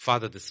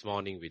Father, this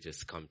morning we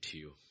just come to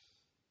you.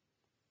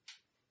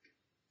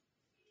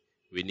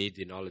 We need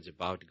the knowledge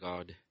about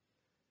God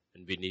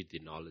and we need the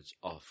knowledge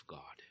of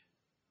God.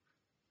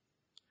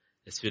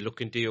 As we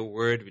look into your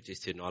word, which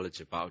is the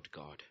knowledge about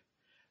God,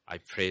 I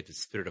pray the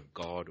Spirit of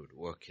God would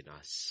work in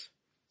us,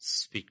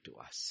 speak to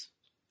us.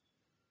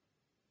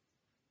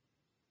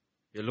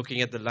 We're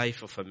looking at the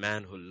life of a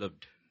man who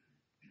lived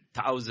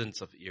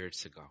thousands of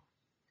years ago.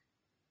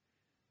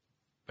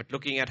 But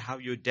looking at how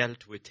you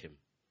dealt with him,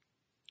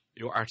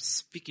 you are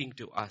speaking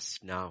to us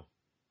now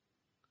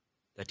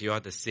that you are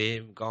the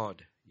same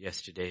God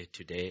yesterday,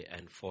 today,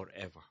 and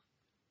forever.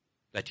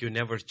 That you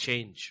never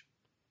change.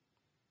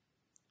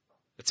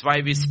 That's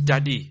why we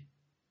study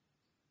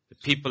the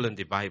people in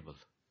the Bible,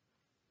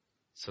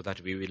 so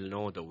that we will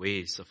know the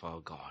ways of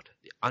our God,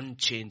 the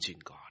unchanging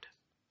God,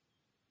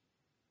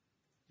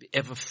 the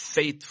ever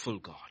faithful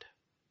God.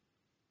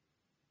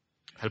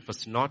 Help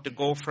us not to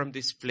go from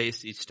this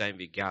place each time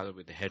we gather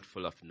with a head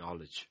full of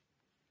knowledge,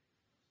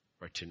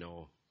 but to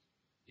know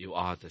you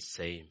are the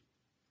same.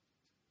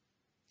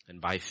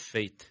 And by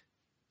faith,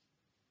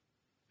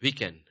 we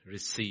can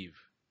receive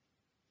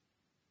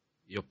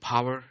your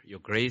power, your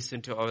grace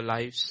into our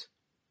lives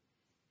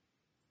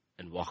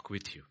and walk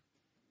with you.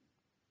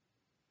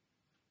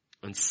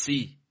 And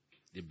see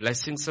the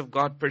blessings of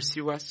God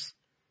pursue us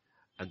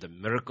and the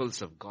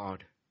miracles of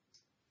God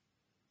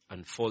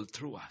unfold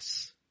through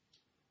us.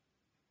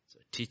 So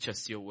teach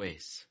us your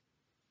ways.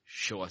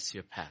 Show us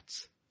your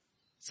paths.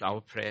 It's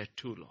our prayer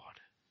too, Lord.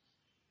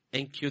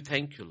 Thank you,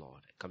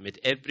 Lord. I commit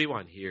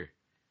everyone here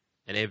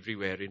and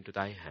everywhere into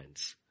thy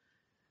hands.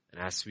 And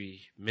as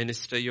we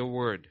minister your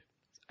word,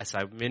 as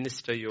I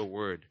minister your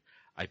word,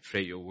 I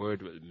pray your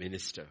word will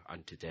minister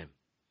unto them.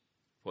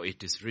 For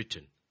it is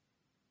written,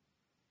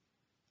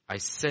 I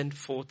send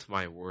forth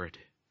my word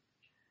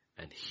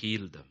and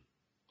heal them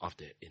of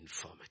their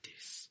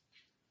infirmities.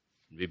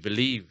 We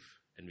believe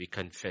and we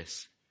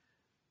confess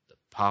the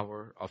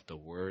power of the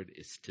word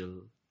is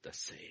still the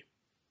same.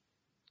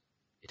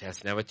 It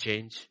has never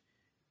changed.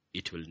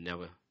 It will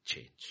never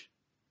change.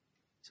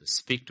 So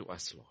speak to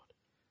us, Lord.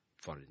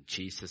 For in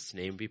Jesus'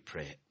 name we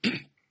pray.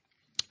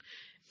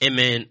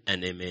 Amen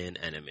and amen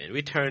and amen.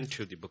 We turn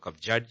to the book of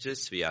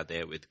Judges. We are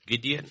there with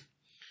Gideon. In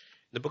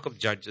the book of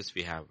Judges,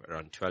 we have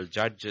around 12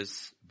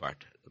 judges, but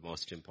the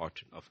most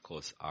important, of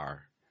course,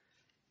 are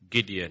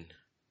Gideon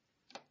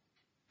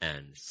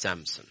and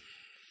Samson.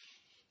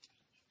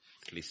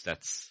 At least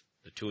that's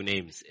the two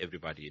names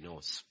everybody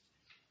knows.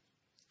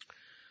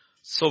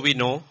 So we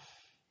know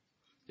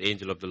the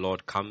angel of the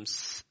Lord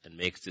comes and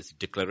makes this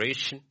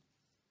declaration.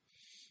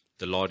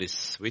 The Lord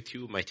is with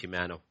you, mighty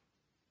man of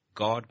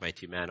God,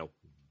 mighty man of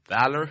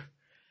valor.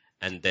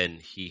 And then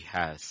he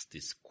has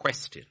this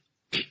question.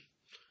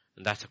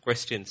 And that's the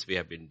questions we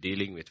have been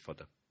dealing with for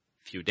the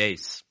few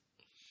days.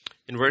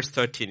 In verse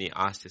 13, he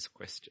asks this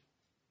question.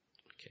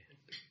 Okay.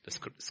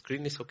 The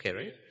screen is okay,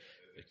 right?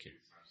 Okay.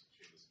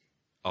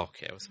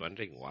 Okay, I was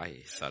wondering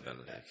why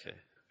suddenly. Okay.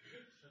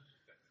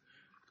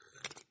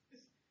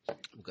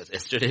 Because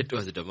yesterday it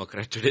was a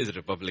Democrat, today is a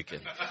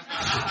Republican.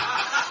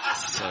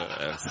 So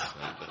I was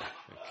wondering.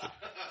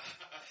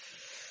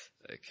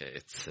 Okay,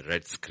 it's a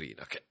red screen.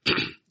 Okay.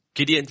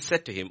 Gideon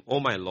said to him, "O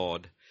my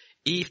Lord,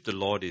 if the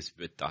Lord is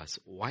with us,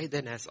 why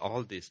then has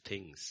all these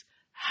things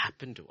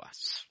happened to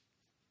us?"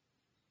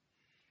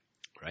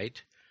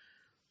 Right?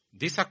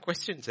 These are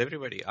questions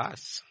everybody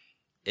asks.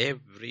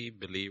 Every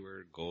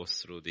believer goes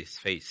through this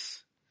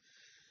phase.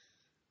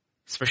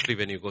 Especially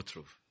when you go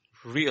through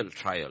real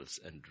trials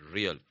and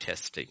real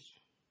testing.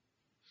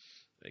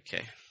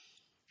 Okay.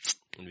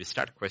 And we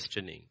start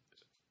questioning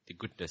the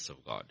goodness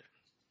of God.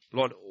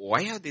 Lord,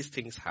 why are these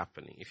things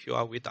happening? If you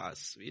are with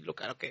us, we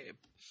look at, okay,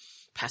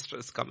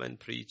 pastors come and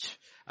preach.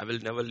 I will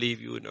never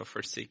leave you nor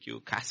forsake you.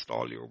 Cast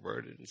all your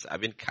burdens.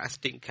 I've been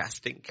casting.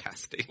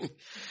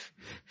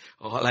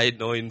 All I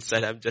know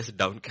inside, I'm just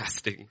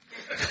downcasting.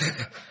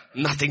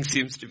 Nothing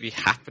seems to be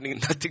happening.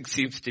 Nothing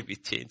seems to be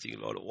changing,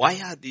 Lord.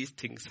 Why are these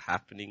things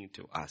happening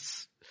to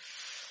us?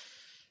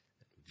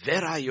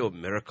 Where are your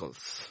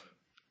miracles?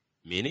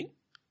 Meaning,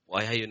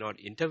 why are you not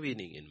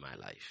intervening in my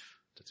life?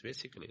 That's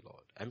basically,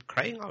 Lord. I'm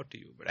crying out to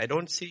you, but I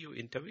don't see you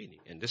intervening.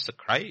 And this is a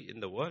cry in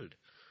the world.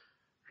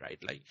 Right?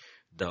 Like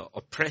the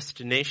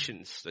oppressed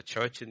nations, the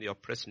church in the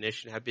oppressed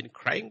nation have been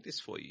crying this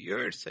for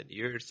years and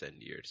years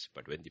and years.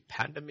 But when the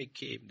pandemic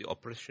came, the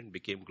oppression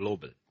became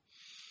global.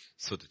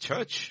 So the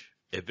church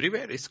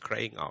everywhere is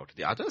crying out.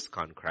 The others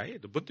can't cry.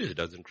 The Buddhist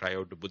doesn't cry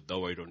out to Buddha,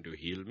 why don't you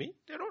heal me?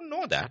 They don't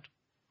know that.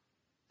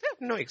 They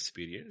have no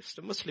experience.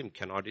 The Muslim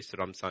cannot, it's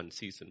Ramzan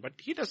season, but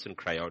he doesn't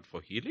cry out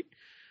for healing.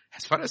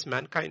 As far as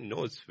mankind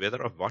knows,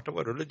 whether of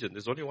whatever religion,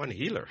 there's only one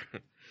healer.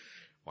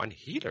 One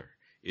healer.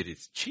 It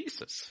is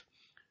Jesus.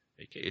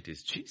 Okay, it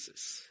is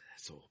Jesus.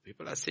 So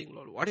people are saying,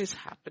 Lord, what is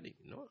happening?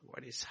 No,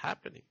 what is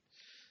happening?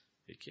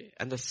 Okay,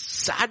 and the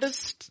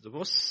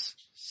most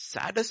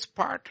saddest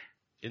part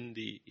in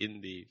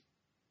the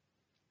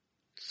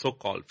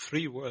so-called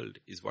free world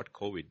is what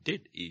COVID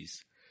did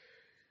is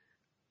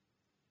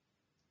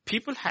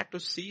people had to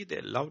see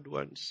their loved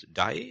ones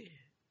die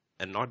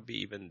and not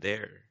be even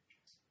there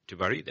to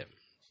bury them.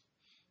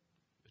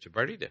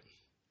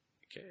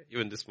 Okay.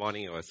 Even this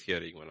morning I was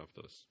hearing one of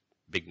those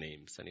big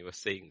names, and he was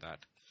saying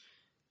that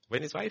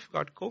when his wife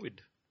got COVID,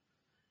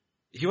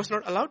 he was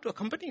not allowed to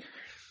accompany her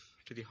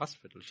to the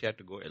hospital. She had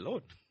to go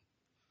alone.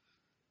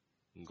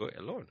 And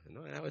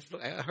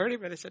I heard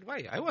him and I said,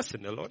 why? I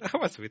wasn't alone. I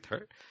was with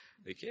her.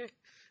 Okay.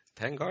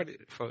 Thank God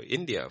for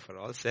India, for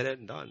all said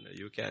and done.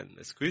 You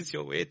can squeeze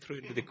your way through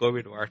into the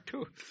COVID ward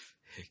too.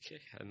 Okay.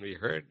 And we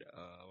heard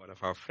one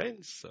of our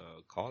friends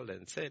called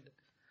and said,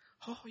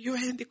 oh, you were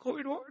in the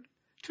COVID ward?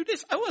 2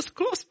 days. I was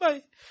close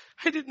by.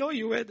 I didn't know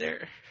you were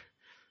there.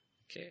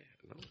 Okay.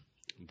 No.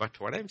 But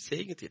what I'm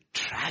saying is a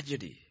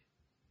tragedy.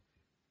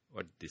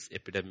 What this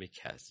epidemic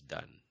has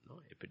done.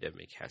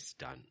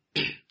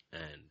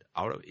 And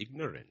out of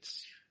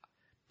ignorance,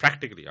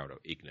 practically out of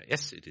ignorance.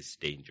 Yes, it is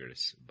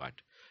dangerous, but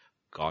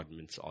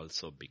governments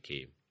also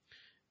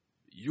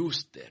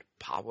used their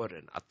power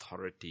and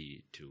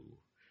authority to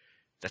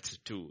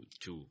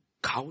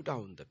cow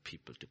down the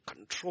people, to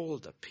control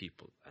the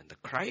people. And the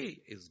cry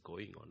is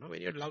going on. Now,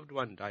 when your loved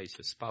one dies,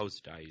 your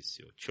spouse dies,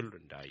 your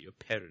children die, your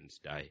parents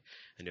die,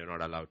 and you're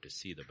not allowed to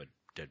see the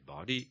dead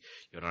body,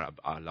 you're not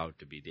allowed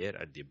to be there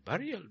at the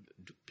burial.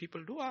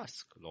 People do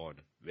ask,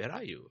 Lord, where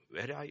are you?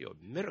 Where are your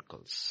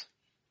miracles?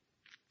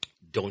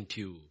 Don't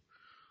you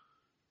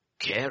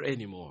care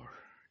anymore?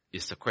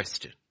 Is the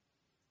question.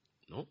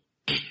 No?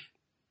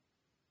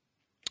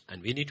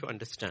 And we need to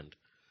understand,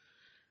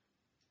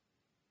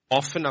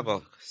 often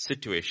our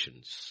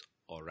situations,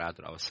 or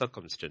rather our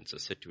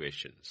circumstances,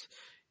 situations,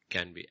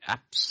 can be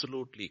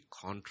absolutely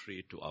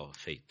contrary to our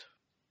faith.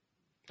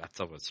 That's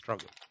our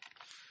struggle.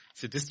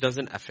 See, this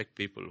doesn't affect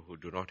people who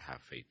do not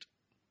have faith.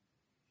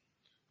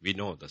 We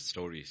know the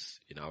stories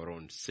in our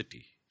own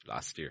city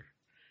last year,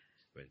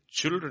 when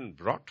children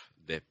brought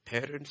their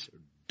parents,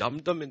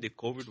 dumped them in the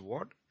COVID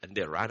ward, and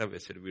they ran away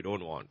and said, we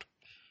don't want.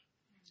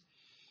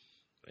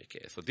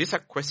 Okay, so these are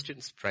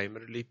questions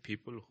primarily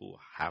people who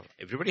have,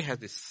 everybody has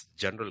this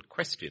general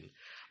question,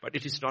 but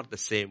it is not the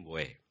same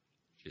way.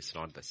 It's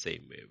not the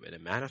same way. When a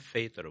man of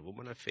faith or a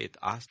woman of faith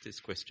asks this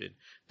question,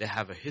 they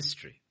have a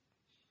history.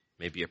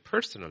 Maybe a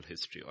personal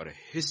history or a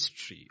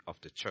history of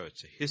the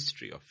church, a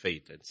history of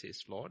faith, and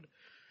says, Lord,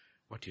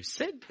 what you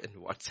said and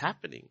what's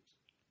happening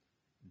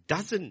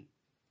doesn't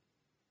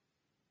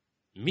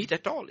meet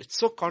at all. It's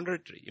so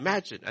contradictory.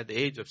 Imagine at the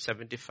age of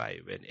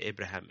 75 when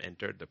Abraham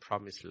entered the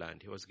promised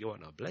land, he was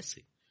given a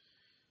blessing.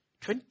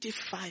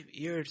 25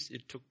 years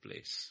it took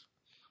place.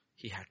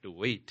 He had to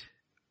wait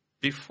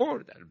before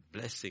that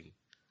blessing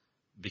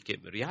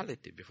became a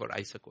reality, before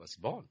Isaac was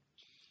born.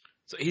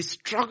 So he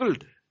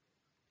struggled.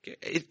 Okay?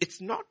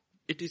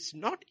 It is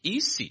not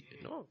easy,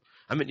 you know.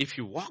 I mean, if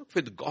you walk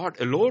with God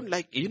alone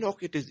like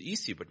Enoch, it is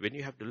easy. But when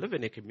you have to live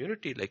in a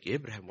community like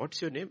Abraham, what's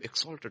your name?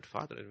 Exalted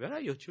Father. And where are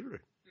your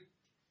children?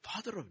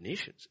 Father of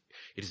nations.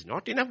 It is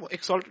not enough,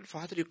 exalted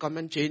Father, you come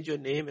and change your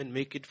name and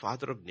make it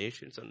Father of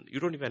nations, and you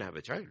don't even have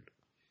a child.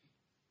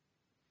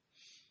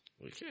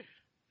 Okay.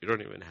 You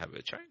don't even have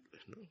a child.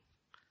 No.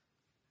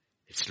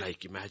 It's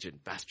like, imagine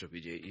Pastor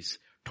Vijay is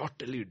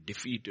totally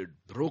defeated,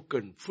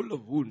 broken, full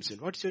of wounds.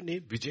 And what's your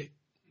name? Vijay.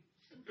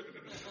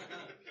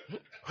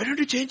 Why don't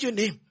you change your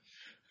name?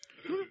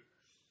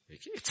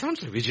 Okay. It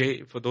sounds like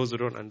Vijay, for those who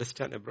don't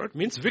understand abroad,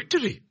 means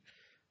victory.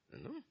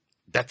 You know?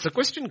 That's the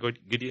question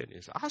Gideon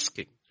is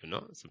asking. You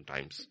know,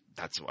 sometimes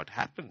that's what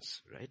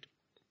happens, right?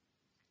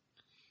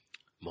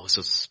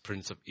 Moses,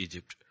 prince of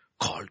Egypt,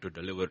 called to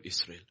deliver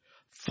Israel.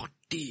 40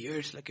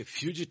 years like a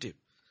fugitive,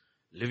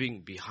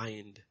 living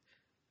behind,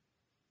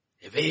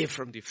 away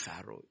from the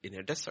Pharaoh in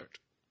a desert,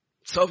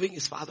 serving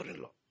his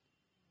father-in-law.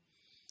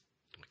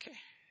 Okay.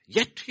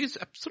 Yet he's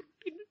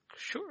absolutely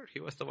sure he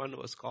was the one who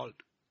was called.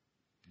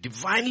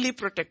 Divinely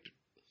protected.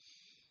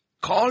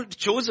 Called,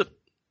 chosen,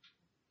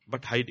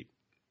 but hiding.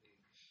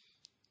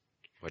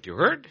 What you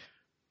heard,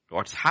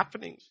 what's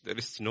happening,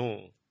 it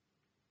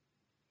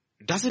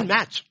doesn't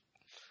match.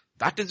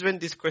 That is when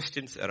these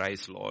questions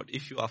arise, Lord.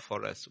 If you are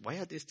for us, why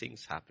are these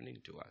things happening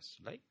to us?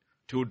 Like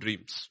 2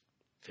 dreams,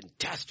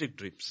 fantastic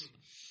dreams.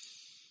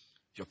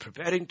 You're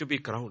preparing to be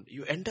crowned.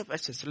 You end up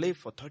as a slave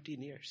for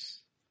 13 years.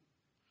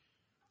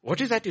 What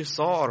is that you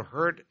saw or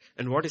heard,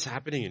 and what is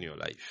happening in your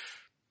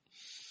life?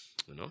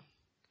 You know?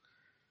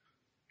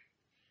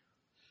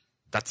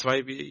 That's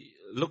why we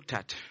looked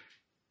at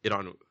it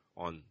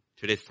on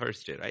today's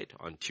Thursday, right?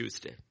 On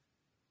Tuesday.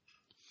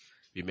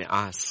 We may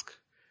ask,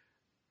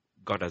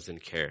 God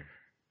doesn't care.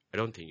 I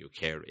don't think you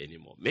care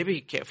anymore. Maybe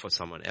you care for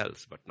someone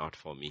else, but not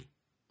for me.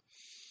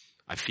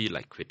 I feel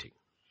like quitting.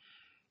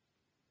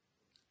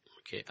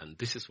 Okay, and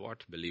this is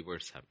what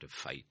believers have to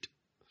fight.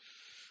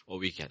 Or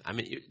we can. I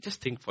mean, you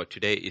just think for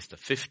today is the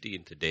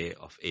 15th day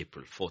of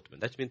April, 4th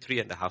month. That's been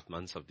 3.5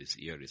 months of this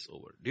year is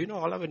over. Do you know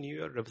all our New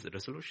Year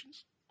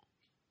resolutions?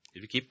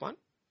 Did we keep one?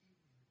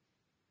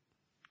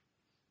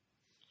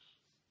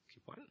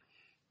 Keep one?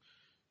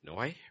 No,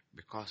 why?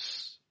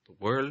 Because the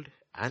world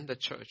and the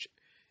church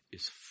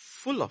is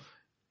full of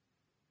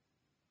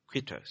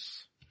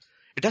quitters.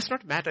 It does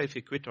not matter if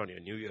you quit on your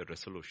New Year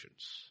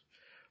resolutions.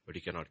 But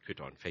you cannot quit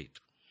on faith.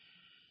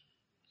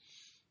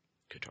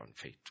 Quit on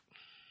faith.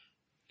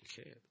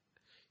 Okay.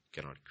 You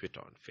cannot quit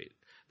on faith.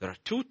 There are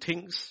two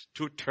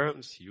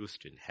terms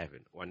used in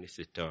heaven. One is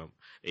the term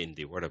in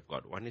the Word of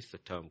God. One is the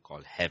term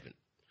called heaven,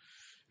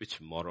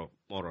 which more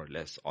or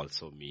less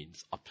also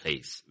means a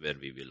place where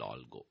we will all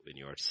go. When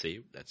you are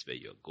saved, that's where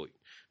you're going.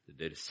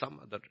 There is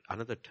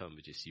another term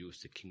which is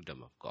used, the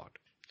kingdom of God,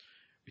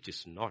 which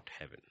is not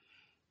heaven,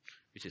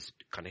 which is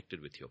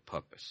connected with your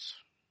purpose.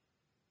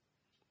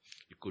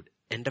 You could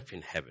end up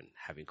in heaven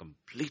having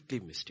completely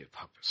missed your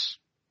purpose.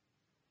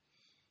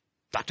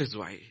 That is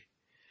why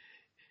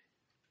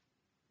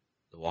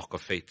the walk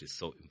of faith is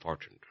so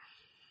important.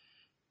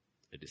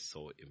 It is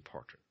so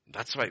important.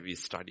 That's why we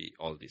study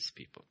all these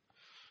people.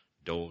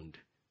 Don't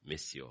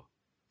miss your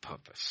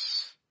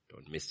purpose.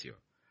 Don't miss your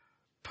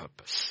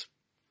purpose.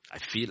 I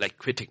feel like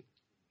quitting,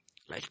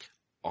 like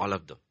all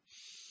of them.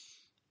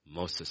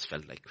 Moses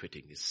felt like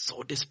quitting. He's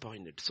so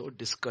disappointed, so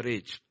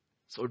discouraged,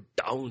 so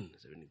down.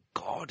 When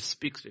God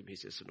speaks to him, he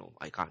says, no,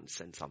 I can't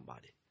send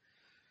somebody.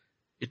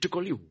 It took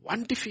only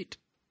one defeat.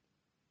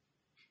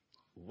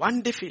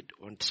 One defeat.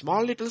 One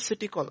small little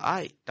city called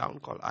Ai, town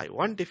called Ai.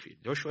 One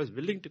defeat. Joshua was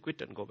willing to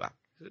quit and go back.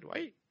 He said,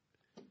 why?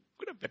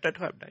 Could have better to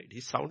have died.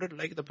 He sounded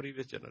like the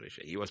previous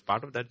generation. He was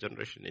part of that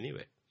generation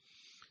anyway.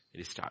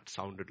 And he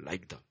sounded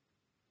like them.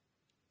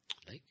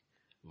 Like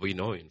we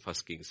know in 1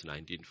 Kings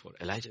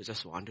 19:4, Elijah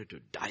just wanted to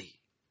die.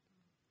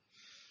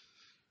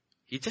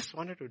 He just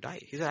wanted to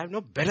die. He said, I'm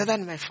no better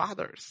than my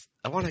fathers.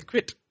 I want to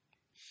quit.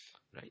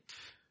 Right?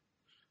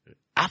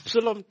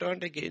 Absalom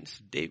turned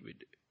against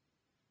David.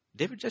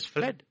 David just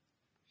fled.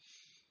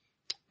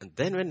 And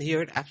then when he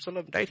heard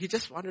Absalom died, he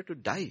just wanted to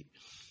die.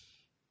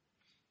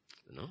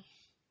 You know?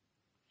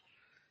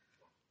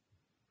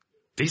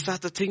 These are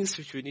the things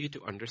which we need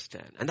to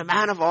understand. And the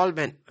man of all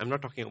men, I'm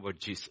not talking about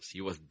Jesus.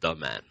 He was the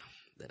man.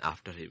 Then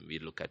after him, we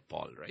look at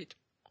Paul, right?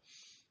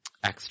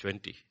 Acts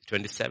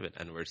 27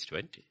 and verse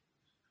 20.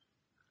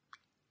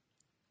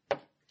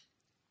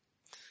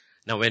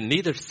 Now when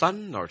neither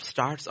sun nor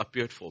stars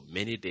appeared for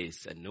many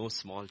days and no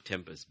small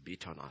tempest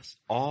beat on us,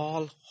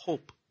 all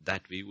hope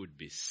that we would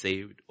be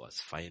saved was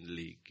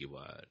finally given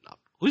up.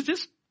 Who is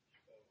this?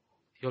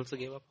 He also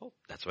gave up hope.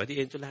 That's why the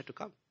angel had to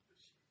come.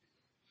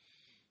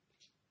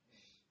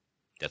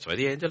 That's why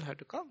the angel had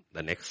to come.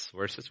 The next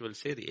verses will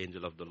say the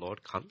angel of the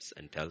Lord comes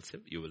and tells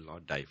him, you will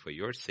not die for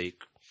your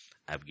sake.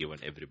 I have given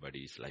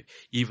everybody his life.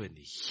 Even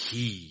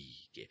he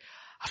gave.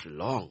 After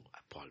long,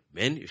 Paul,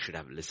 men, you should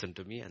have listened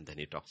to me. And then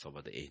he talks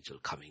about the angel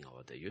coming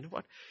over there. You know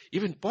what?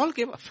 Even Paul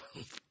gave up.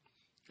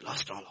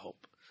 Lost all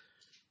hope.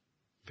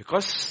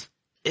 Because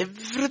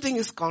everything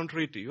is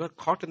contrary to you. You are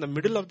caught in the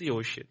middle of the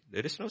ocean.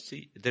 There is no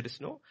sea.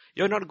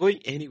 You're not going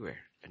anywhere.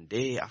 And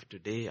day after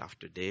day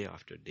after day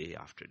after day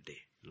after day.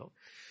 You know?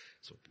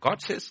 So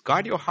God says,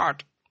 guard your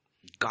heart.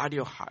 Guard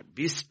your heart.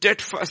 Be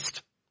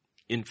steadfast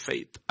in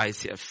faith.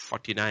 Isaiah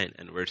 49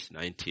 and verse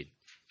 19.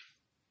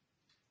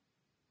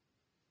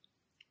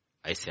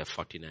 Isaiah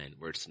 49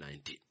 verse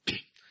 19.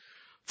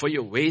 For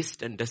your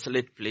waste and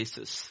desolate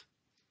places.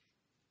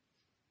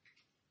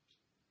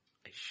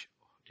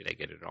 Did I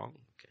get it wrong?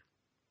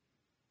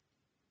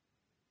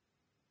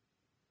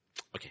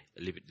 Okay,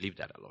 leave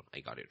that alone. I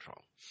got it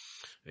wrong.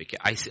 Okay,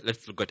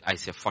 let's look at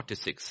Isaiah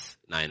 46,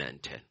 9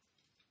 and 10.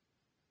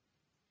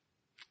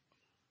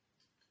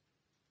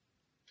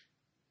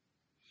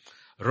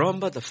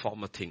 Remember the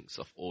former things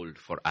of old,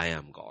 for I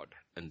am God,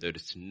 and there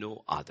is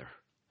no other.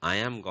 I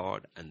am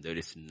God, and there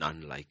is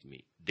none like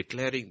me,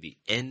 declaring the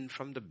end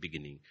from the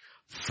beginning,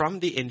 from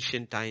the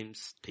ancient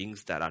times,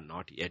 things that are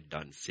not yet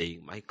done,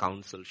 saying, my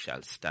counsel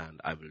shall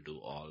stand, I will do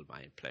all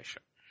my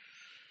pleasure.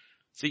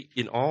 See,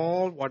 in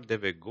all what they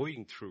were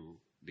going through,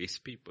 these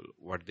people,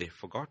 what they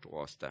forgot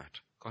was that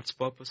God's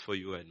purpose for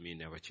you and me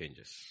never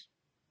changes.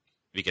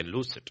 We can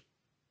lose it.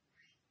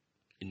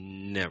 It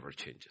never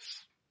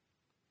changes.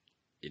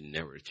 It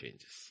never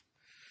changes.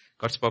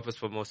 God's purpose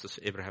for Moses,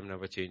 Abraham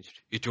never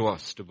changed. It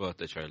was to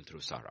birth a child through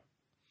Sarah.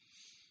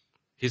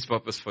 His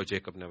purpose for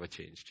Jacob never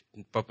changed.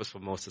 His purpose for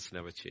Moses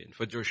never changed.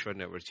 For Joshua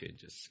never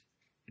changes.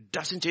 It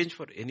doesn't change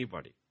for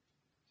anybody.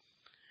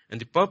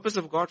 And the purpose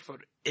of God for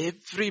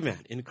every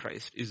man in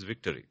Christ is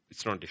victory.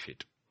 It's not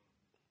defeat.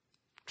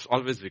 It's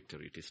always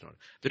victory. It is not.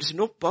 There is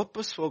no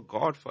purpose for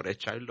God for a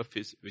child of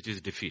his which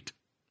is defeat.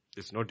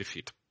 There's no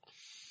defeat.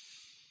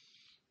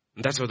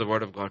 And that's what the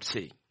word of God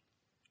says.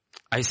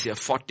 Isaiah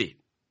 40,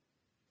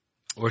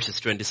 verses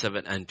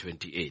 27 and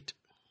 28.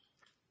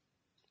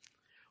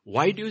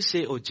 Why do you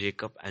say, O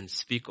Jacob, and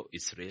speak, O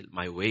Israel,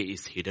 my way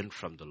is hidden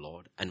from the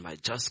Lord, and my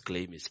just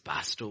claim is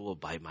passed over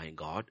by my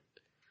God?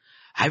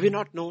 Have you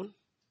not known?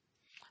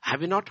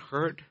 Have you not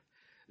heard?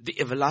 The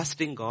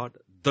everlasting God,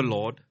 the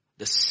Lord,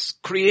 the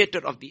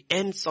creator of the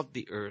ends of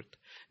the earth,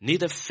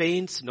 neither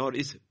faints nor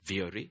is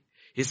weary.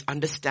 His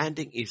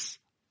understanding is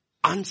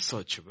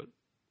unsearchable.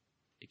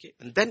 Okay,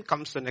 and then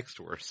comes the next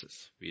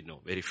verses. We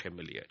know, very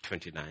familiar,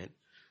 29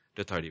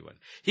 to 31.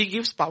 He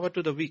gives power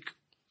to the weak,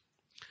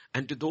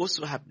 and to those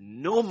who have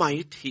no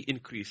might, he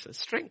increases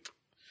strength.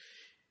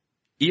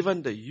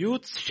 Even the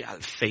youths shall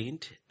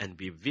faint and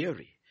be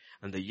weary,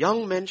 and the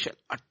young men shall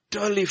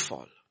utterly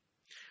fall.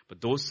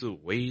 But those who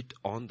wait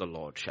on the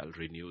Lord shall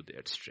renew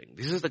their strength.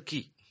 This is the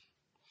key.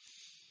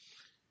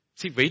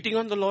 See, waiting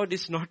on the Lord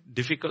is not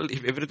difficult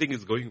if everything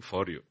is going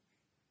for you.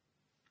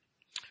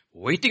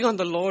 Waiting on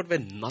the Lord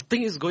when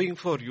nothing is going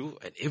for you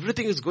and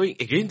everything is going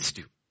against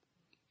you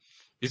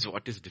is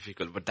what is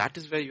difficult. But that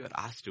is where you are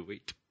asked to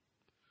wait.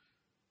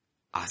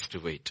 Asked to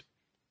wait.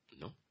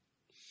 No?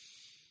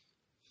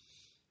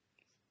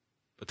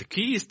 But the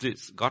key is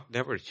this: God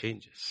never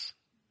changes.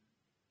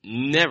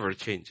 Never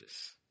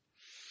changes.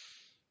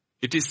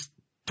 It is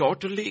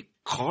totally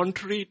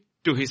contrary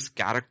to his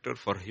character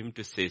for him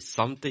to say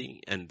something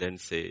and then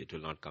say it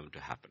will not come to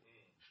happen.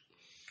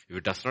 If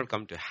it does not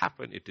come to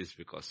happen, it is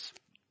because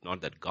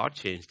not that God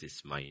changed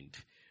his mind.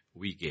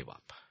 We gave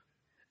up.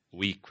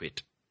 We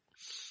quit.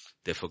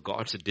 Therefore,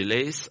 God's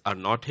delays are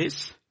not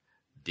his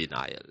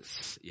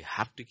denials. You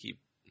have to keep,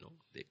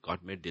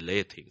 God may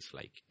delay things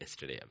like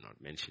yesterday. I'm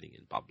not mentioning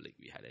in public.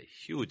 We had a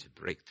huge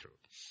breakthrough.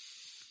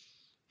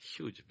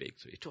 Huge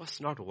breakthrough. It was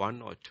not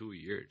 1 or 2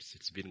 years.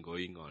 It's been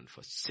going on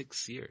for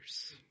 6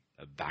 years.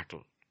 A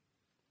battle.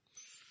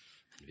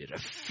 And we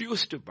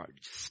refused to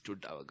budge.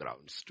 Stood our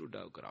ground, stood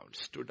our ground,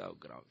 stood our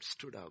ground,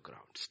 stood our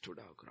ground, stood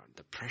our ground.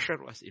 The pressure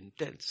was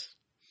intense.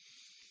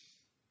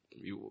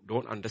 You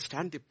don't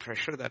understand the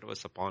pressure that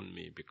was upon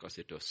me, because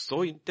it was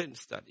so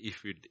intense that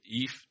if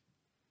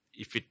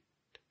it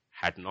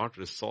had not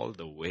resolved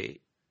the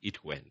way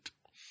it went,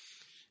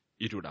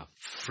 it would have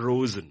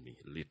frozen me,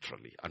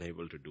 literally,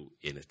 unable to do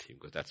anything,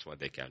 because that's what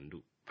they can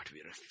do. But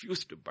we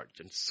refused to budge,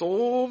 and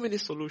so many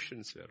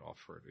solutions were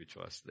offered, which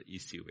was the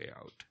easy way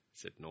out. I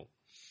said, no,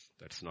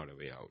 that's not a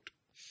way out.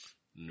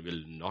 We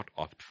will not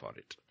opt for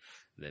it.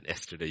 Then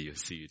yesterday you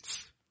see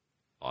it's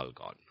all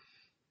gone.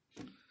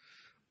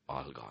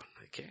 All gone,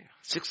 okay.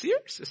 6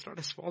 years, it's not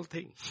a small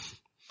thing.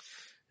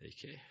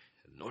 Okay.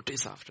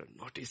 Notice after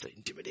notice, the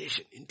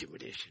intimidation.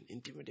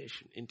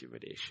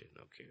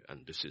 Okay.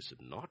 And this is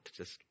not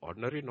just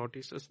ordinary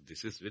notices.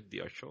 This is with the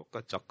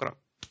Ashoka Chakra,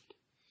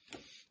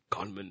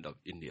 government of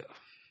India.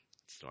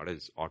 It's not an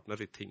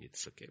ordinary thing.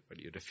 It's okay. But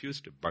you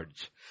refuse to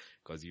budge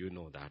because you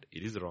know that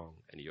it is wrong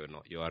and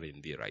you are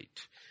in the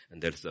right.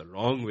 And there's a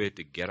wrong way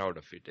to get out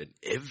of it. And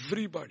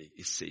everybody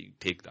is saying,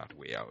 take that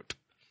way out.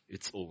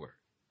 It's over.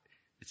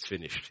 It's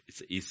finished.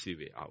 It's an easy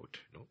way out.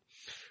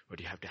 But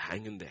you have to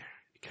hang in there.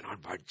 You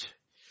cannot budge.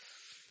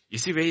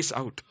 Easy way is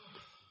out.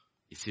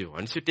 You see,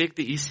 once you take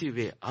the easy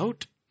way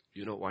out,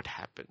 you know what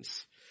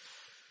happens.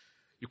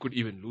 You could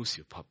even lose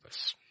your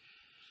purpose.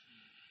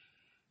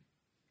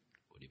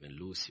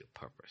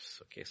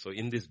 Okay, so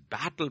in this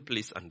battle,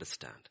 please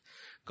understand,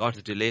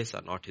 God's delays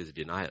are not his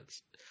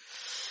denials.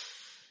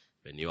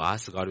 When you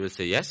ask, God will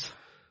say yes.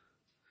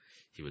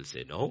 He will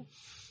say no.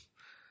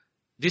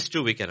 These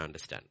two we can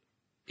understand.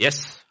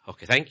 Yes.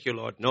 Okay. Thank you,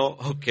 Lord. No.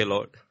 Okay,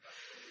 Lord.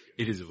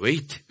 It is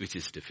wait which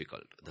is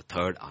difficult. The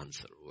third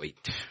answer,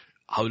 wait.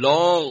 How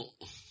long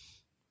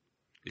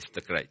is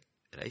the cry,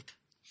 right?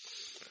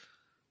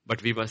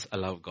 But we must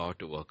allow God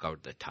to work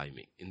out the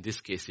timing. In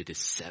this case, it is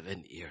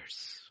 7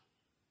 years.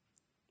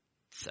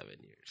 7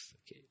 years,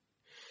 okay.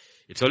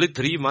 It's only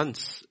 3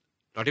 months,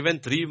 not even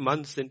 3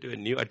 months into a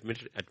new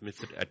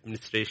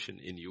administration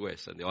in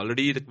US. And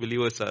already the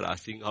believers are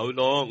asking, how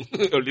long?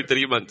 Only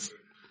 3 months.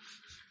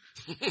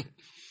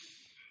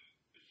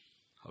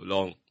 How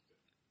long?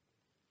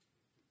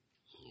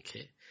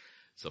 Okay.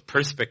 So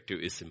perspective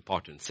is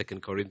important. 2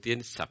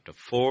 Corinthians chapter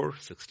 4,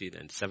 16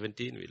 and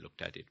 17. We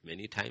looked at it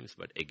many times,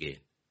 but again.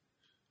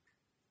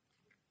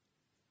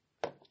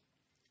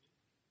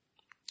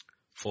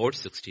 4,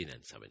 16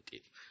 and 17.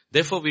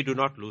 Therefore we do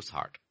not lose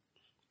heart.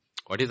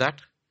 What is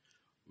that?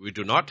 We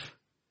do not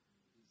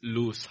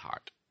lose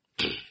heart.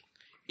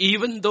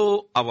 Even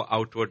though our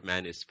outward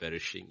man is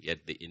perishing,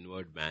 yet the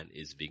inward man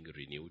is being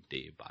renewed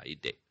day by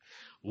day.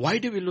 Why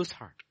do we lose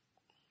heart?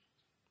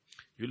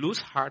 You lose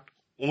heart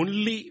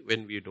only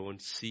when we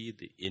don't see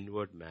the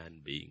inward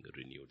man being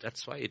renewed.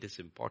 That's why it is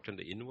important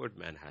the inward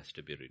man has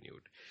to be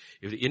renewed.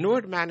 If the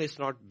inward man is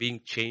not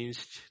being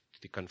changed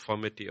to the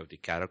conformity of the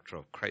character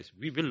of Christ,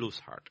 we will lose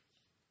heart.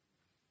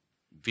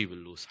 We will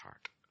lose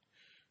heart.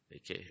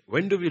 Okay.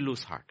 When do we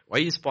lose heart? Why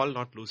is Paul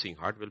not losing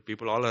heart? Well,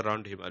 people all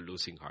around him are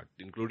losing heart,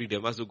 including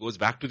Demas, who goes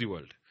back to the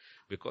world.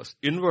 Because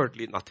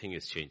inwardly nothing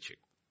is changing.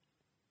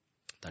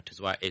 That is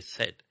why I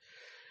said,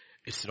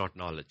 it's not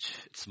knowledge,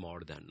 it's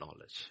more than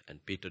knowledge.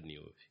 And Peter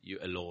knew, you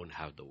alone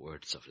have the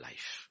words of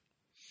life.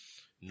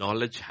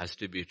 Knowledge has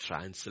to be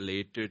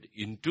translated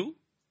into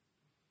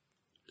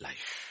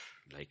life.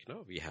 Like,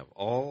 we have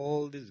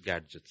all these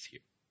gadgets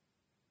here.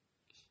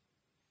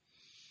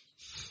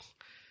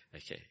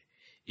 Okay.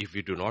 If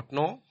we do not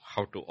know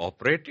how to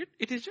operate it,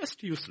 it is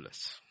just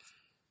useless.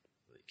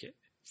 Okay.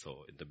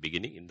 So in the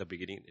beginning,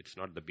 it's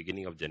not the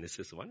beginning of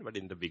Genesis 1, but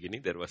in the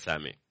beginning there was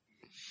Samuel.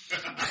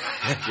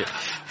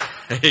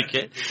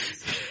 Okay.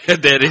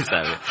 There is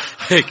Samuel.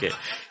 Okay.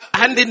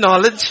 And the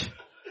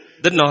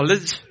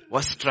knowledge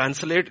was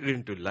translated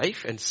into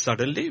life, and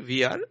suddenly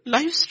we are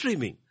live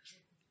streaming.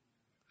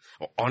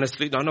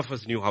 Honestly, none of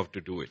us knew how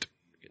to do it.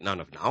 None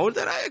of. Now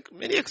there are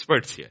many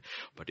experts here.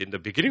 But in the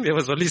beginning there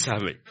was only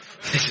Samuel.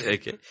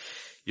 Okay.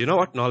 You know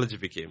what? Knowledge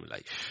became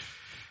life.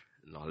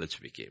 Knowledge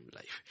became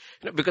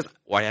life. Because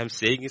why I'm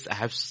saying is I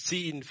have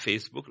seen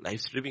Facebook live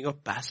streaming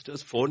of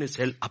pastors' phone is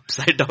held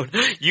upside down.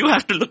 You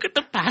have to look at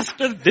the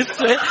pastor this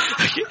way.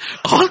 Okay?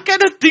 All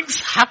kind of things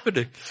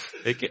happening.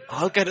 Okay?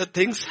 All kind of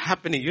things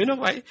happening. You know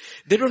why?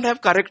 They don't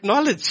have correct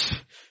knowledge.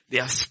 They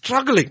are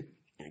struggling.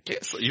 Okay?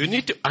 So you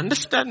need to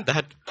understand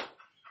that.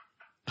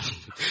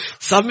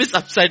 Some is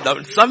upside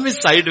down, some is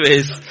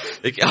sideways.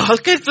 Okay? All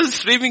kinds of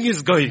streaming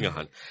is going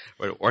on.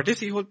 But what is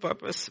the whole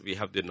purpose? We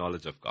have the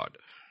knowledge of God.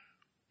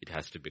 It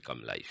has to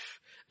become life.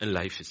 And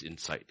life is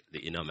inside the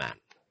inner man.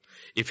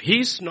 If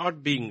he's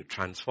not being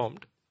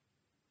transformed,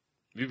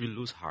 we will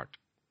lose heart.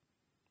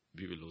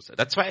 We will lose it.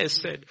 That's why I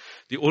said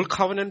the old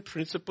covenant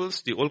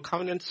principles, the old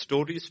covenant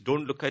stories,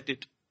 don't look at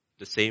it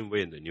the same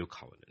way in the new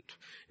covenant.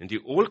 In the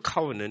old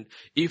covenant,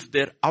 if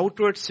their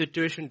outward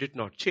situation did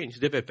not change,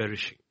 they were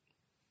perishing.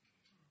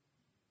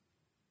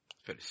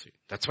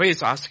 That's why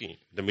he's asking,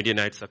 the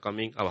Midianites are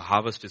coming, our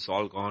harvest is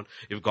all gone.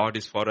 If God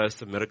is for us,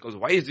 the miracles,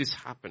 why is this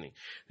happening?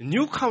 The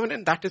new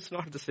covenant, that is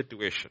not the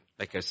situation.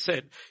 Like I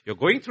said, you're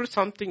going through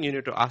something, you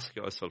need to ask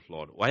yourself,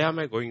 Lord, why am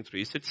I going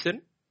through? Is it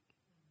sin?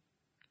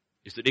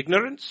 Is it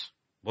ignorance?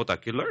 Both are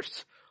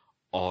killers.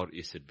 Or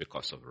is it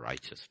because of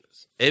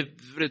righteousness?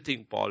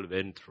 Everything Paul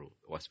went through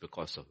was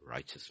because of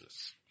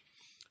righteousness.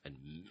 And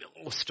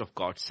most of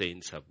God's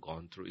saints have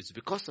gone through is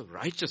because of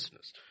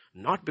righteousness,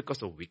 not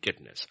because of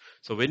wickedness.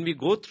 So when we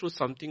go through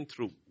something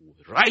through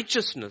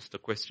righteousness, the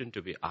question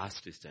to be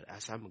asked is that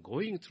as I'm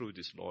going through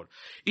this, Lord,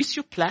 is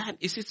your plan,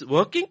 is it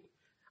working?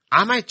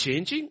 Am I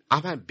changing?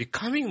 Am I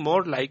becoming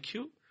more like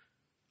you?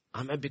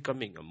 Am I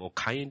becoming a more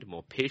kind,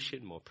 more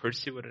patient, more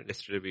perseverant?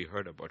 Yesterday we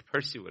heard about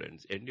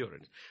perseverance,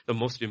 endurance. The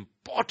most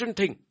important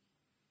thing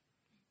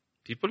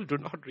people do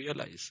not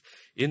realize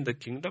in the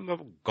kingdom of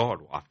God,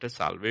 after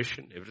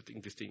salvation, everything,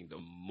 this thing, the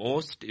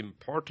most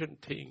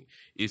important thing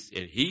is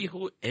he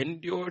who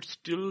endures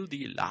till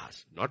the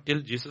last, not till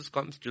Jesus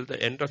comes, till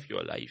the end of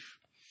your life.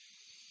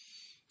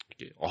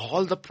 Okay.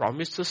 All the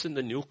promises in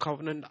the new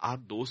covenant are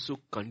those who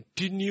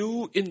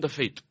continue in the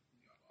faith.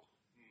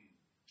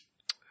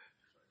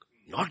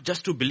 Not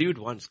just to believe it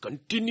once,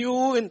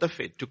 continue in the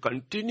faith. To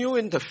continue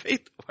in the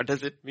faith, what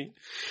does it mean?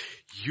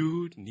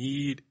 You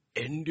need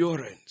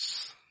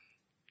endurance.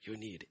 You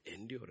need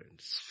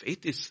endurance.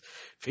 Faith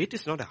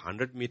is not a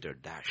 100-meter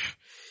dash.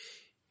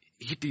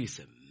 It is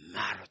a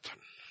marathon.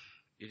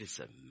 It is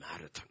a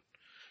marathon.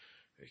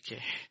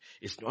 Okay.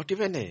 It's not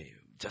even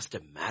just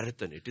a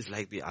marathon. It is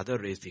like the other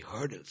race, the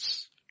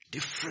hurdles.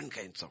 Different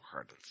kinds of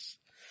hurdles.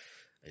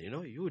 And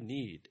you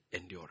need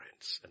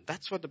endurance. And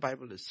that's what the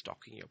Bible is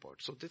talking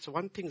about. So that's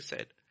one thing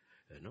said,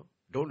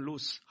 don't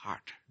lose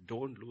heart.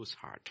 Don't lose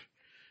heart.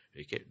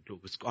 Okay.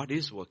 Because God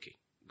is working.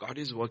 God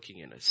is working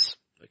in us.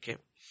 Okay.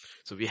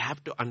 So we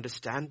have to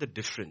understand the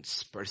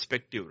difference,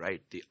 perspective,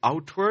 right? The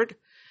outward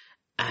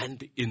and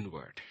the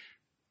inward.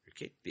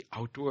 Okay. The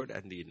outward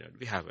and the inward.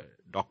 We have a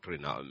doctor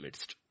in our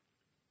midst.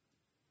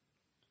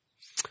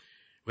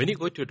 When you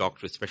go to a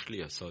doctor,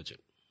 especially a surgeon,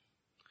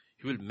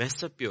 he will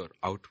mess up your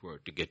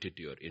outward to get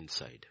into your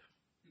inside.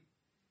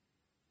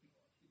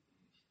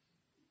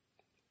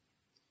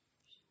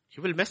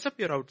 He will mess up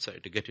your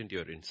outside to get into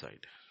your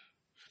inside.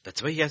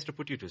 That's why he has to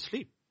put you to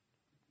sleep.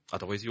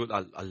 Otherwise, you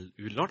will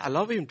not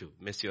allow him to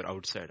mess your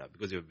outside up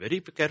because you're very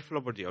careful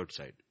about the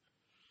outside.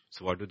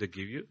 So what do they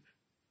give you?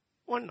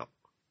 One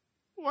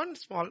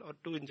small or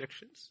 2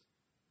 injections.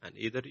 And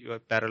either you are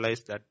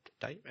paralyzed that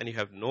time and you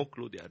have no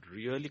clue, they are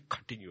really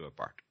cutting you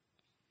apart.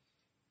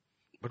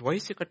 But why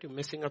is he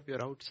messing up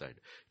your outside?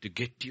 To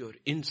get to your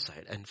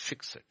inside and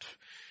fix it.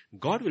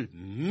 God will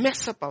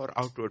mess up our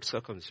outward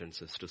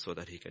circumstances so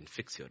that he can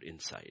fix your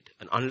inside.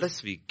 And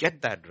unless we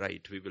get that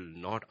right, we will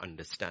not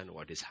understand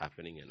what is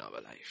happening in our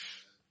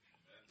life.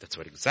 That's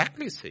what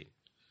exactly he's saying.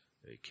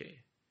 Okay.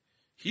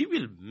 He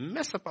will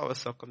mess up our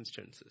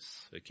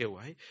circumstances. Okay,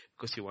 why?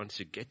 Because he wants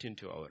to get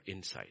into our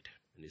inside.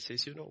 And he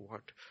says, you know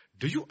what?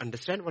 Do you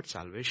understand what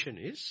salvation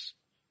is?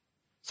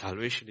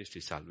 Salvation is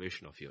the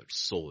salvation of your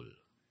soul.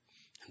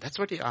 And that's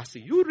what he asks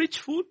you, rich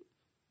fool.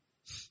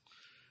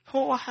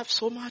 Oh, I have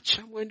so much.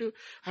 I'm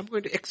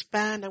going to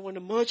expand. I'm going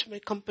to merge my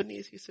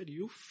companies. He said,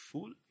 you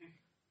fool.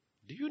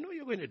 Do you know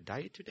you're going to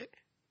die today?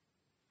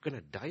 You're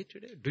going to die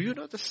today. Do you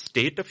know the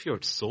state of your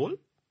soul?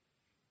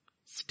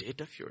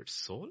 State of your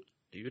soul?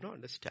 Do you not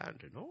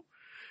understand,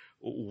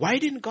 Why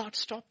didn't God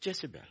stop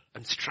Jezebel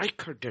and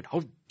strike her dead?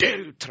 How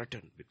dare you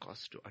threaten?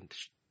 Because to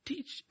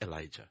teach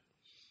Elijah.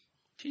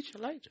 Teach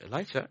Elijah.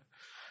 Elijah,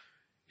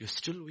 you're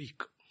still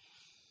weak.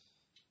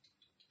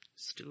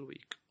 Still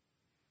weak.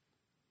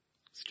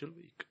 Still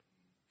weak.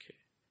 Okay.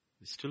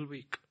 You're still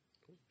weak.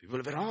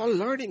 We're all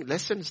learning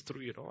lessons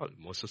through it all.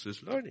 Moses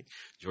is learning.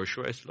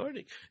 Joshua is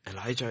learning.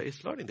 Elijah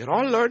is learning. They're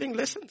all learning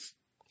lessons.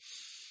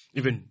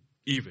 Even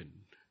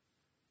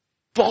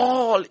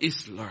Paul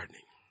is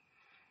learning.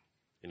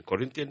 In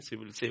Corinthians, he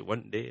will say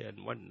 1 day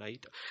and 1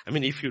 night. I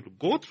mean, if you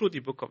go through the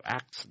book of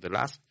Acts, the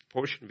last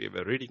portion we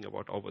were reading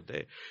about over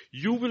there,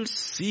 you will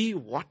see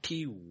what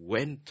he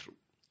went through.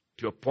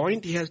 To a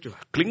point he has to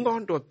cling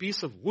on to a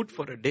piece of wood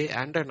for a day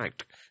and a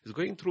night. He's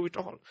going through it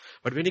all.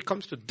 But when he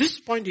comes to this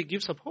point, he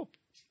gives up hope.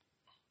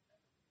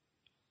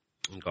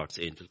 And God's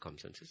angel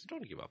comes and says,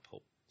 don't give up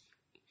hope.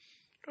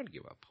 Don't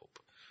give up hope.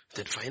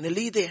 Then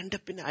finally they end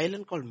up in an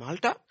island called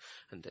Malta,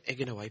 and then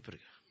again a viper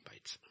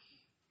bites.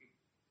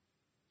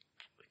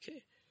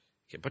 Okay,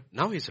 but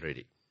now he's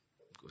ready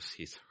because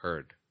he's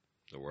heard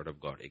the word of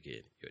God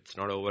again. It's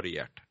not over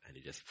yet, and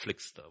he just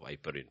flicks the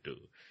viper into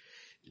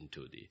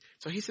the.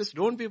 So he says,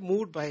 don't be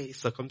moved by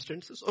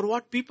circumstances or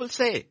what people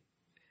say.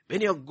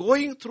 When you're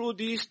going through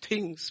these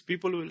things,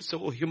 people will say,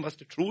 oh, he must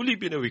have truly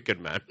been a wicked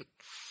man.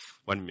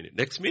 1 minute.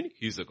 Next minute,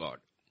 he's a God.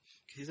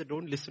 He said,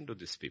 don't listen to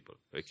these people.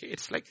 Okay,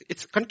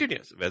 it's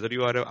continuous. Whether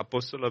you are an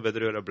apostle or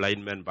whether you are a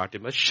blind man,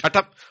 Bartimaeus, shut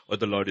up or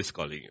the Lord is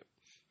calling you.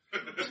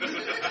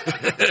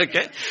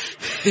 Okay?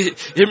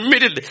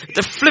 Immediately,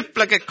 the flip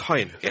like a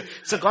coin. Okay?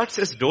 So God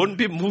says, don't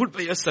be moved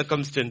by your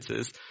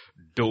circumstances.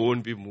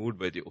 Don't be moved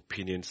by the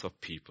opinions of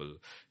people.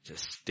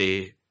 Just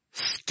stay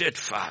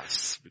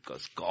steadfast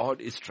because God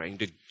is trying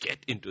to get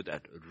into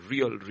that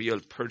real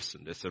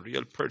person. There's a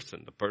real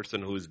person, the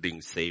person who is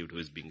being saved, who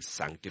is being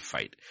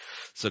sanctified.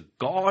 So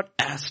God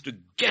has to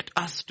get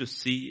us to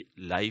see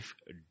life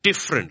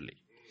differently.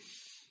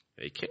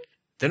 Okay?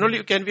 Then only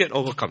you can be an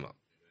overcomer.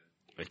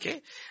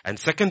 Okay? And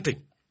second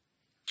thing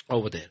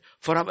over there,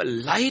 for our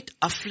light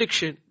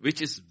affliction,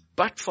 which is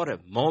but for a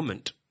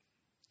moment.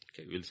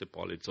 Okay, we'll say,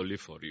 Paul, it's only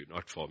for you,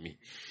 not for me.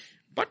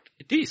 But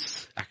it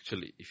is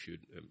actually, if you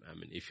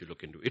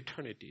look into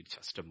eternity, it's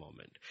just a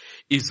moment,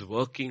 is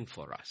working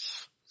for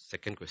us.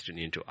 Second question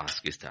you need to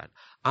ask is that,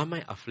 are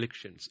my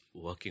afflictions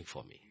working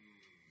for me?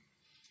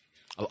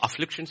 Our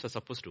afflictions are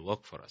supposed to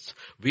work for us.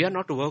 We are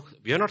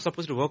not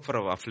supposed to work for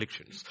our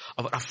afflictions.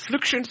 Our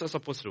afflictions are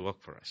supposed to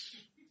work for us.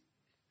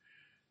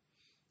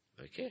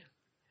 Okay.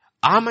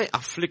 Are my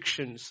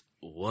afflictions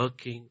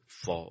working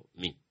for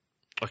me?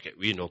 Okay,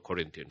 we know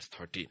Corinthians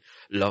 13.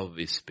 Love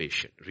is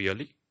patient.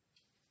 Really?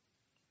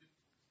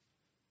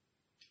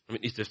 I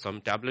mean, is there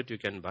some tablet you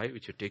can buy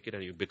which you take it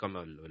and you become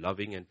a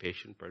loving and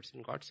patient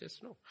person? God says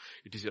no.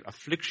 It is your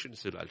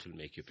afflictions that will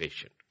make you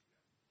patient.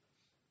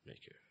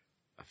 Make you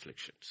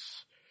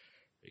afflictions.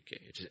 Okay,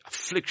 it is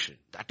affliction.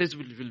 That is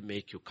will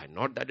make you kind.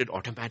 Not that it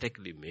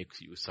automatically makes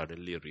you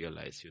suddenly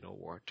realize, you know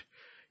what?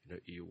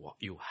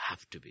 You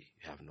have to be.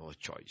 You have no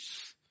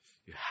choice.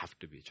 You have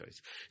to be a choice.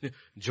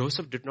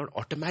 Joseph did not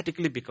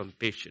automatically become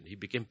patient. He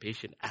became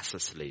patient as a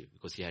slave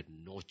because he had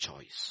no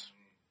choice.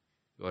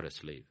 You are a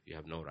slave. You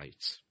have no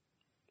rights.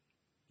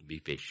 Be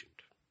patient.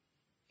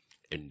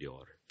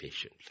 Endure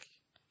patiently.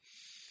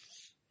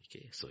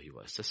 Okay, so he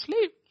was a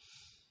slave.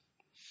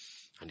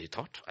 And he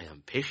thought, I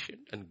am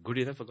patient and good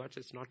enough for God.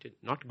 It's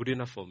not good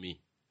enough for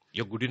me.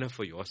 You're good enough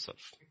for yourself.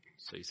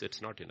 So he said,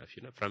 it's not enough.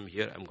 From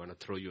here, I'm going to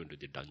throw you into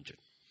the dungeon.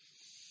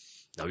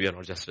 Now you are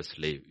not just a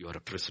slave. You are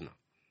a prisoner.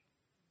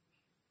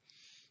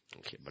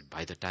 Okay, but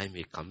by the time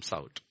he comes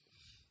out,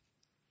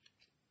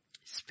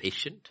 he's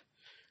patient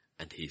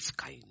and he's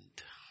kind.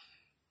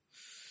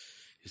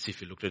 You see,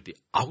 if you looked at the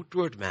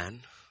outward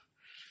man,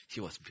 he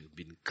was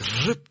being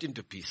gripped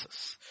into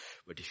pieces.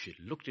 But if you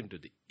looked into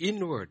the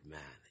inward man,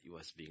 he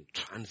was being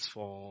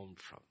transformed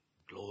from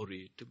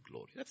glory to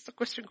glory. That's the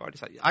question God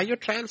is asking. Are your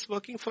trials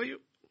working for you?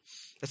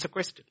 That's a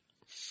question.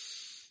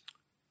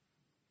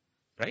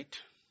 Right?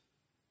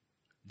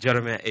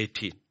 Jeremiah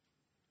 18.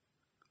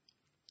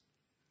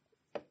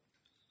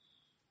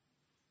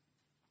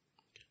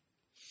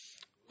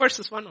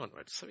 Verses 1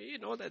 onwards. So we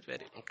know that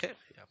very, okay.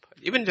 Yeah.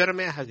 Even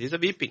Jeremiah he's a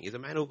weeping. He's a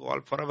man who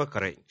all forever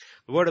crying.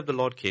 The word of the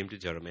Lord came to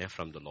Jeremiah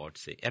from the Lord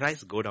saying,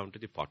 arise, go down to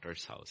the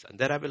potter's house, and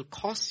there I will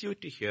cause you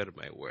to hear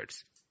my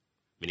words.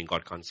 Meaning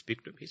God can't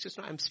speak to him. He says,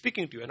 no, I'm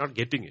speaking to you. I'm not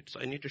getting it. So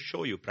I need to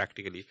show you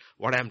practically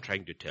what I'm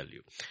trying to tell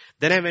you.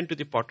 Then I went to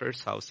the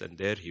potter's house, and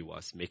there he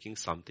was making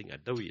something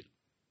at the wheel.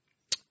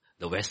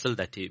 The vessel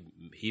that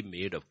he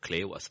made of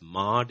clay was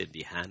marred in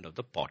the hand of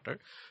the potter.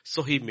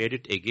 So he made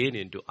it again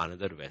into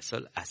another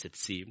vessel as it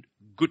seemed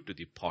good to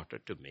the potter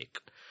to make.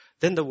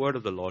 Then the word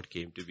of the Lord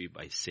came to me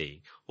by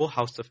saying, O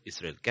house of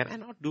Israel, can I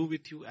not do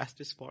with you as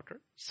this potter?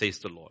 Says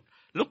the Lord.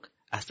 Look,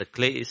 as the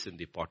clay is in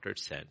the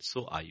potter's hand,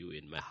 so are you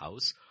in my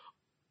house,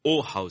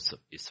 O house of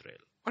Israel.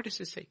 What is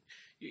he saying?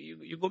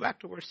 You go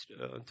back to verse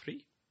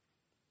 3.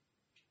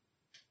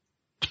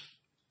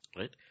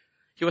 Right?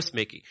 He was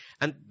making.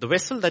 And the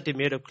vessel that he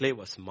made of clay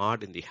was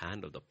marred in the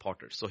hand of the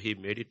potter. So he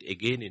made it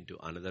again into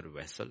another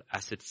vessel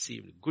as it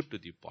seemed good to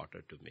the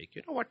potter to make.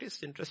 You know what is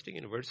interesting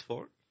in verse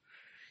 4?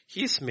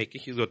 He's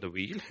got the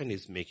wheel and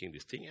he's making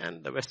this thing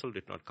and the vessel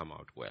did not come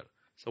out well.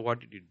 So what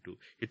did he do?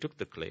 He took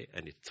the clay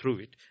and he threw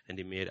it and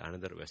he made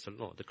another vessel.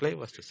 No, the clay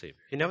was the same.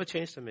 He never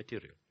changed the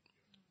material.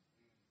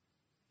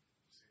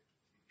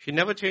 He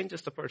never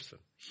changes the person.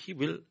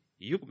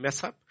 You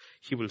mess up,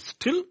 he will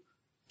still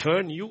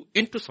turn you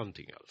into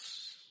something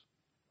else.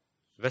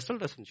 The vessel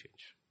doesn't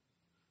change.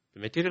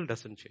 The material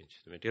doesn't change.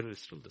 The material is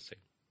still the same.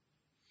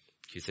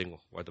 He's saying,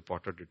 what the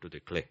potter did to the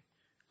clay,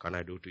 can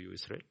I do to you,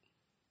 Israel?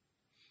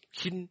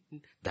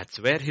 That's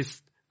where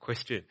his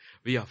question,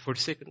 we are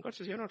forsaken. God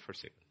says, you're not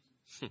forsaken.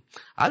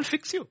 I'll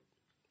fix you.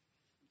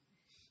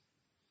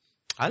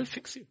 I'll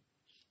fix you.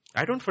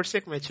 I don't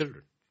forsake my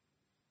children.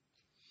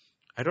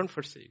 I don't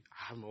forsake.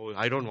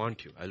 I don't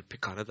want you. I'll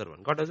pick another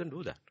one. God doesn't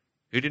do that.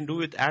 He didn't do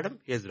it with Adam.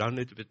 He has done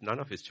it with none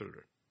of his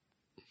children.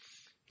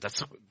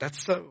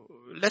 That's a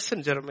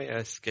lesson Jeremiah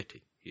is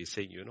getting. He's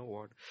saying, you know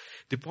what?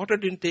 The potter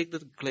didn't take the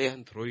clay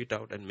and throw it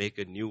out and make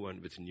a new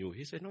one with new.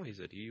 He said, no, he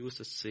used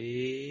the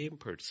same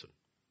person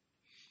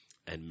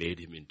and made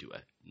him into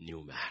a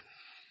new man.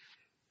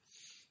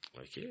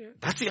 Okay.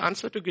 That's the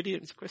answer to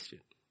Gideon's question.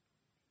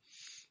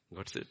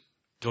 God said,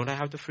 don't I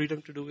have the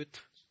freedom to do it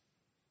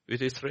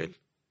with Israel?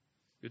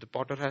 If the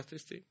potter has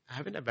this thing, I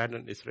haven't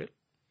abandoned Israel.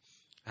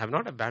 I have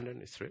not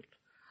abandoned Israel.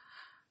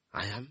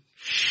 I am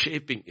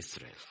shaping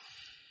Israel.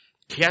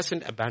 He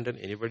hasn't abandoned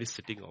anybody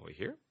sitting over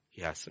here.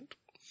 He hasn't.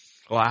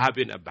 Oh, I have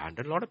been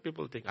abandoned. A lot of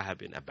people think I have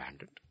been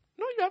abandoned.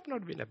 No, you have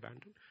not been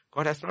abandoned.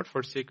 God has not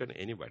forsaken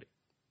anybody.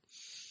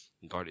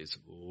 God is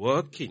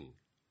working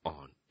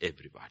on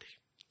everybody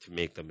to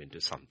make them into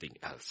something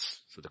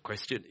else. So the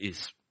question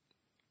is,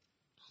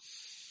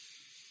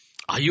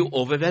 are you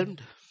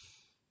overwhelmed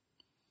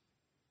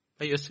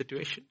by your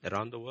situation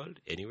around the world,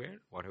 anywhere,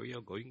 whatever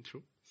you're going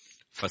through?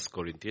 1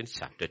 Corinthians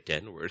chapter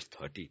 10, verse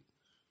 13.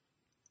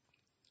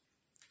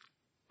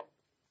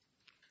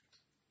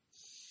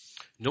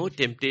 No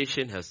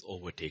temptation has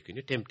overtaken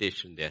you.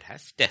 Temptation there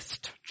has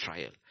test,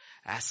 trial,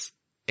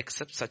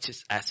 except such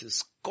as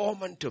is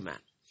common to man.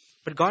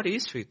 But God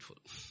is faithful.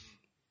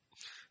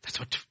 That's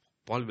what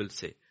Paul will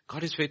say.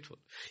 God is faithful.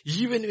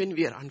 Even when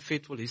we are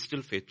unfaithful, He's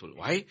still faithful.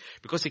 Why?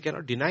 Because He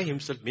cannot deny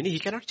Himself. Meaning He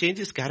cannot change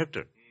His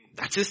character.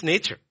 That's His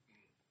nature.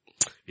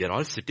 We are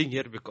all sitting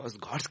here because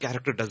God's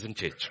character doesn't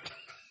change.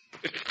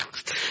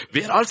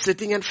 We are all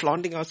sitting and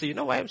flaunting ourselves. You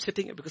know why I'm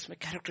sitting here? Because my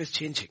character is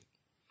changing.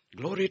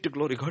 Glory to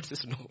glory. God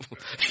says, no.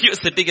 You're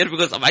sitting here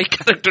because my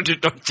character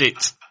did not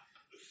change.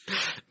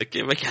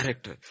 Okay, my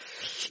character.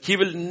 He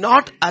will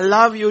not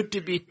allow you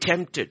to be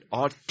tempted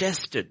or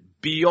tested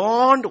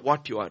beyond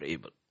what you are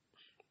able.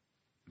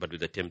 But with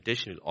the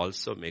temptation, He will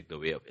also make the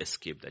way of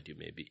escape that you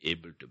may be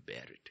able to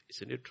bear it.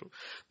 Isn't it true?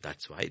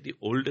 That's why the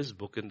oldest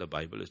book in the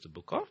Bible is the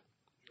book of...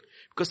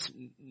 Because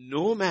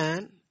no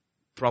man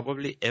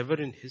probably ever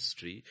in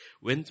history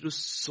went through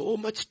so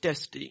much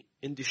testing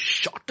in the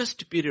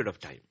shortest period of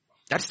time.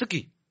 That's the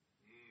key.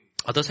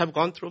 Others have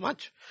gone through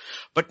much.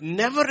 But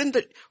never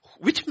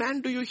which man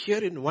do you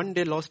hear in one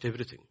day lost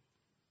everything?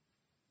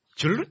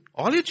 Children,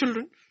 all your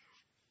children,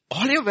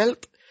 all your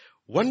wealth.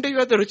 One day you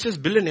are the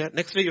richest billionaire,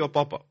 next day you are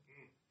pauper.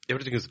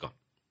 Everything is gone.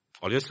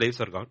 All your slaves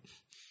are gone.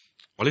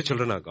 All your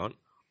children are gone.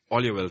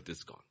 All your wealth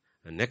is gone.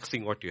 The next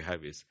thing what you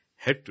have is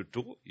head to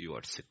toe, you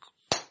are sick.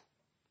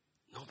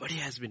 Nobody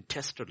has been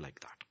tested like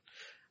that.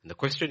 And the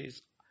question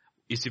is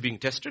he being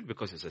tested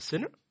because he's a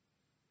sinner?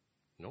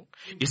 No.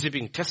 Is he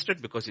being tested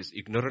because he's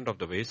ignorant of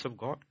the ways of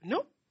God?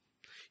 No.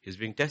 He's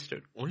being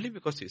tested only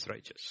because he's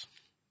righteous.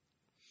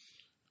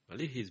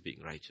 Only he's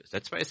being righteous.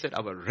 That's why I said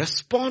our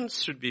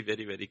response should be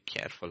very, very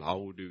careful.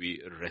 How do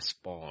we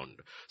respond?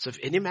 So if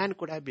any man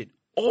could have been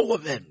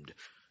overwhelmed,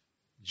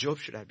 Job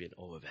should have been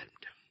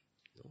overwhelmed.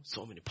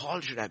 So many.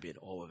 Paul should have been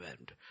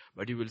overwhelmed.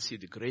 But you will see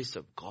the grace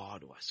of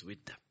God was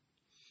with them.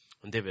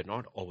 And they were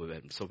not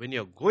overwhelmed. So when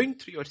you're going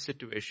through your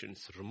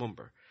situations,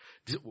 remember,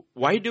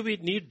 why do we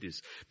need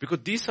this? Because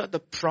these are the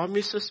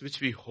promises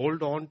which we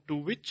hold on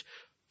to,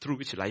 through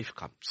which life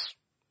comes.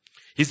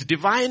 His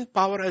divine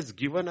power has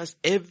given us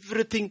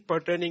everything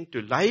pertaining to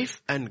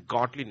life and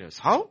godliness.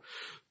 How?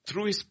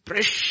 Through His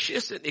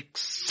precious and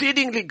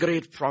exceedingly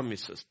great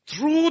promises.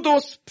 Through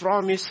those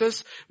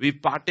promises, we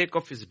partake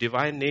of His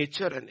divine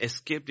nature and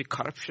escape the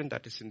corruption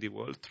that is in the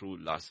world through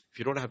lust. If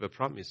you don't have a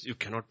promise, you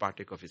cannot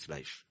partake of His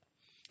life.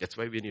 That's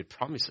why we need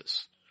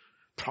promises.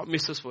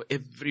 Promises for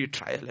every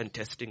trial and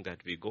testing that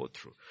we go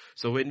through.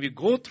 So when we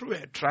go through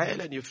a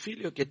trial and you feel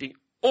you're getting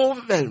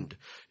overwhelmed,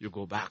 you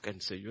go back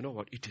and say, you know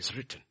what? It is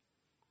written.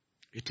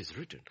 It is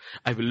written.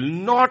 I will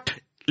not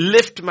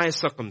lift my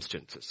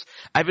circumstances.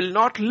 I will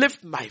not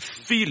lift my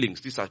feelings.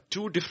 These are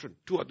two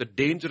are the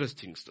dangerous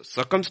things. The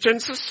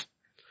circumstances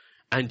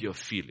and your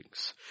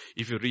feelings.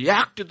 If you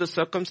react to the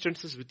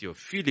circumstances with your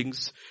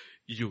feelings,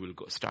 you will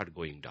start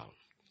going down.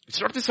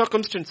 It's not the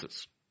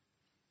circumstances.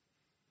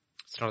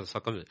 It's not the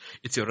circumstances.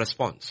 It's your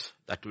response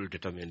that will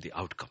determine the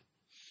outcome.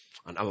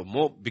 And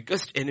our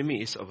biggest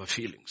enemy is our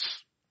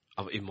feelings,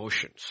 our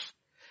emotions.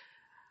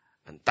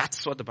 And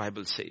that's what the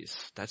Bible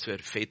says. That's where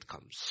faith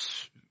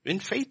comes. In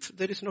faith,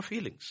 there is no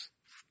feelings.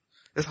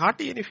 There's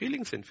hardly any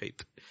feelings in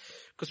faith.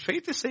 Because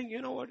faith is saying,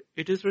 you know what,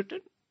 it is written,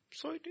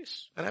 so it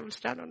is. And I will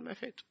stand on my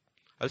faith.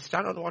 I'll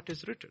stand on what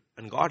is written.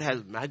 And God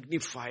has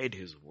magnified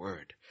His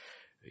word.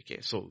 Okay,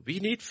 so we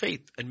need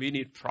faith and we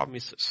need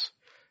promises.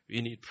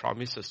 We need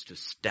promises to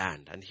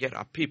stand. And here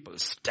are people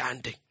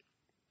standing.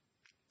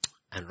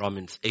 And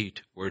Romans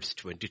 8 verse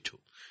 22.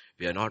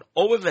 We are not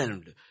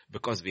overwhelmed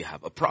because we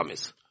have a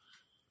promise.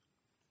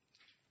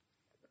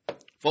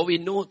 For we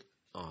know,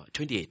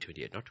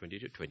 28, not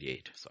 22,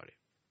 28, sorry.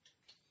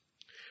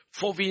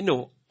 For we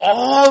know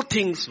all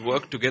things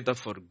work together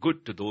for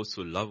good to those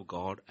who love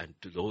God and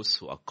to those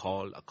who are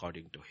called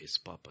according to his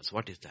purpose.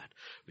 What is that?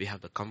 We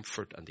have the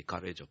comfort and the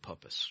courage of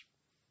purpose.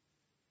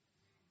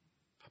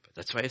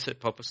 That's why I said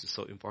purpose is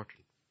so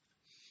important.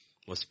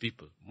 Most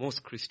people,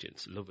 most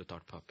Christians live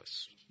without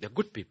purpose. They're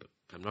good people.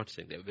 I'm not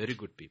saying they're very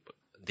good people.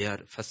 They are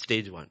first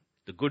stage one.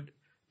 The good,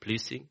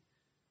 pleasing,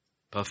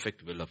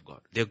 perfect will of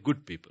God. They're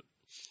good people.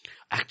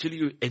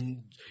 Actually,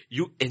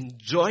 you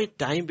enjoy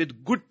time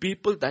with good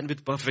people than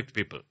with perfect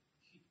people.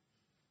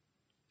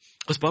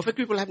 Because perfect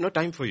people have no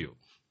time for you.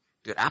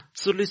 They're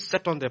absolutely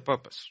set on their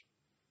purpose.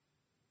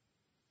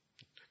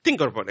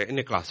 Think about it in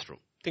a classroom.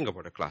 Think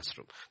about a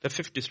classroom. There are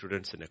 50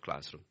 students in a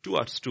classroom. 2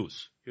 are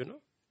stews,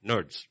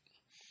 nerds.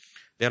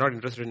 They're not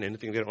interested in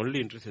anything. They're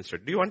only interested in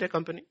study. Do you want their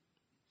company?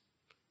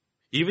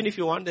 Even if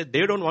you want that,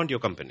 they don't want your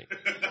company.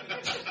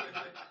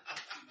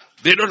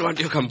 They don't want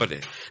your company.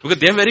 Because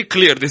they're very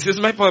clear. This is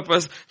my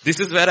purpose. This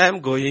is where I am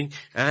going.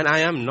 And I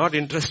am not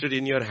interested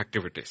in your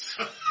activities.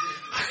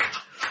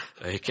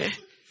 Okay?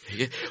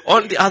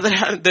 On the other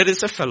hand, there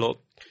is a fellow.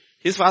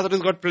 His father has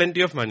got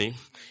plenty of money.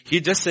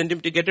 He just sent him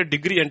to get a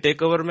degree and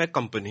take over my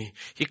company.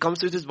 He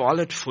comes with his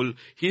wallet full.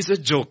 He's a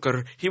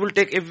joker. He will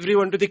take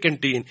everyone to the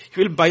canteen.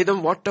 He will buy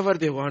them whatever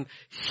they want.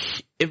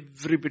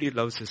 Everybody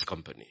loves his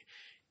company.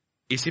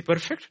 Is he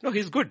perfect? No,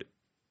 he's good.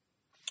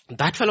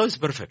 That fellow is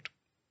perfect.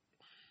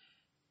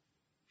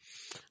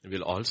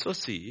 We'll also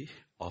see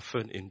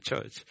often in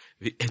church,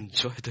 we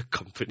enjoy the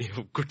company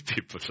of good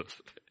people.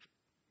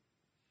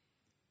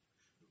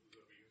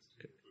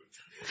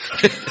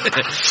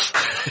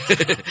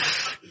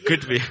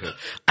 Good people.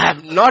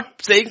 I'm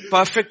not saying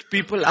perfect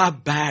people are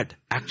bad.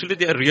 Actually,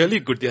 they are really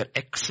good. They are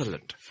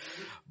excellent.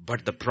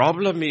 But the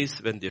problem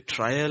is when the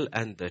trial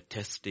and the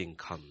testing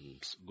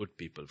comes, good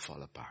people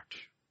fall apart.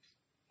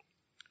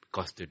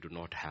 Because they do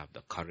not have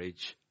the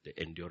courage, the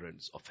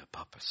endurance of a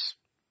purpose.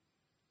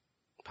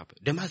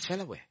 Demas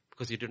fell away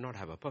because he did not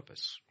have a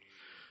purpose.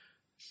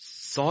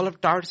 Saul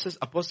of Tarsus,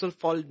 Apostle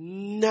Paul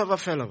never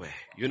fell away.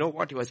 You know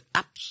what? He was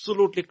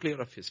absolutely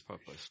clear of his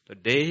purpose. The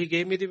day he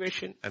gave me the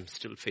vision, I'm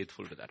still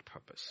faithful to that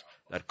purpose,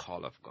 that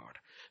call of God.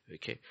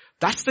 Okay.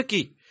 That's the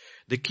key.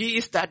 The key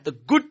is that the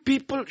good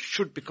people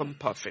should become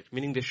perfect,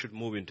 meaning they should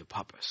move into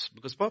purpose.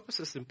 Because purpose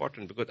is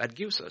important because that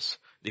gives us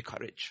the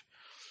courage.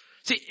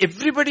 See,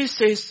 everybody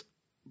says,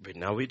 but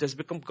now it has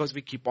become because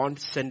we keep on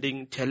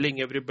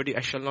telling everybody, I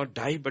shall not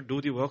die, but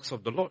do the works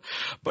of the Lord.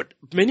 But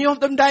many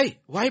of them die.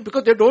 Why?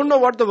 Because they don't know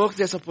what the works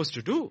they're supposed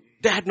to do.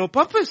 They had no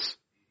purpose.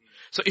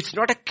 So it's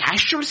not a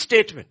casual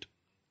statement.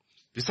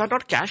 These are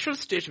not casual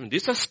statements.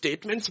 These are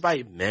statements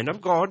by men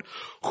of God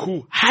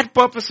who had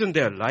purpose in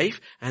their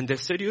life and they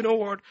said, you know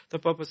what? The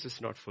purpose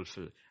is not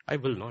fulfilled. I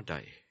will not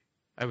die.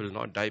 I will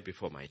not die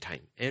before my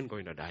time. I am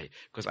going to die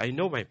because I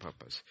know my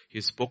purpose.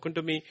 He's spoken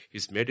to me.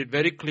 He's made it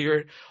very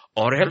clear.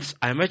 Or else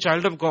I am a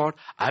child of God.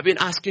 I've been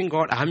asking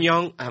God. I'm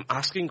young. I'm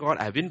asking God.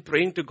 I've been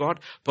praying to God.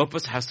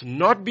 Purpose has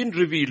not been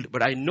revealed.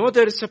 But I know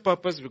there is a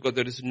purpose because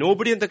there is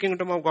nobody in the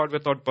kingdom of God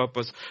without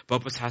purpose.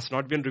 Purpose has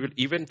not been revealed.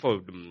 Even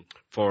for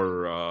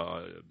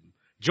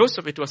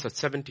Joseph, it was at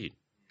 17. It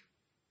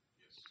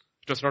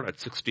was not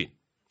at 16.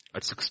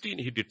 At 16,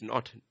 he did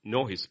not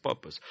know his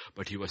purpose.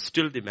 But he was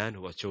still the man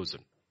who was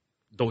chosen.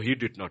 Though he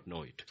did not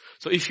know it.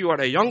 So if you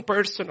are a young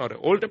person or an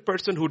older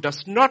person who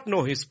does not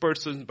know his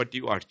person, but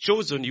you are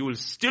chosen, you will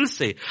still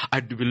say, I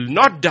will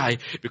not die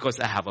because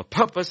I have a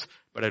purpose,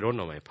 but I don't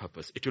know my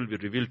purpose. It will be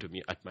revealed to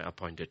me at my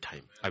appointed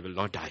time. I will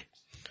not die.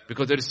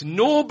 Because there is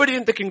nobody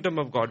in the kingdom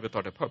of God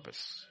without a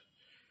purpose.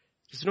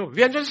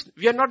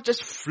 We are not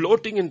just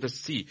floating in the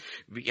sea.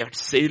 We are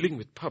sailing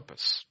with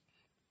purpose.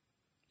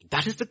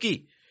 That is the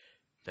key.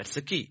 That's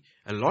the key.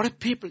 A lot of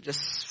people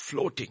just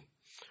floating.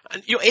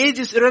 And your age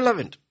is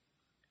irrelevant.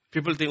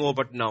 People think,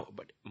 but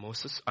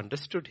Moses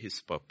understood his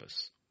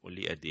purpose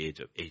only at the age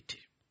of 80.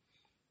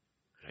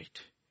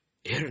 Right?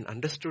 Aaron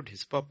understood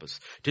his purpose.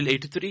 Till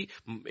 83,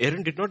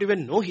 Aaron did not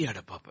even know he had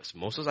a purpose.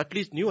 Moses at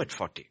least knew at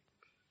 40.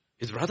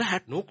 His brother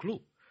had no clue.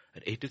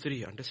 At 83,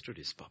 he understood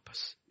his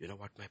purpose. You know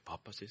what my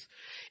purpose is?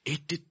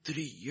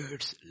 83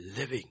 years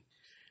living,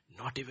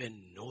 not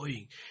even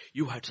knowing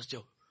you had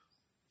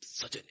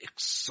such an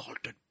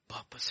exalted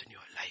purpose in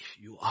your life.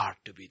 You are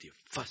to be the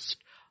first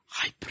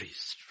high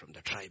priest from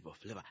the tribe of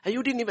Levi. And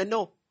you didn't even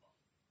know.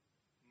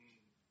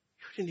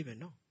 You didn't even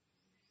know.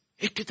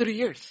 83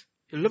 years.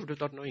 He lived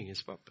without knowing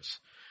his purpose.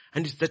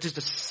 And that is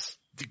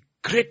the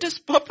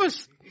greatest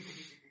purpose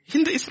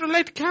in the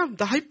Israelite camp,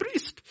 the high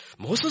priest.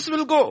 Moses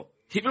will go.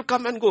 He will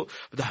come and go.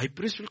 But the high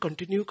priest will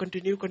continue.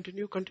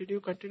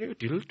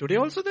 Till today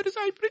also there is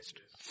a high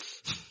priest.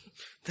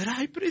 There are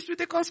high priests with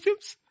their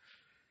costumes.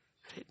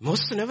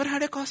 Moses never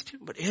had a costume,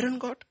 but Aaron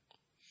got.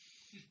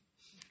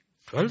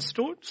 12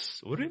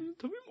 stones, Urim,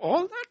 Thummim,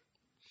 all that.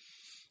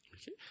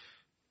 Okay.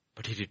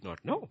 But he did not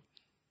know.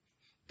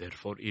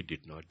 Therefore, he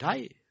did not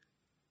die.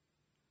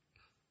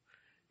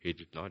 He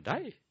did not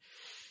die.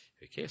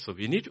 Okay, so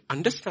we need to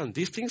understand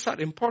these things are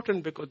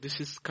important because this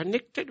is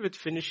connected with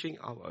finishing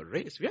our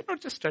race. We are not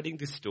just studying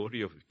the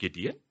story of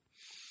Gideon.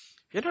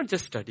 We are not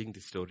just studying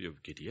the story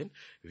of Gideon.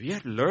 We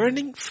are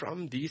learning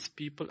from these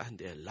people and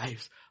their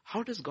lives.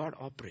 How does God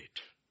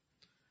operate?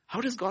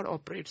 How does God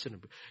operate?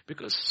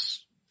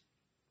 Because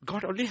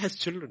God only has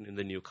children in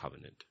the new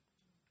covenant.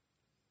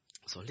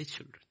 It's only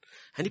children.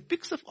 And he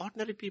picks up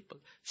ordinary people,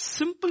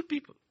 simple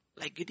people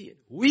like Gideon,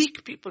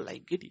 weak people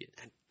like Gideon,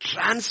 and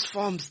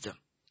transforms them.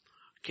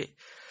 Okay.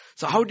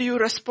 So how do you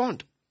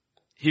respond?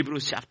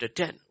 Hebrews chapter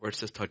 10,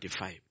 verses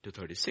 35 to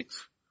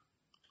 36.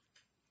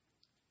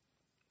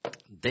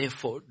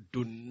 Therefore,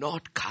 do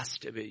not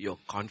cast away your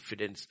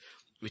confidence,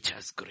 which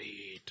has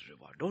great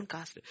reward. Don't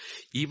cast it.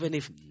 Even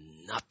if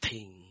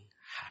nothing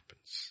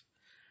happens.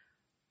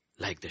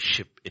 Like the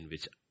ship in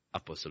which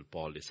Apostle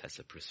Paul is as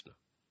a prisoner.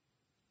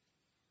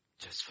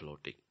 Just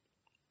floating.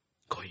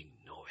 Going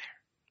nowhere.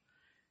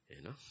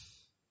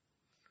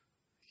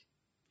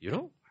 You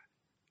know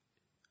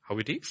how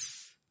it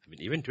is? I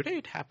mean, even today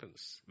it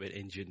happens when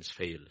engines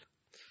fail.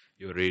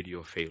 Your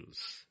radio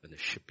fails and the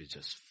ship is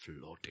just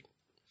floating.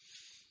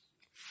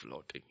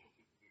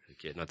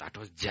 Okay, now that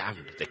was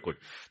jammed.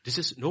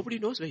 Nobody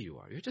knows where you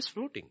are. You're just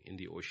floating in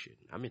the ocean.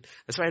 I mean,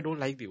 that's why I don't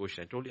like the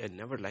ocean. I told you I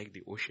never liked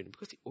the ocean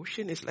because the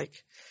ocean is like,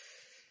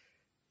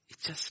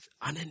 it's just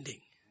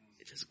unending.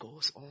 It just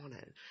goes on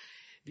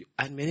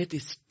and when it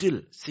is still,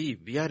 see,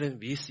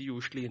 we see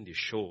usually in the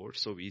shore,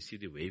 so we see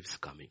the waves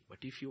coming. But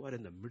if you are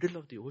in the middle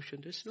of the ocean,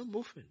 there's no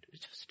movement.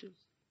 It's just still.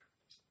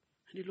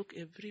 And you look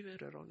everywhere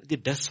around. The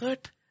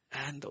desert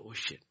and the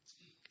ocean.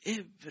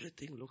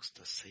 Everything looks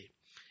the same.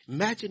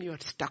 Imagine you are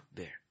stuck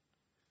there.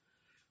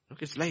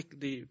 Look, it's like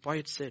the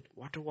poet said,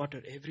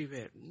 water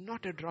everywhere.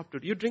 Not a drop to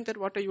it. You drink that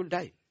water, you will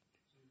die.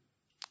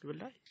 You will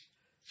die.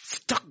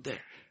 Stuck there.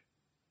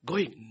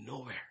 Going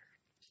nowhere.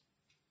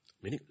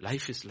 Meaning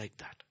life is like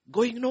that.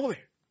 Going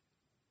nowhere.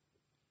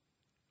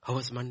 How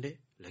was Monday?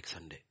 Like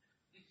Sunday.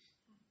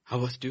 How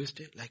was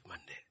Tuesday? Like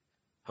Monday.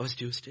 How was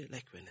Tuesday?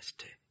 Like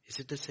Wednesday. Is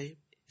it the same?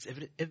 Is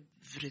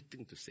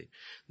everything the same?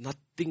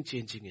 Nothing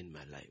changing in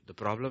my life. The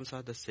problems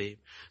are the same.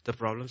 The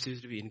problem seems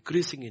to be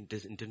increasing in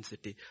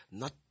intensity.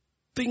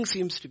 Nothing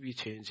seems to be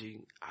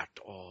changing at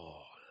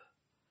all.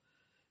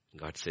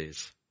 God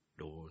says,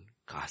 don't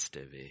cast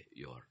away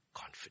your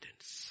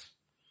confidence.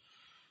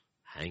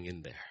 Hang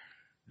in there.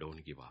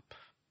 Don't give up.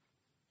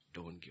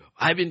 Don't give up.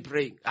 I've been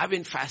praying. I've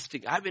been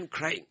fasting. I've been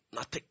crying.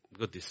 Nothing.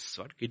 Because this is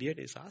what Gideon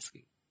is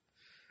asking.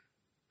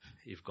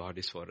 If God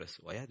is for us,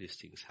 why are these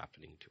things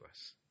happening to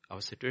us?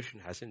 Our situation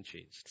hasn't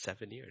changed.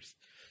 7 years.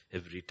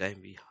 Every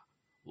time we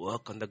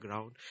work on the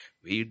ground,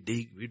 we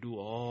dig, we do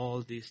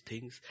all these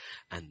things,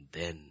 and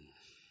then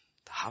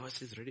the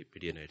harvest is ready.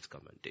 Midianites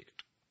come and take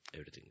it.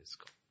 Everything is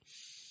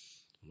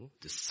gone.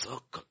 The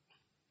circle.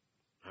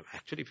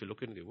 Actually, if you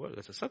look in the world,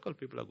 there's a circle.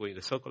 People are going,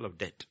 the circle of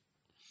debt.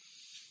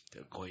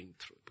 They're going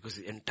through. Because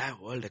the entire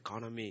world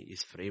economy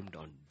is framed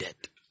on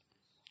debt.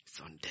 It's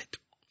on debt.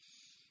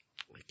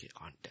 Okay,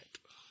 on debt.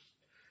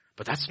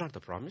 But that's not the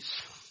promise.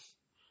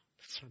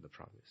 That's not the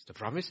promise. The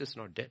promise is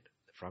not debt.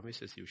 The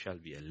promise is you shall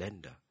be a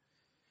lender.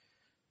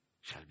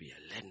 Shall be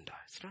a lender.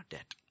 It's not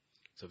debt.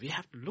 So we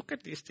have to look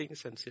at these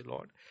things and say,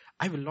 Lord,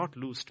 I will not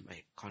lose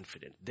my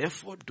confidence.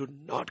 Therefore, do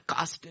not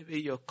cast away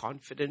your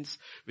confidence,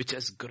 which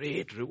has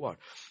great reward.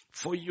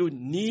 For you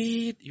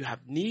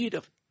have need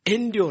of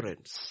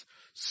endurance,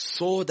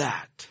 so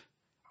that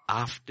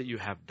after you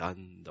have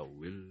done the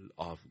will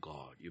of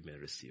God, you may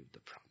receive the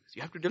promise.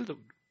 You have to tell them,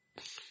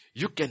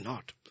 you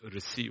cannot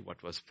receive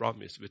what was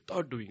promised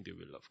without doing the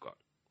will of God.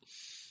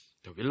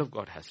 The will of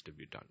God has to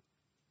be done.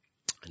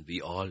 And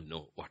we all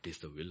know what is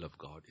the will of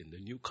God in the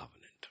new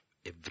covenant.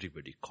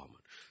 Everybody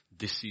common.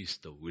 This is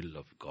the will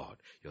of God,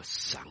 your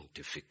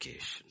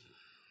sanctification.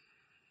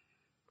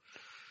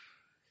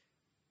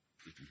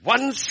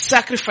 One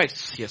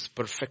sacrifice, he has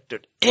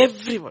perfected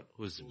everyone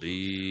who is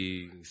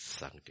being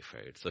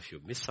sanctified. So if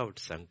you miss out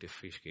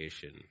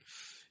sanctification,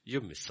 you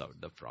miss out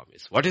the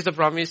promise. What is the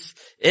promise?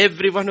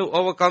 Everyone who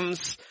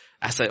overcomes,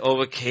 as I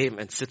overcame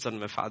and sits on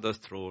my Father's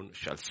throne,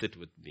 shall sit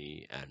with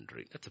me and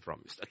drink. That's the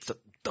promise. That's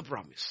the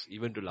promise,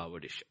 even to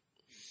Laodicea.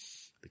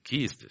 The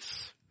key is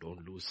this.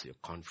 Don't lose your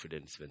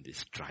confidence when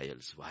these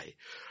trials. Why?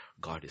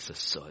 God is a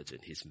surgeon.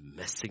 He's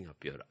messing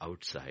up your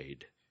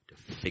outside to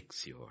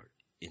fix your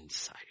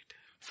inside.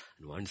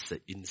 And once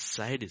the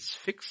inside is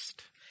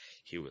fixed,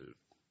 he will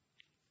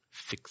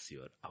fix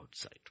your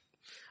outside.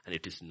 And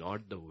it is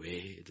not the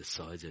way the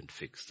surgeon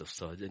fixed. The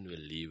surgeon will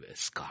leave a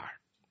scar.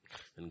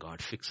 When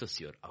God fixes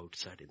your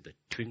outside in the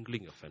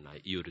twinkling of an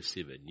eye, you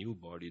receive a new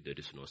body, there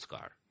is no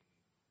scar.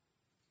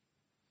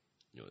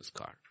 No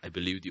scar. I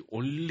believe the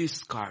only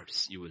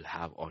scars you will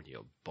have on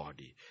your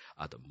body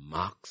are the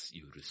marks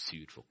you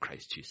received for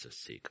Christ Jesus'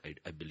 sake.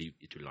 I believe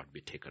it will not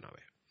be taken away.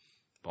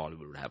 Paul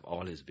will have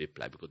all his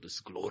whiplash because there's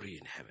glory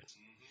in heaven.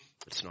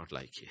 It's not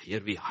like here.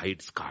 Here we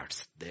hide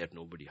scars. There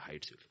nobody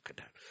hides you. Look at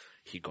that.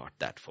 He got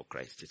that for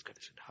Christ. This guy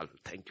said,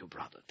 thank you,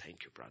 brother.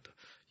 Thank you, brother.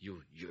 Your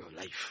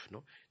life.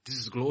 No, this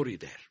is glory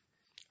there.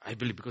 I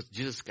believe because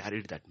Jesus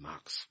carried that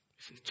marks.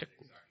 Check.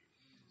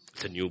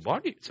 It's a new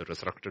body. It's a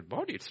resurrected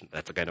body.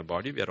 That's the kind of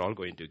body we are all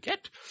going to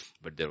get.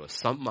 But there were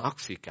some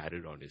marks he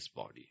carried on his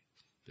body.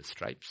 the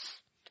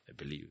stripes. I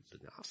believe the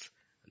nails.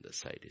 And the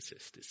side he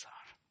says, these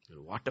are.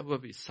 And whatever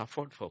we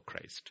suffered for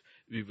Christ,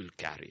 we will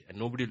carry. And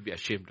nobody will be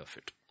ashamed of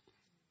it.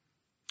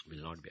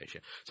 Will not be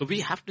ashamed. So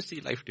we have to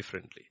see life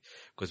differently.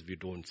 Because we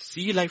don't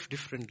see life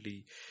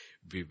differently,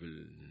 we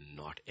will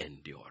not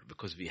endure.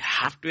 Because we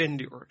have to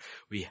endure.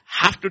 We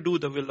have to do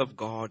the will of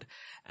God.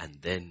 And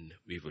then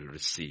we will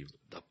receive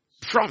the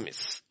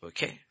promise.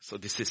 Okay? So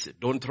this is it.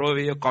 Don't throw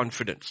away your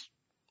confidence.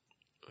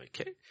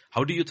 Okay?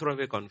 How do you throw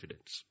away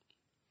confidence?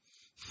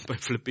 By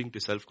flipping to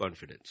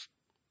self-confidence.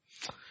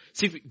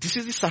 See, this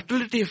is the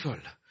subtlety of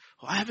world.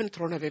 Oh, I haven't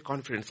thrown away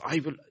confidence.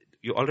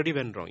 You already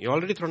went wrong. You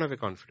already thrown away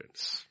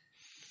confidence.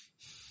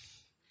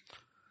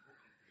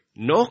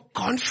 No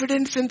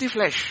confidence in the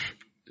flesh.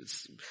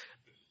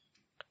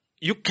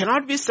 You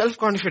cannot be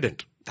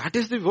self-confident. That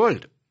is the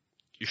world.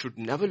 You should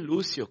never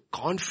lose your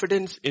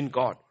confidence in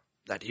God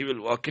that He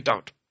will work it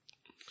out.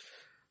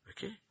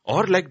 Okay?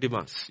 Or like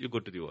Demas, you go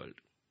to the world.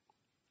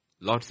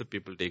 Lots of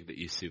people take the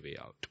easy way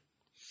out.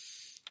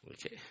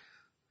 Okay?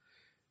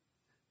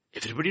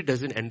 Everybody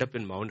doesn't end up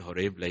in Mount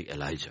Horeb like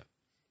Elijah.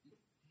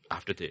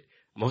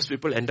 Most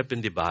people end up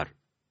in the bar.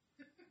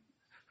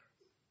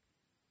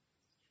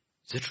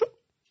 Is it true?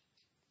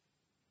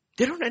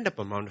 They don't end up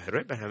on Mount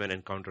Horeb and have an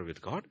encounter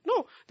with God.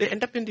 No, they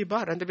end up in the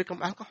bar and they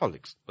become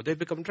alcoholics or they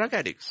become drug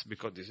addicts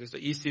because this is the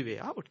easy way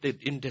out.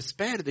 In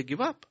despair, they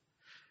give up.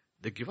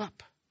 They give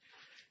up.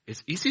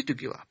 It's easy to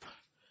give up.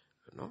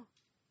 You know?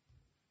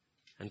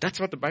 And that's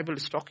what the Bible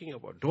is talking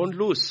about. Don't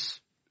lose.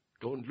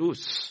 Don't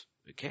lose.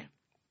 Okay?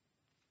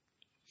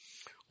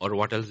 Or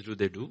what else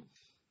do?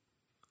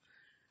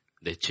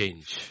 They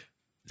change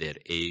their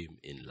aim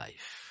in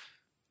life.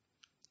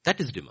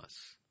 That is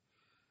Demas.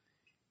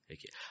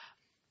 Okay.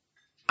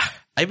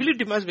 I believe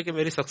Demas became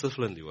very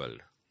successful in the world.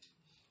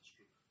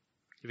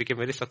 He became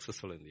very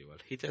successful in the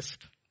world.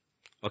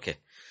 Okay,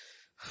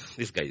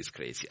 this guy is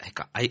crazy.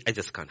 I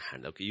just can't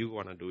handle. Okay, you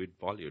want to do it,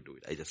 Paul, you do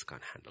it. I just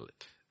can't handle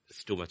it.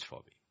 It's too much for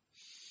me.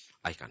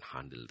 I can't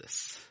handle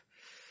this.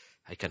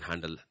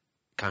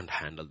 Can't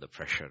handle the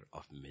pressure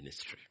of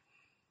ministry.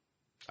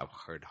 I've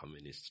heard how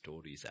many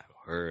stories I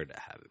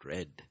have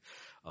read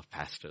of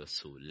pastors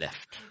who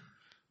left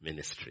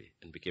ministry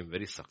and became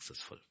very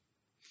successful.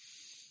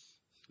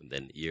 And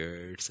then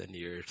years and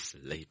years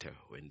later,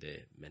 when the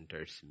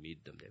mentors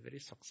meet them, they're very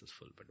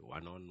successful. But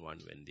one-on-one,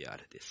 when they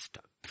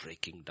start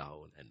breaking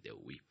down and they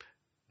weep.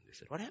 And they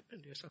said, what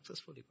happened? You're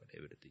successful. You got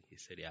everything. He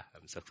said, yeah,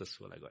 I'm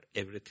successful. I got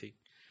everything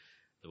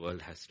the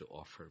world has to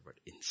offer. But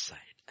inside,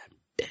 I'm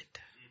dead.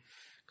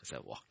 Because I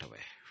walked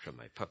away from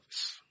my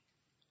purpose.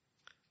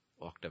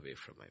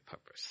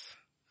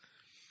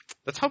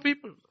 That's how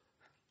people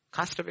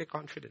cast away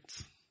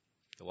confidence.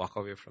 They walk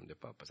away from their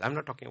purpose. I'm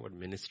not talking about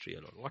ministry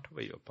alone.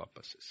 Whatever your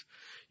purpose is.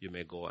 You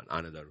may go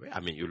another way.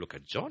 I mean, you look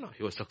at Jonah.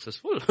 He was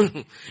successful.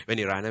 When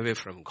he ran away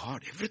from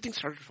God, everything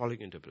started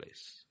falling into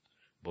place.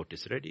 Boat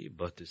is ready.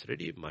 Birth is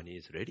ready. Money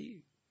is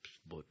ready.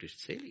 Boat is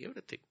sailing.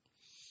 Everything.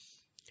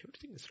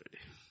 Everything is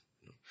ready.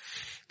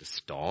 The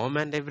storm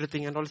and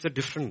everything and all is a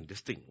different,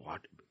 this thing.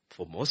 What?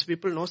 For most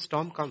people, no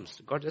storm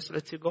comes. God just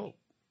lets you go.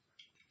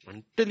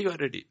 Until you are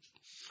ready.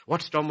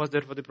 What storm was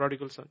there for the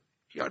prodigal son?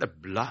 He had a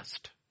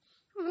blast.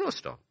 No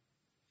storm.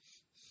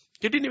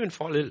 He didn't even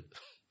fall ill.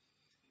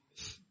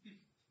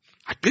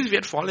 At least we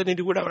had fallen ill.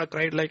 He would have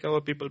cried like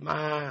our people.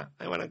 Ma,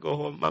 I want to go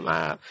home.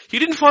 Mama. He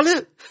didn't fall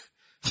ill.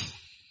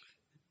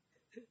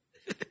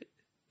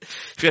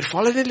 If he had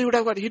fallen ill, he would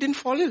have got. He didn't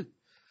fall ill.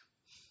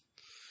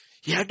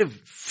 He had to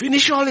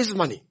finish all his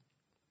money.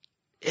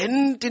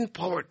 End in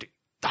poverty.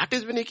 That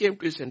is when he came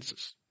to his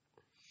senses.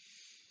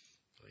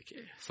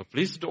 Okay. So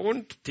please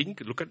don't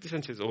look at this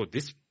and say, oh,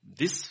 this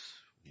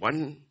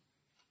one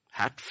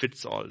hat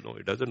fits all. No,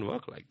 it doesn't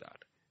work like that.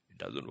 It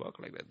doesn't work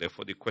like that.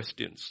 Therefore, the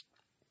questions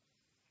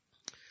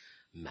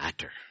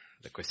matter.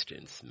 The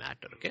questions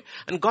matter, okay?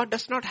 And God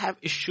does not have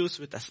issues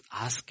with us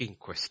asking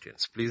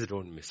questions. Please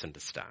don't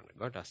misunderstand.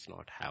 God does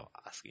not have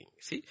asking.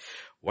 See,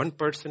 one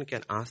person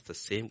can ask the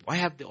same, why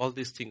have all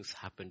these things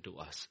happened to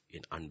us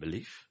in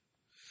unbelief?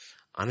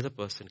 Another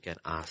person can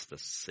ask the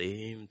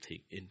same thing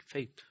in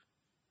faith.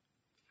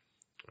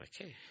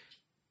 Okay.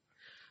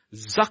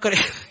 Zachariah.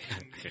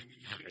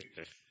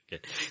 Okay.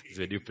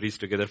 When you preach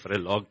together for a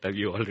long time,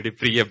 you already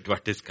preempt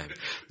what is coming.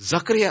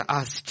 Zachariah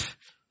asked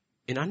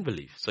in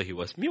unbelief, so he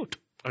was mute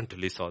until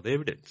he saw the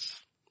evidence.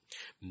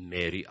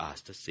 Mary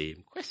asked the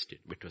same question,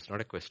 but it was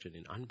not a question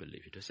in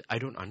unbelief. It was, I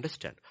don't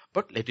understand,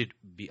 but let it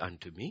be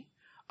unto me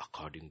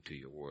according to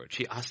your word.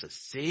 She asked the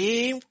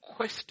same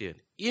question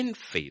in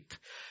faith.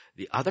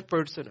 The other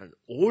person, an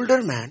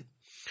older man,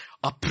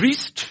 a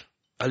priest,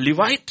 a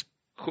Levite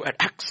who had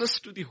access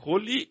to the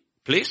holy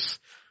place,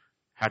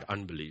 had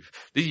unbelief.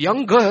 The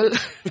young girl,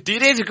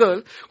 teenage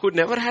girl, who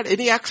never had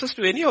any access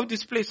to any of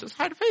these places,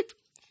 had faith.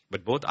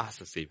 But both asked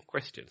the same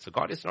question. So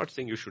God is not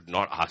saying you should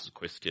not ask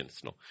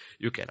questions. No,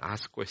 you can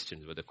ask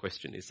questions. But the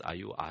question is, are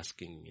you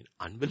asking in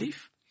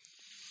unbelief?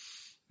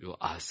 You're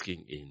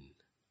asking in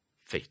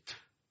faith.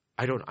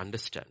 I don't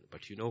understand.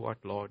 But you know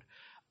what, Lord?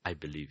 I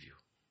believe you.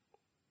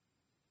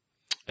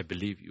 I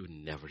believe you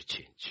never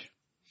change.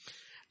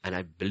 And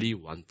I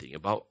believe one thing.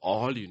 Above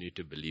all, you need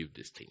to believe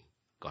this thing.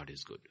 God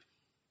is good.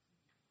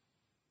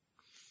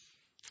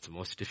 It's the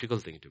most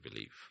difficult thing to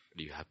believe.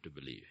 But you have to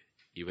believe.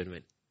 Even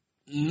when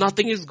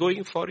nothing is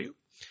going for you,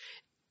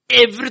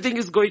 everything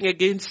is going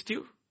against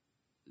you.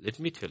 Let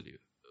me tell you,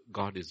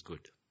 God is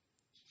good.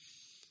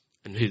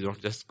 And He's not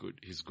just good.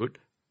 He's good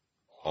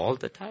all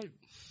the time.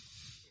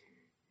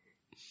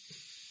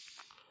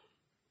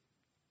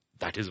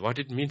 That is what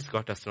it means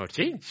God does not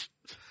change.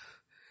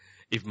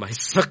 If my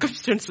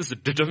circumstances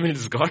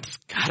determines God's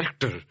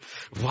character,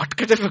 what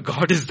kind of a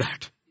God is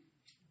that?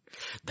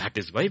 That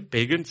is why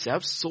pagans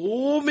have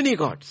so many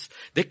gods.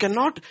 A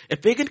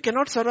pagan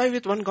cannot survive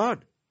with one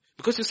God.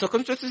 Because his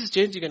circumstances is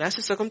changing, and as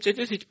his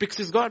circumstances, he picks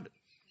his God.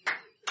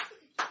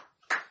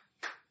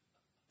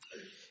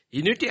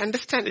 You need to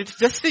understand, it's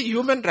just a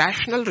human,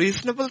 rational,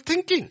 reasonable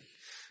thinking.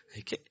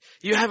 Okay.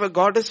 You have a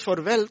goddess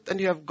for wealth and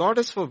you have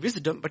goddess for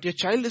wisdom, but your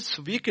child is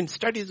weak in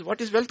studies.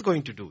 What is wealth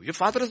going to do? Your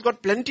father has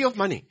got plenty of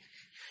money.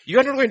 You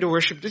are not going to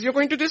worship this, you're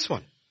going to this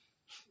one.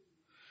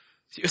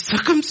 So your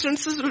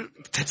circumstances will,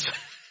 that's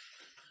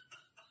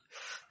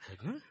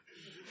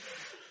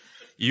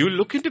you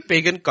look into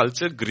pagan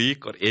culture,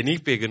 Greek or any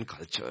pagan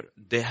culture,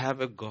 they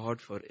have a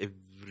God for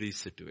every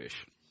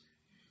situation.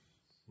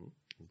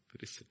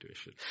 Every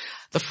situation.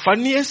 The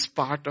funniest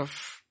part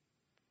of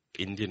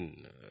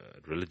Indian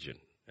religion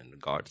and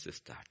gods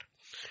is that,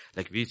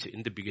 like we say,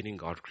 in the beginning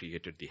God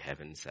created the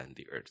heavens and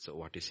the earth. So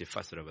what is the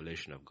first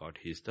revelation of God?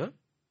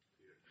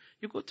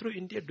 You go through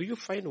India, do you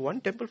find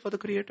one temple for the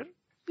Creator?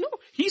 No,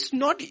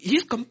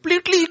 he's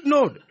completely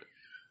ignored.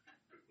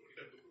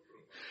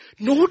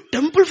 No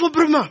temple for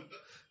Brahma.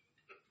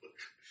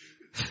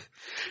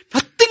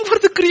 Nothing for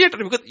the Creator.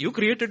 Because you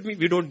created me,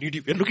 we don't need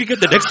you. We're looking at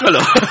the next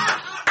fellow.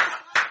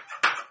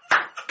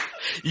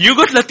 You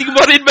got nothing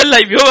more in my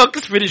life. Your work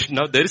is finished.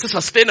 Now there is a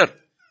sustainer.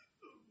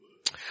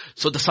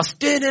 So the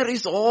sustainer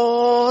is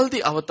all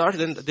the avatars.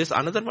 Then there's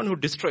another one who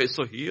destroys.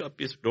 So he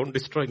appears, don't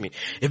destroy me.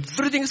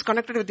 Everything is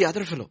connected with the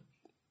other fellow.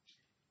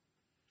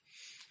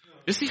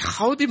 You see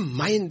how the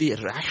mind, the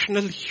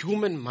rational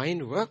human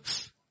mind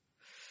works.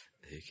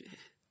 Okay.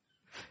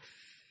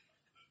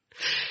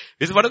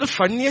 It's one of the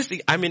funniest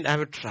things. I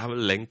have traveled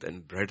length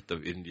and breadth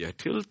of India.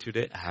 Till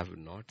today, I have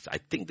not. I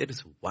think there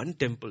is one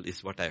temple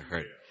is what I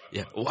heard.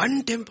 Yeah,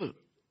 one temple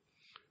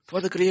for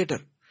the Creator.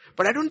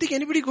 But I don't think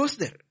anybody goes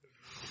there.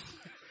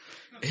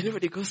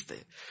 Anybody goes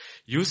there.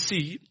 You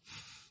see,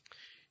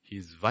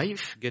 his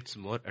wife gets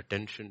more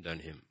attention than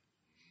him.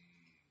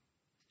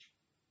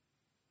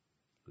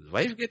 His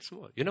wife gets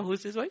more. You know who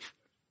is his wife?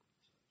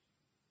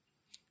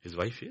 His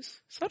wife is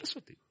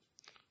Saraswati,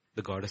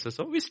 the goddess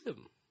of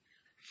wisdom.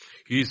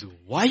 His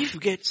wife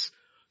gets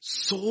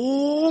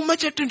so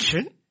much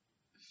attention,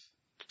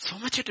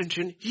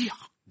 he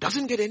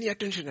doesn't get any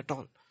attention at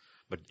all.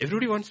 But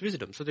everybody wants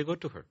wisdom, so they go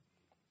to her.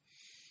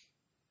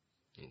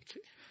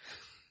 Okay.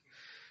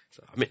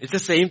 So, it's the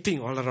same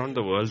thing all around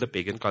the world, the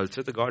pagan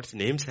culture. The gods'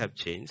 names have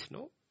changed.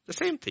 No, the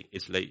same thing.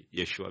 It's like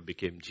Yeshua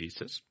became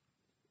Jesus,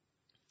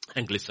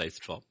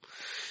 anglicized form.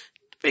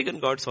 Pagan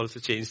gods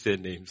also changed their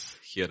names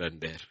here and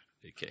there.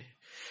 Okay.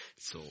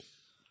 So,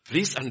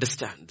 please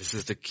understand, this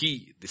is the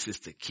key. This is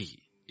the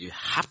key. You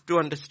have to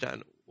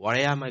understand, why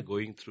am I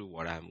going through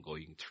what I am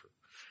going through?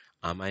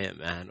 Am I a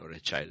man or a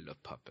child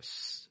of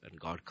purpose? And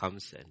God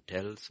comes and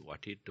tells what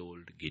He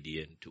told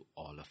Gideon to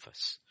all of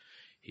us.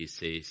 He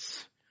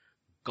says,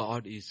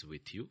 God is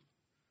with you,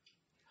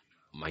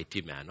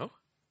 mighty man of,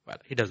 well,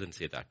 He doesn't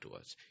say that to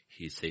us.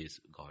 He says,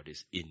 God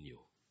is in you,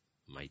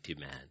 mighty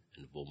man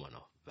and woman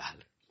of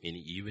valor.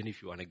 Meaning, even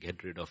if you want to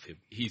get rid of Him,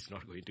 He's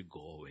not going to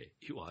go away.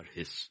 You are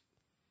His.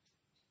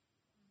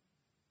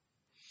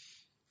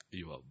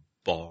 You are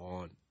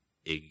born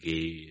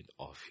again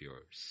of your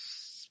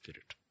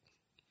spirit.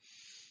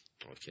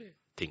 Okay.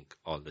 Think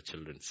all the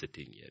children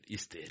sitting here.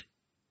 Is there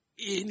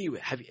anyway?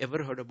 Have you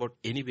ever heard about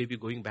any baby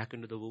going back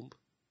into the womb?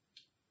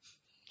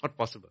 Not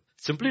possible.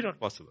 Simply not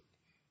possible.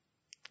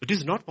 It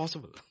is not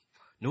possible.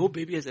 No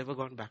baby has ever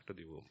gone back to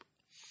the womb.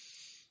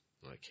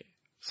 Okay.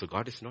 So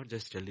God is not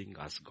just telling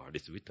us God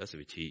is with us,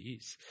 which He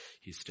is.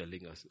 He's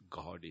telling us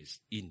God is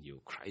in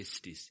you.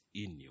 Christ is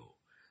in you.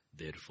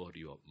 Therefore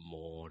you are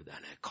more than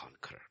a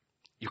conqueror.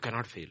 You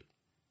cannot fail.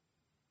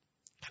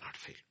 Cannot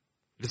fail.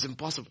 It is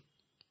impossible.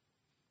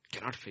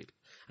 Cannot fail.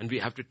 And we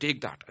have to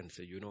take that and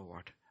say, you know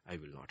what? I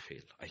will not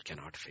fail. I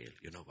cannot fail.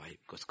 You know why?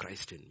 Because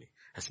Christ in me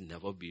has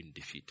never been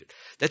defeated.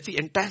 That's the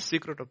entire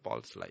secret of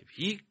Paul's life.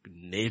 He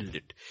nailed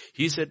it.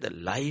 He said, the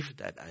life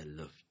that I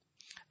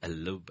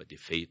live by the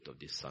faith of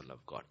the Son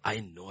of God. I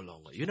no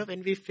longer. You know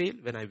when we fail?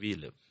 We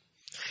live.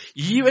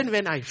 Even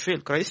when I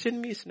fail, Christ in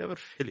me is never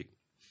failing.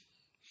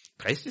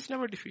 Christ is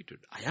never defeated.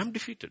 I am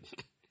defeated.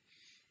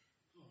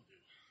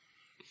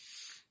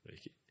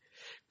 Okay.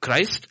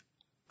 Christ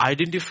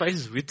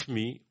identifies with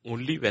me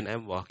only when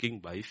I'm walking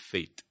by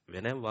faith.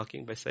 When I'm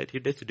walking by sight,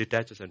 He just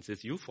detaches and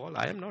says, you fall,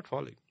 I am not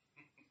falling.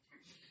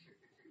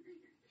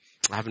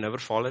 I have never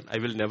fallen, I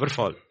will never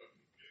fall.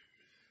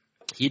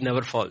 He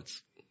never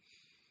falls.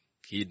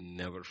 He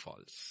never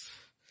falls.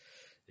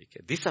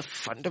 Okay. These are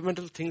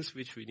fundamental things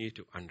which we need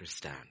to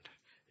understand.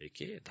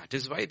 Okay. That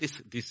is why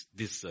this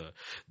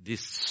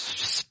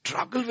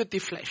struggle with the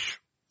flesh.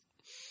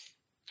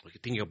 Okay,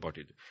 think about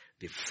it.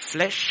 The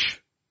flesh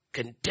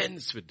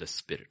contends with the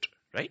spirit,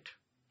 right?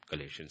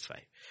 Galatians 5.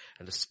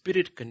 And the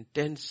spirit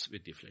contends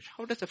with the flesh.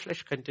 How does the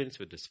flesh contend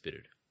with the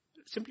spirit?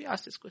 Simply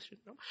ask this question.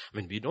 No? I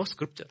mean, we know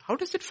scripture. How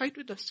does it fight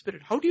with the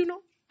spirit? How do you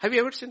know? Have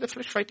you ever seen the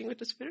flesh fighting with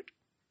the spirit?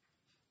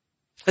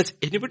 Has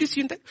anybody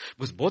seen that?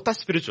 Because both are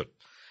spiritual.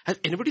 Has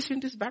anybody seen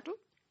this battle?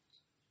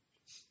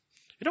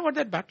 You know what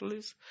that battle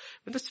is?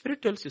 When the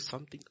spirit tells you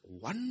something,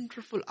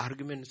 wonderful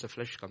arguments the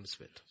flesh comes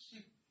with.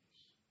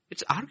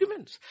 It's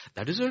arguments.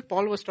 That is what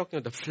Paul was talking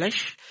about. The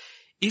flesh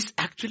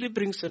actually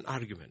brings an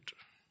argument.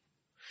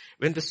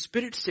 When the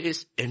spirit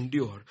says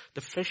endure,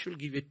 the flesh will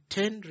give you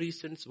 10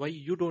 reasons why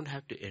you don't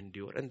have to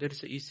endure, and there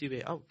is an easy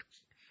way out.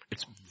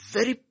 It's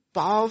very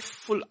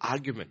powerful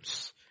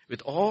arguments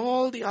with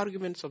all the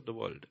arguments of the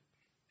world.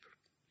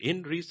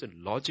 In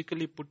reason,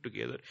 logically put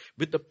together,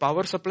 with the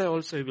power supply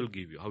also he will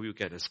give you how you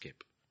can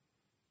escape.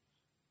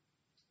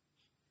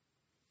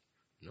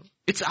 No?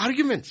 It's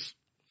arguments.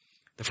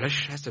 The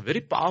flesh has a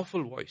very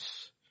powerful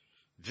voice.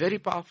 Very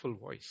powerful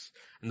voice.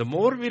 And the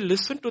more we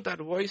listen to that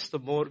voice, the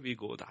more we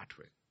go that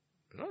way.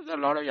 You know, there are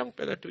a lot of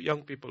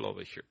young people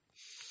over here.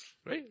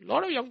 Right? A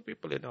lot of young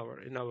people in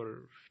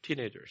our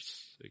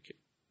teenagers. Okay.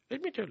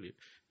 Let me tell you,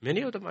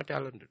 many of them are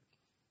talented.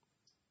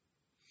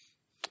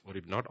 Or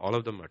if not, all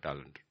of them are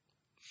talented.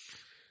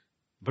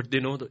 But they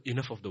know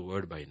enough of the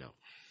word by now.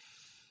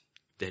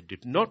 They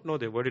did not know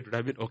the word, it would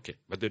have been okay.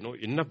 But they know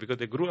enough because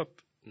they grew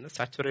up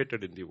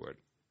saturated in the word.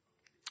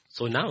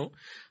 So now,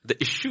 the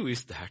issue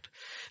is that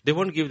they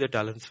won't give their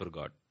talents for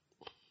God.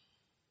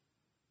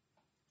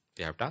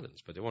 They have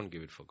talents, but they won't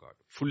give it for God.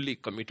 Fully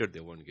committed, they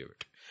won't give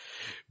it.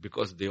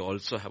 Because they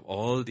also have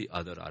all the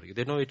other arguments.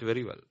 They know it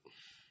very well.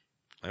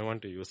 I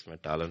want to use my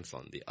talents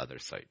on the other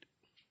side.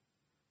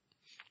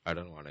 I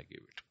don't want to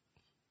give it.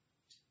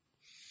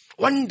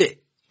 One day,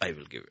 I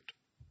will give it.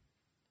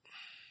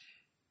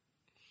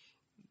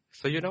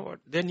 So you know what?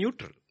 They're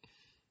neutral.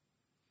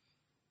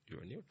 You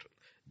are neutral.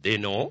 They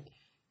know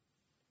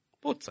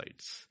both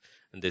sides.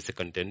 And there's a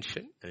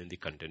contention, and in the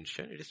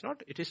contention, it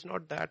is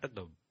not that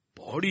the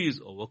body is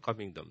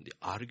overcoming them. The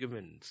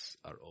arguments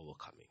are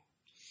overcoming.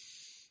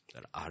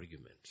 There are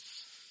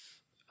arguments,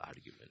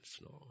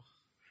 no.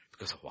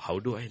 Because how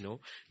do I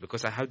know?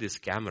 Because I have this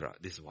camera,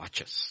 these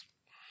watches.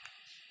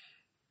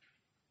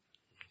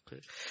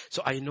 Okay.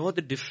 So I know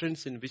the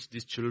difference in which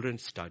these children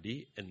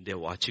study and they're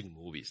watching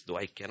movies. Though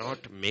I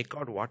cannot make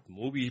out what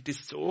movie it is,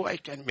 so I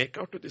can make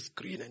out to the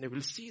screen and I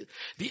will see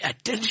the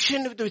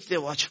attention with which they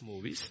watch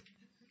movies.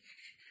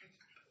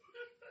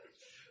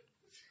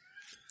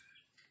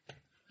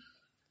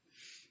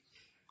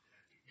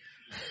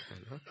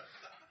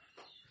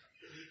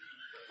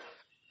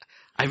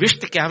 I wish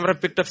the camera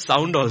picked up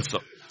sound also.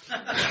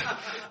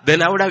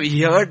 Then I would have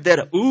heard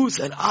their oohs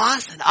and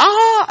ahs and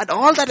ah and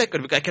all that I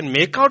could. I can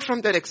make out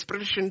from their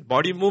expression,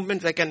 body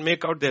movements, I can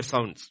make out their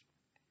sounds.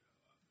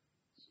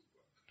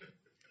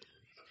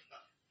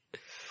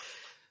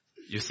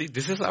 You see,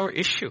 this is our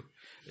issue.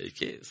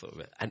 Okay, so,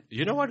 and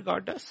you know what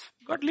God does?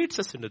 God leads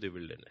us into the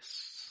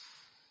wilderness.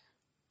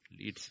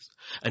 Leads us.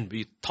 And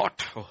we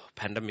thought,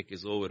 pandemic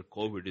is over,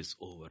 COVID is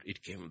over.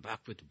 It came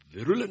back with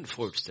virulent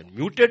force and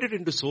mutated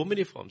into so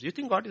many forms. You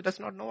think God does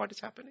not know what is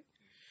happening?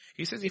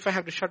 He says, if I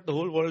have to shut the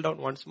whole world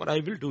down once more, I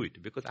will do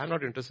it. Because I'm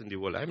not interested in the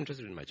world. I'm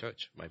interested in my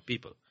church, my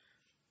people.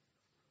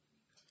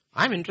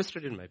 I'm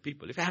interested in my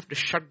people. If I have to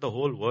shut the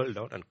whole world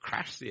down and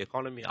crash the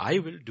economy, I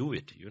will do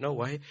it. You know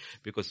why?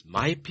 Because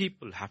my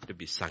people have to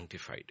be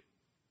sanctified.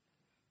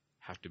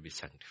 Have to be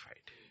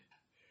sanctified.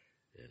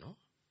 You know?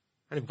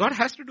 And if God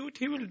has to do it,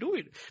 He will do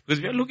it.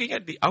 Because we are looking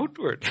at the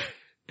outward.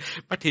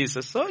 But He is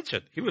a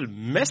surgeon. He will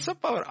mess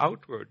up our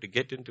outward to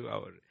get into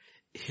our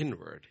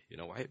inward. You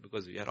know why?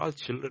 Because we are all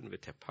children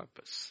with a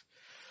purpose.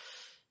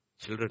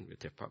 Children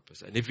with a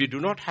purpose. And if we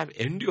do not have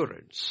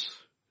endurance,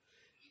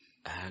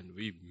 and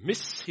we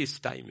miss His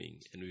timing,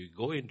 and we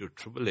go into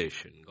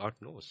tribulation, God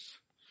knows.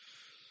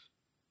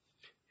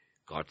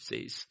 God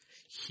says,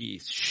 He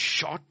is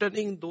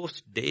shortening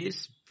those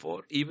days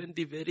for even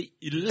the very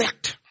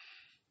elect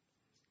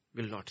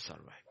will not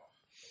survive.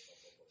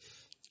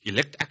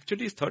 Elect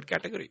actually is third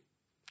category.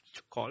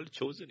 Called,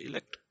 chosen,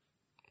 elect.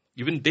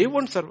 Even they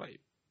won't survive.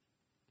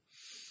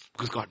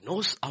 Because God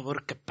knows our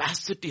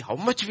capacity, how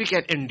much we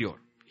can endure.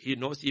 He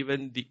knows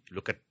even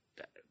look at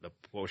the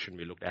portion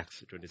we looked at,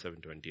 Acts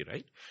 27:20,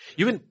 right?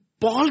 Even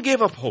Paul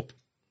gave up hope.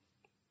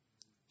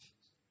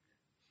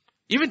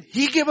 Even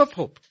he gave up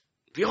hope.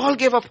 We all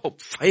gave up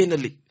hope,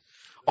 finally.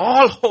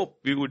 All hope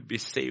we would be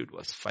saved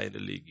was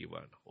finally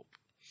given hope.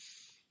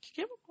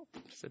 He gave up hope.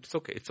 He said, it's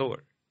okay, it's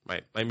over.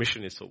 My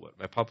mission is over.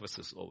 My purpose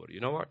is over. You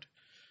know what?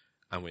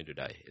 I'm going to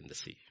die in the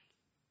sea.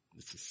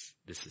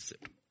 This is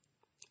it.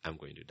 I'm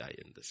going to die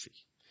in the sea.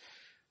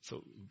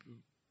 So,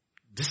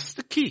 this is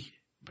the key.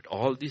 But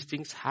all these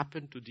things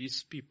happen to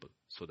these people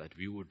so that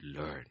we would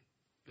learn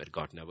that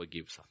God never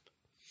gives up.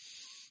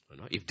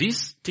 If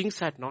these things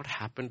had not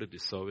happened to the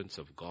servants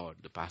of God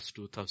the past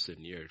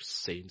 2,000 years,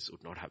 saints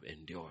would not have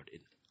endured in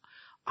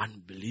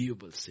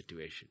unbelievable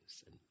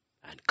situations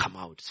and come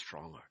out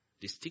stronger.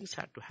 These things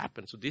had to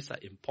happen. So these are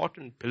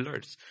important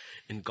pillars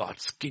in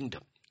God's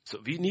kingdom. So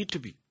we need to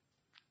be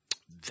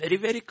very,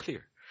 very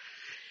clear.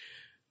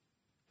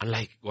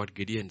 Unlike what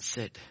Gideon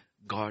said,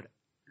 God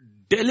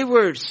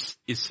delivers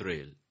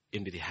Israel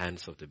into the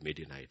hands of the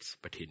Midianites,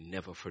 but he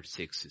never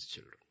forsakes his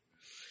children.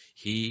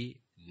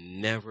 He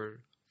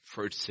never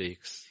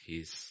forsakes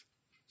his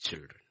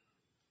children.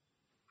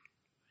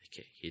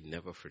 Okay, he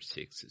never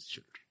forsakes his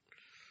children.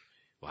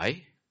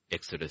 Why?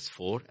 Exodus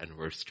 4 and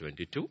verse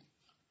 22.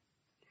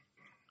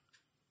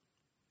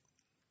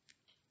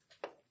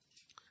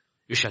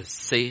 You shall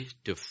say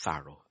to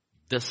Pharaoh,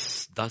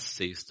 thus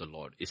says the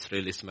Lord,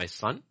 Israel is my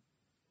son.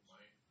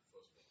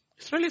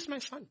 Israel is my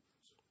son.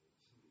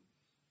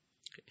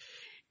 Okay.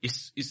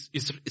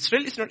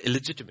 Israel is not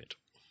illegitimate.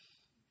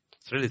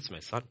 Israel is my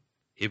son.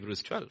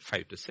 Hebrews 12,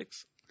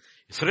 5-6.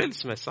 Israel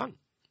is my son.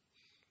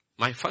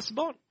 My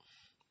firstborn.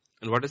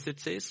 And what does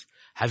it say?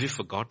 Have you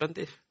forgotten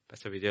this?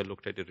 Pastor Vijay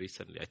looked at it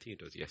recently. I think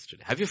it was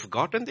yesterday. Have you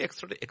forgotten the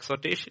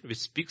exhortation which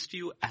speaks to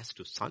you as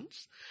to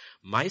sons?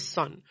 My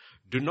son,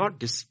 do not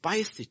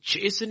despise the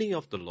chastening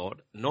of the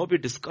Lord, nor be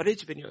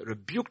discouraged when you are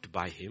rebuked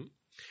by him.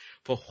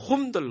 For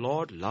whom the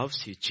Lord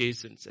loves, he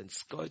chastens and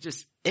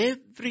scourges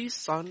every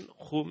son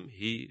whom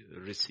he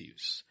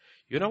receives.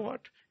 You know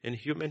what? In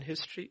human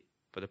history,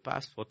 for the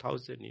past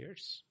 4,000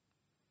 years,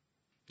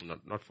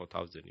 not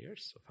 4,000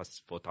 years,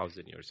 first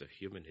 4,000 years of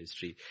human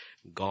history,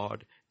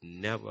 God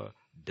never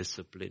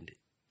disciplined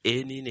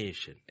any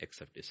nation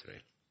except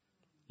Israel.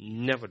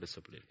 Never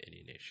disciplined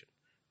any nation.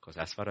 Because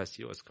as far as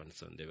he was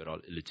concerned, they were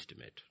all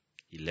illegitimate.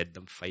 He let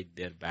them fight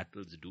their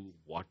battles, do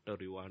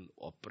whatever you want,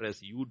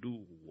 oppress, you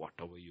do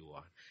whatever you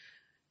want.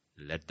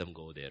 Let them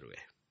go their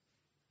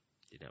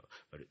way.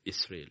 But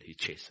Israel, he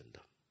chastened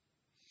them.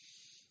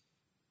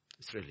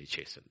 Israel, he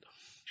chastened them.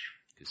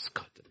 He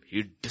scourged them.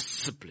 He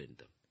disciplined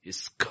them. He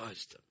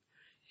scourged them.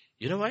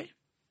 You know why?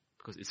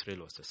 Because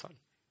Israel was the son.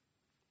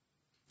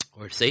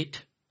 Verse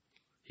 8,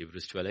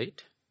 Hebrews 12:8.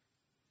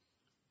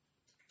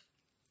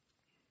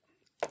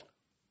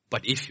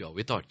 But if you are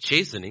without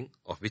chastening,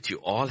 of which you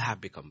all have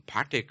become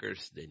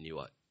partakers, then you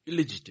are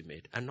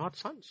illegitimate and not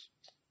sons.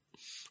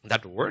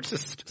 That word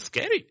is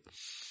scary.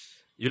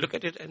 You look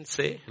at it and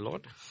say,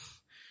 Lord,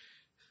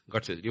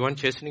 God says, do you want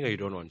chastening or you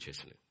don't want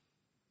chastening?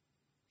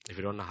 If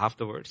you don't know half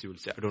the words, you will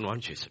say, I don't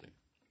want chastening.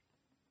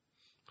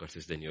 God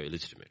says, then you're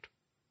illegitimate.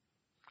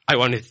 I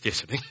want it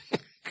chastening.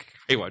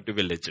 I want to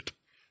be legit.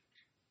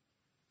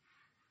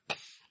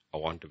 I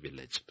want to be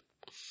legit.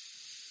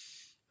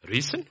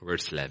 Reason,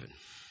 verse 11.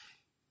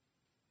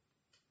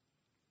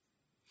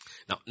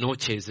 Now, no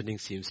chastening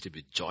seems to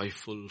be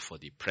joyful for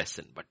the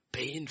present, but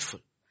painful.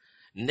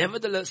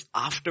 Nevertheless,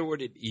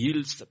 afterward it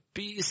yields the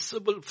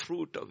peaceable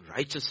fruit of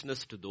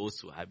righteousness to those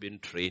who have been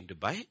trained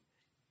by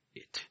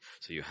it.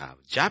 So you have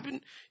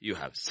Jabin, you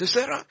have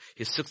Sisera,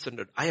 his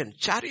 600 iron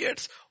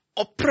chariots,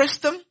 oppress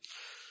them.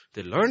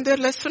 They learn their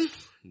lesson.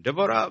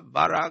 Deborah,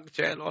 Barak,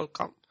 Jael all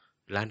come.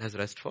 Land has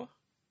rest for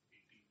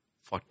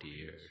 40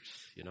 years.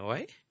 You know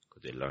why?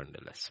 Because they learned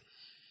the lesson.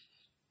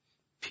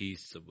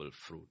 Peaceable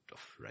fruit of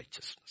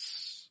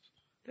righteousness.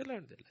 They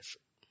learned their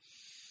lesson.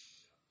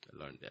 They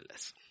learned their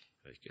lesson.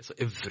 Okay, so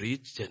every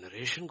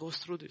generation goes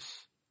through this.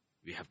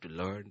 We have to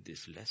learn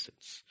these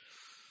lessons.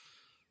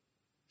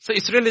 So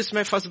Israel is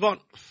my firstborn.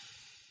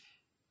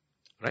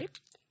 Right?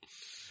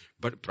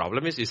 But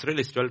problem is Israel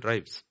is 12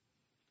 tribes.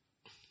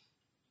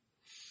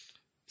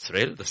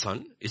 Israel, the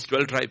son, is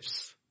 12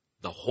 tribes.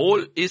 The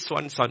whole is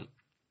one son.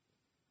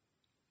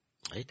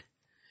 Right?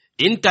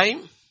 In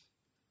time,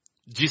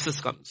 Jesus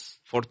comes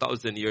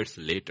 4,000 years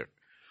later.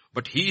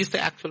 But he is the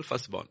actual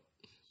firstborn.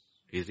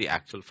 He is the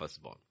actual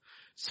firstborn.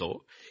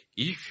 So,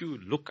 if you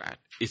look at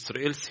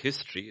Israel's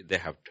history,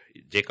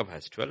 Jacob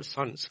has 12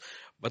 sons,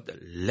 but the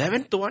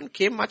 11th one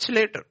came much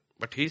later,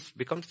 but he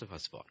becomes the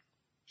firstborn.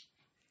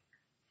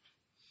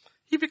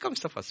 He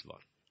becomes the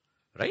firstborn,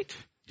 right?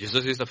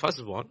 Jesus is the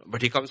firstborn,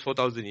 but he comes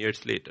 4,000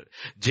 years later.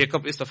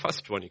 Jacob is the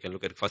first one. You can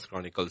look at 1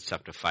 Chronicles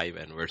chapter 5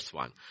 and verse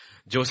 1.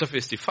 Joseph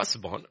is the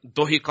firstborn,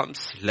 though he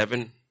comes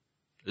 11th.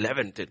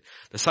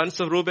 The sons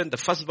of Reuben, the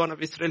firstborn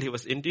of Israel, he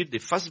was indeed the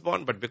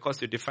firstborn, but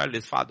because he defiled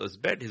his father's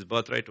bed, his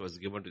birthright was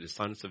given to the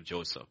sons of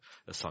Joseph,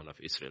 the son of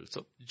Israel.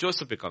 So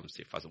Joseph becomes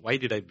the first. Why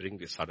did I bring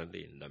this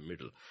suddenly in the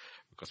middle?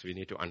 Because we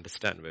need to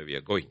understand where we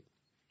are going.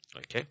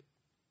 Okay?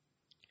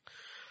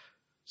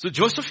 So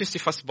Joseph is the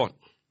firstborn.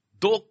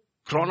 Though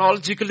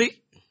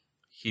chronologically,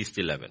 he is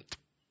the 11th.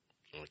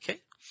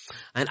 Okay?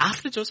 And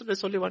after Joseph,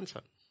 there's only one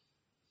son.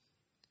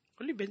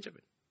 Only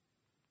Benjamin.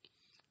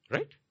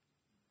 Right?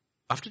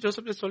 After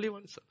Joseph, there's only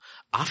one son.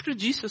 After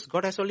Jesus,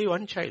 God has only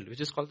one child, which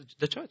is called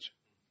the church.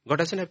 God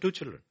doesn't have two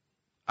children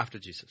after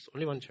Jesus.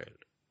 Only one child.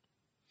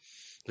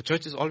 The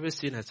church is always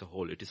seen as a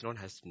whole. It is not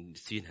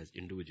seen as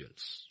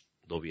individuals.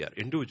 Though we are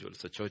individuals,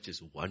 the church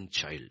is one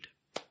child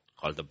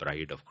called the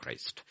bride of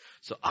Christ.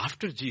 So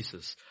after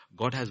Jesus,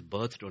 God has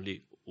birthed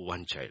only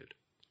one child.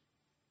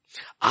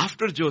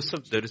 After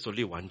Joseph, there is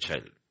only one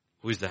child.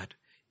 Who is that?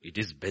 It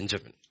is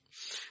Benjamin.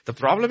 The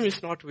problem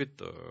is not with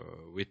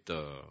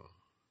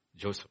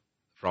Joseph.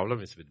 The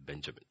problem is with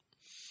Benjamin.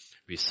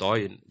 We saw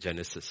in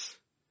Genesis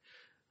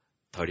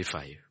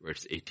 35,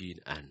 verse 18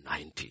 and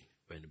 19,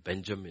 when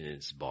Benjamin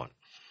is born.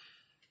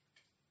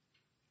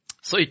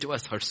 So it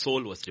was, her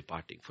soul was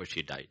departing, for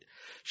she died.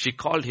 She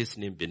called his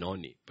name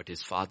Benoni, but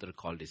his father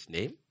called his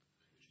name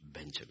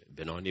Benjamin.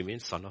 Benoni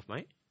means son of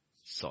my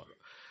sorrow.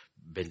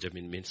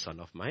 Benjamin means son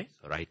of my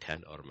right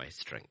hand or my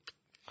strength.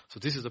 So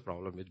this is the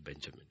problem with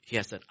Benjamin. He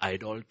has an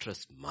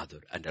idolatrous mother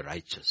and a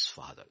righteous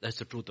father. That's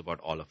the truth about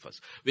all of us.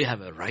 We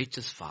have a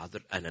righteous father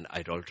and an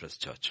idolatrous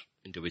church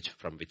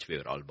from which we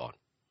were all born.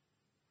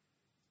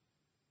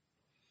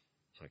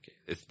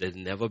 Okay. There's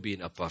never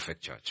been a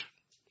perfect church.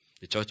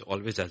 The church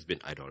always has been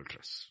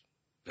idolatrous.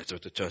 That's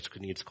what the church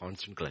needs,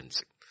 constant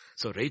cleansing.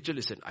 So Rachel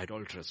is an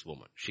idolatrous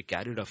woman. She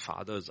carried her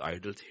father's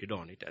idols, hid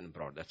on it and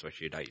brought. That's why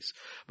she dies.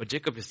 But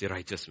Jacob is the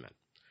righteous man.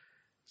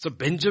 So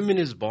Benjamin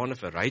is born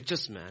of a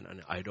righteous man and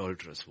an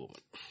idolatrous woman.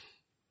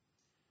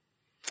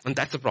 And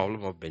that's the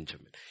problem of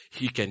Benjamin.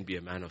 He can be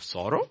a man of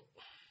sorrow,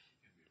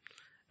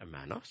 a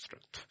man of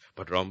strength.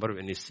 But remember,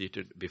 when he's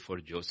seated before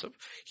Joseph,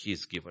 he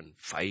is given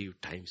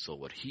 5 times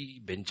over.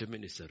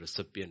 Benjamin is a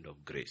recipient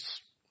of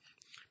grace.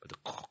 But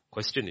the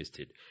question is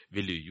that,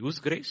 will you use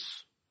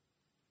grace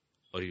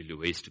or will you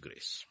waste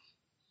grace?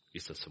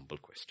 It's a simple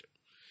question.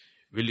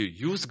 Will you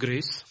use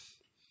grace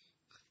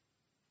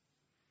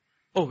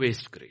or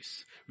waste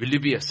grace? Will you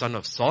be a son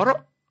of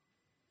sorrow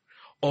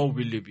or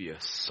will you be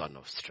a son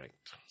of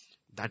strength?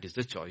 That is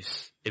the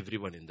choice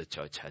everyone in the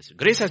church has.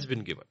 Grace has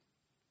been given.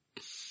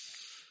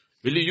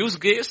 Will you use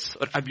grace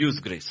or abuse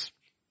grace?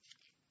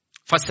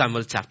 1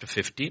 Samuel chapter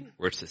 15,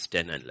 verses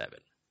 10 and 11.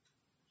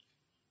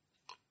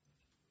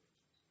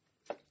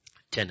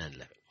 10 and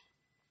 11.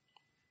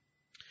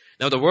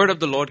 Now the word of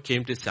the Lord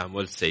came to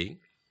Samuel saying,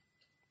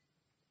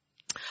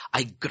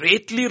 I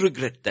greatly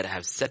regret that I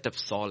have set up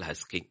Saul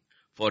as king,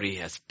 for he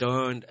has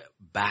turned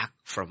back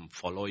from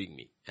following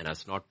me and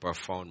has not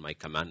performed my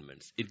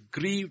commandments. It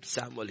grieved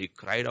Samuel. He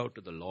cried out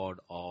to the Lord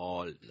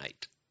all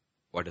night.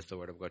 What does the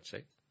word of God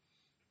say?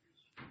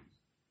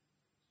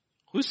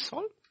 Who's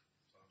Saul?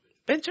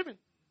 Benjamin.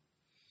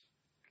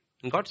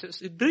 And God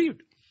says it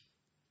grieved.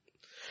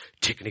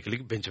 Technically,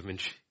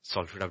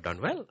 Saul should have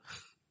done well.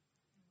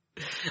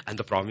 And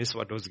the promise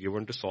what was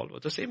given to Saul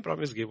was the same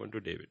promise given to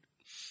David.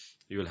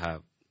 Your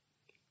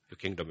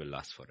kingdom will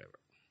last forever.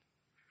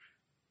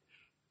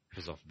 It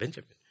was of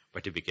Benjamin.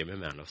 But he became a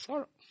man of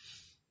sorrow.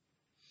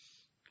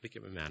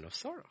 Became a man of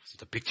sorrow. So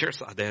the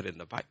pictures are there in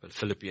the Bible.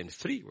 Philippians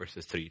 3,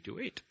 verses 3 to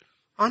 8.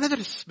 Another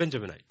is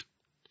Benjaminite.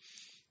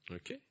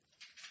 Okay.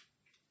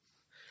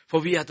 For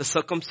we are the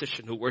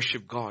circumcision who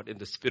worship God in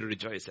the spirit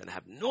rejoice and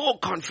have no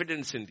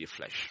confidence in the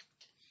flesh.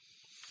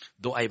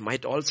 Though I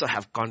might also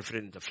have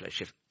confidence in the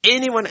flesh. If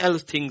anyone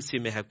else thinks he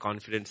may have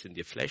confidence in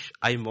the flesh,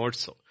 I more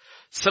so.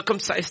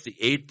 Circumcised the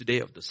 8th day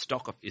of the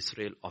stock of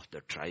Israel of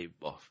the tribe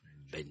of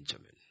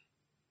Benjamin.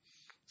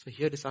 So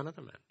here is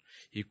another man.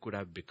 He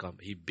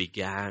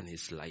began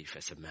his life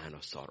as a man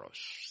of sorrows.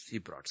 He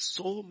brought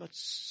so much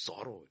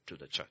sorrow to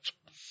the church.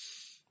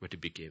 But he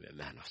became a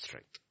man of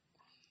strength.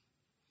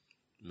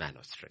 Man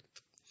of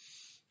strength.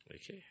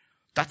 Okay.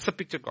 That's the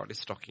picture God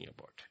is talking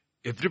about.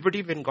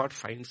 Everybody, when God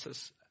finds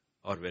us,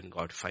 or when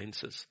God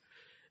finds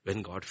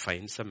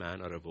a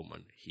man or a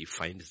woman, he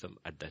finds them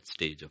at that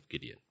stage of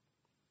Gideon.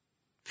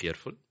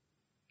 Fearful,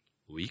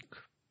 weak.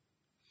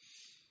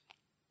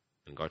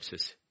 And God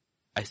says,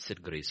 I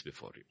set grace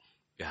before you.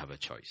 You have a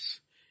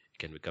choice. You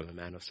can become a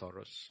man of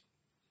sorrows,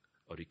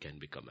 or you can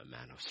become a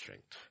man of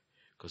strength.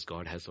 Because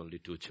God has only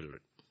 2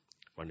 children.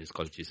 One is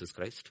called Jesus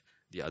Christ.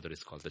 The other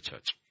is called the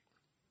church.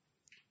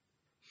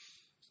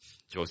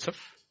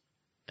 Joseph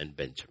and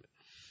Benjamin.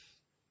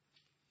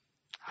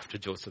 After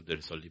Joseph, there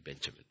is only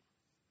Benjamin.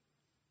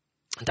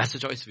 And that's the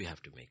choice we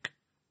have to make.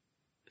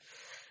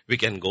 We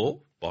can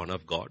go, born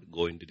of God,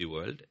 go into the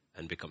world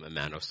and become a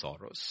man of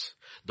sorrows.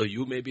 Though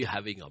you may be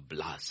having a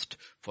blast,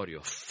 for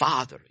your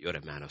father, you're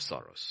a man of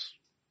sorrows.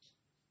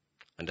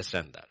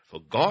 Understand that.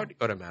 For God,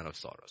 you're a man of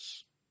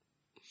sorrows.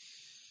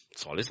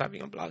 Saul is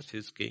having a blast.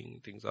 He's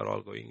king. Things are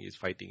all going. He's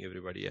fighting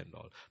everybody and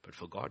all. But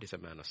for God, he's a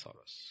man of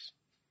sorrows.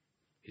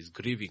 He's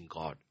grieving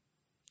God.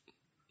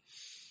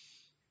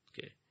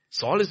 Okay.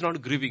 Saul is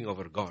not grieving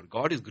over God.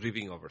 God is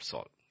grieving over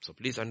Saul. So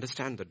please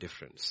understand the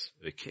difference.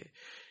 Okay.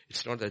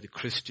 It's not that the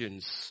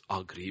Christians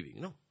are grieving.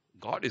 No.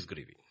 God is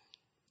grieving.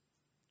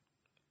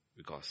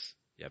 Because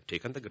you have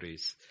taken the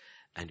grace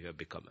and you have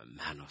become a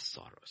man of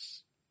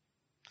sorrows.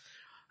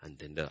 And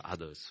then the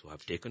others who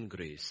have taken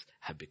grace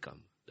have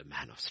become the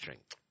man of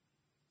strength.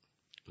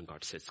 And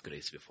God sets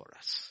grace before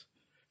us.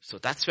 So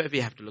that's where we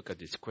have to look at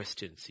these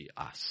questions he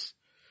asks.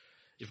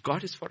 If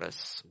God is for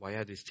us, why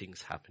are these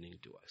things happening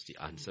to us? The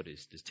answer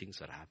is these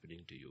things are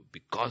happening to you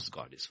because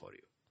God is for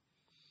you.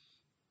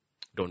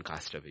 Don't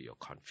cast away your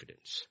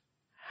confidence.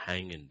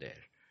 Hang in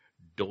there.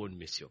 Don't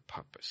miss your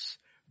purpose.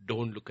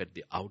 Don't look at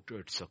the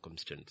outward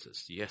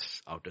circumstances.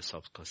 Yes, outer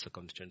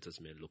circumstances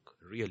may look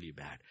really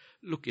bad.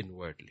 Look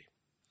inwardly.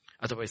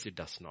 Otherwise it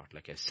does not.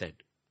 Like I said,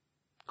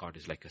 God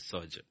is like a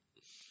surgeon.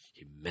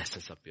 He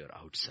messes up your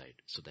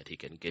outside so that he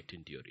can get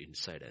into your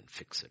inside and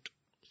fix it.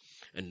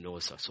 And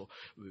knows us. So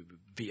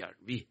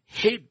we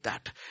hate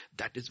that.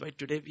 That is why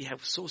today we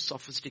have so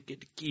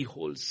sophisticated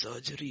keyhole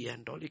surgery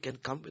and all. You can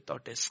come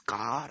without a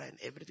scar and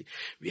everything.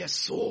 We are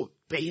so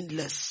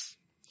painless.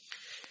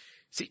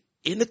 See,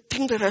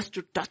 anything that has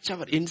to touch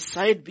our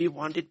inside, we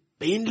want it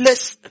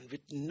painless and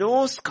with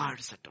no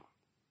scars at all.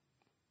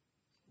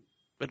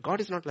 But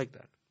God is not like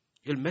that.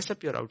 He'll mess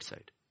up your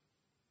outside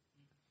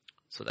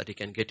so that he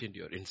can get into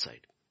your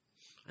inside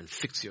and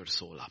fix your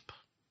soul up.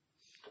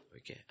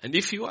 Okay. And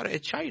if you are a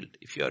child,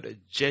 if you are a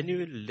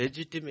genuine,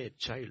 legitimate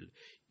child,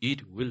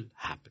 it will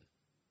happen.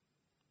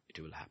 It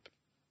will happen.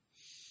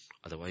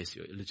 Otherwise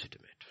you're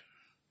illegitimate.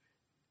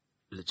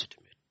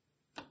 Legitimate.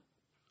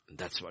 And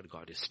that's what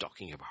God is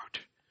talking about.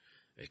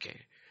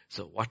 Okay.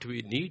 So what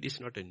we need is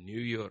not a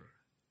New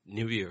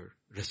Year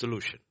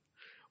resolution.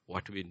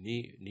 What we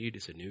need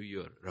is a New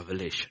Year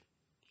revelation.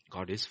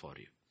 God is for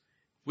you.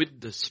 With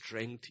the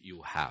strength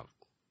you have,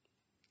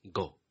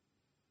 go.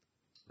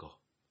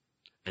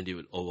 And you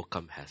will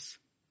overcome as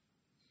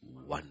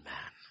one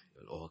man.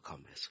 You will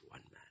overcome as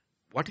one man.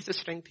 What is the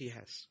strength he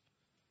has?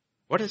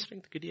 What is the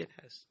strength Gideon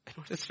has? And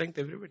what is the strength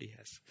everybody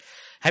has?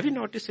 Have you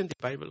noticed in the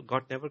Bible,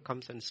 God never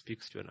comes and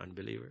speaks to an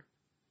unbeliever?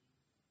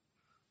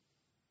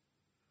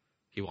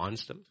 He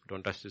warns them,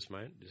 don't touch this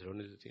mind. This is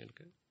only the thing.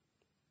 Okay?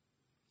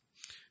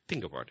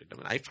 Think about it.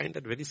 I find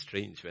that very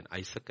strange when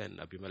Isaac and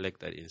Abimelech,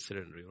 that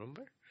incident,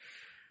 remember?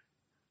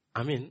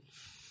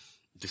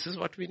 This is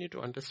what we need to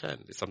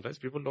understand. Sometimes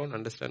people don't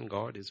understand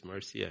God, His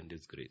mercy and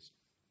His grace.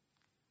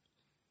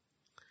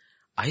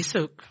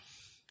 Isaac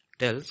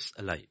tells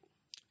a lie.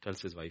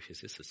 Tells his wife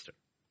is his sister.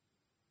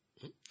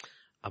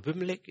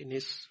 Abimelech, in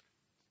his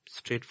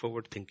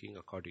straightforward thinking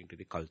according to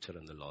the culture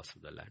and the laws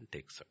of the land,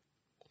 takes her.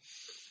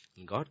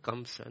 And God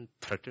comes and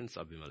threatens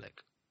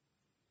Abimelech.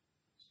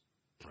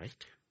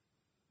 Right?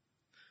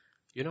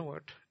 You know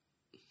what?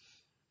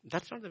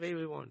 That's not the way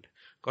we want.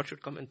 God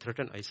should come and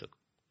threaten Isaac.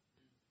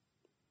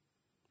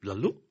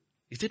 Lallu,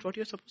 is it what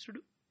you're supposed to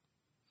do?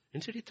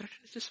 Instead, he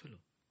threatens this fellow.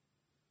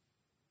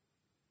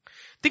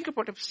 Think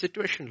about a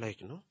situation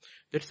like,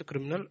 there's a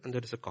criminal and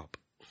there is a cop.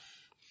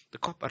 The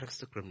cop arrests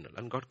the criminal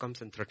and God comes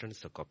and threatens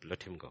the cop.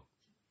 Let him go.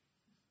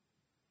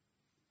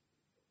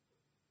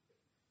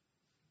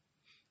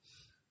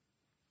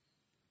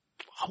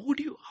 How would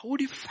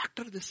you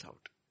factor this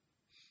out?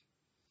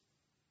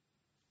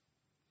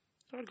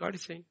 What God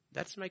is saying,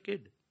 that's my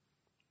kid.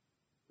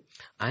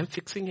 I'm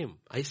fixing him.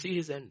 I see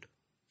his end.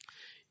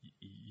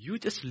 You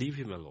just leave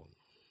him alone.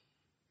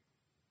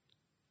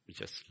 You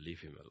just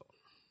leave him alone.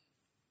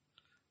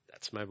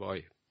 That's my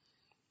boy.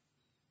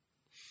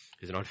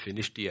 He's not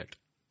finished yet.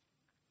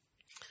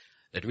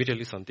 Let me tell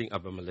you something,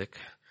 Abimelech.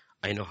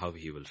 I know how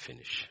he will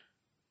finish.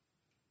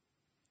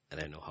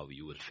 And I know how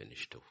you will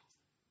finish too.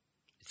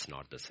 It's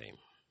not the same.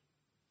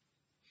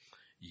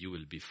 You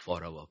will be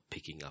forever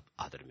picking up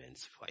other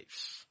men's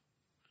wives.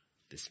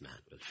 This man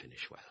will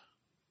finish well.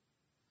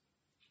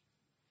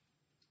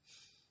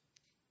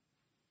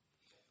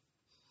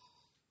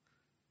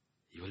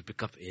 You will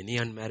pick up any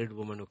unmarried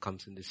woman who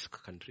comes in this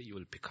country, you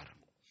will pick her up.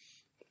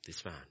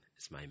 This man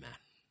is my man.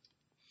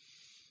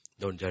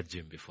 Don't judge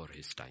him before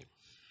his time.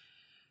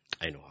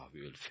 I know how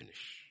we will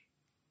finish.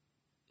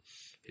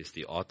 He's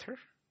the author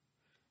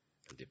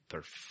and the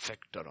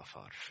perfecter of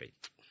our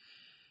faith.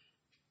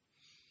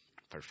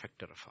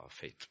 Perfecter of our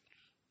faith.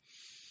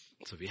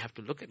 So we have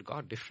to look at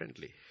God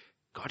differently.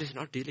 God is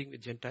not dealing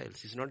with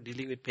Gentiles. He's not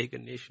dealing with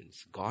pagan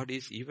nations. God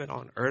is even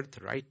on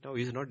earth right now.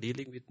 He's not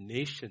dealing with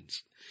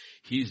nations.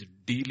 He's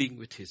dealing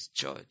with His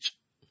church.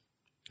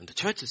 And the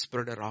church is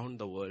spread around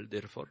the world.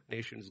 Therefore,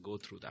 nations go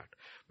through that.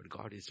 But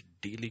God is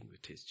dealing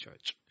with His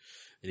church.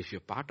 And if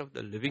you're part of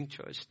the living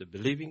church, the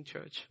believing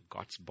church,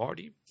 God's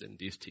body, then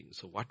these things.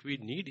 So what we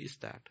need is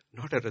that,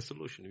 not a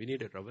resolution. We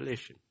need a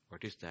revelation.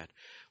 What is that?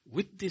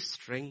 With the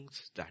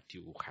strength that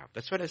you have.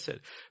 That's what I said.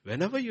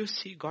 Whenever you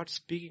see God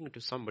speaking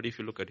to somebody, if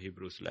you look at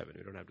Hebrews 11,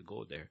 we don't have to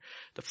go there.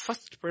 The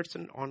first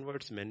person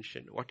onwards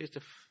mentioned, what is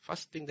the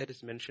first thing that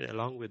is mentioned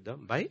along with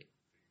them?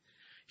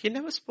 He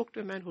never spoke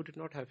to a man who did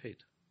not have faith.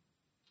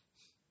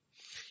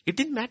 It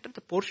didn't matter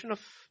the portion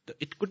of,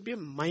 it could be a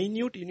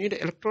minute, you need an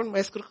electron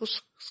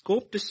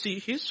microscope to see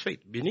his faith.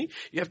 Meaning,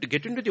 you have to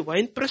get into the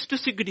wine press to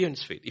see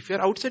Gideon's faith. If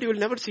you're outside, you will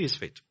never see his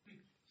faith.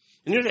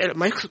 You need a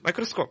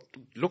microscope.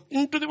 Look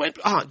into the wine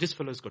press. This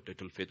fellow has got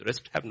total faith. The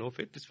rest have no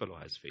faith. This fellow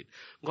has faith.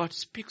 God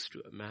speaks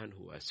to a man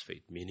who has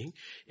faith. Meaning,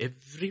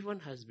 everyone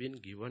has been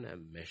given a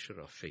measure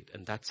of faith.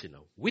 And that's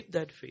enough. With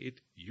that faith,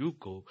 you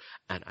go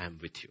and I am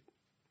with you.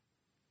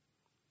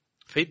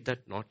 Faith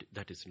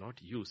that is not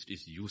used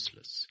is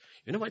useless.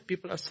 You know why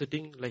people are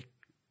sitting like,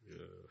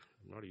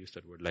 I'm not use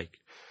that word, like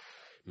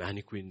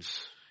mannequins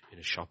in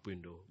a shop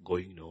window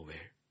going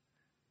nowhere?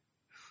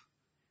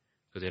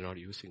 Because they're not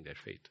using their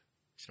faith.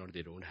 It's not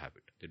they don't have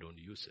it. They don't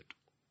use it.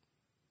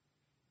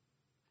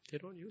 They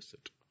don't use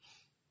it.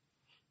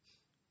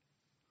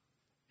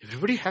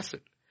 Everybody has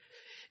it.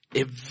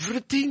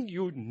 Everything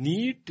you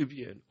need to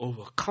be an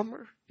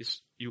overcomer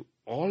is you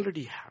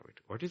already have it.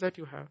 What is that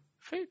you have?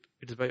 Faith.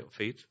 It is by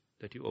faith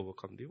that you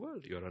overcome the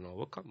world. You are an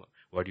overcomer.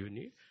 What do you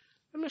need?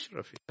 A measure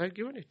of faith. I've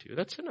given it to you.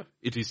 That's enough.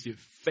 It is the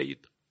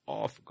faith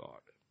of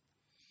God.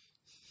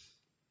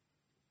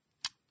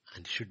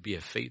 And it should be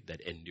a faith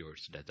that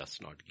endures, that does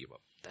not give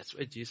up. That's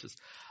why Jesus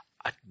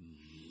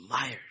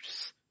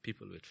admires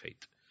people with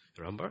faith.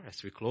 Remember,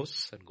 as we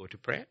close and go to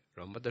prayer,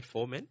 remember that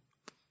 4 men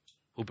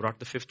who brought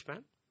the 5th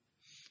man?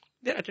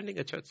 They're attending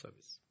a church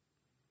service.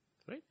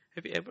 Right?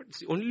 Have you ever, it's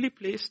the only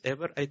place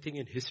ever, I think,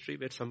 in history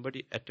where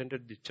somebody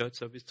attended the church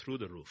service through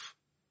the roof.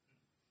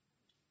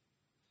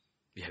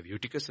 We have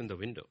Eutychus in the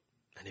window,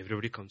 and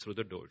everybody comes through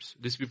the doors.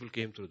 These people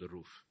came through the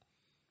roof.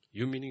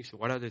 You meaning, so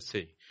what are they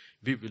saying?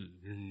 We will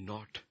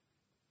not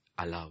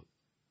allow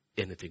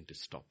anything to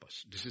stop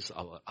us. This is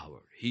our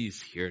hour. He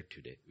is here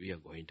today. We are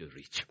going to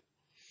reach him.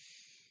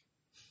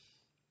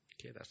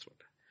 Okay, that's what.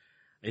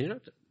 And you know,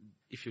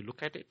 if you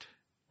look at it,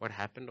 what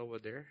happened over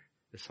there,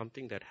 there's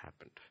something that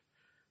happened,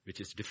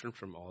 which is different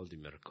from all the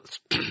miracles.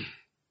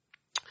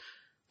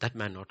 That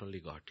man not only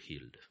got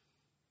healed,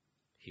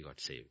 he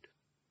got saved.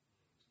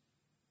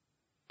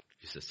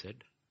 Jesus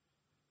said,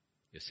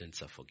 your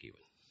sins are forgiven.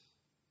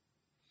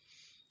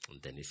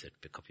 And then he said,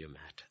 pick up your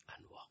mat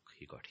and walk.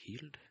 He got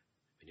healed.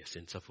 When your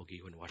sins are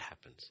forgiven, what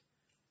happens?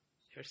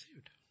 You're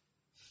saved.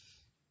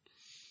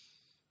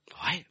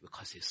 Why?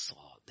 Because he saw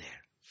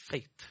their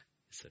faith.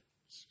 He said,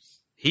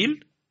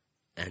 healed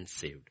and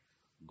saved.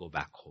 Go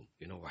back home.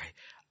 You know why?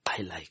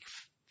 I like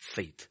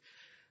faith.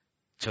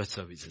 Church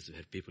services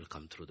where people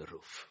come through the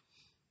roof.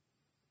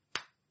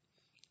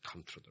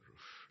 Come through the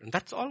roof. And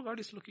that's all God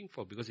is looking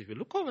for. Because if you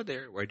look over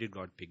there, why did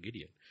God pick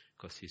Gideon?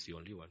 Because he's the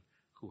only one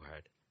who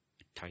had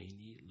a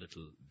tiny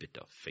little bit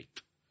of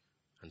faith.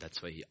 And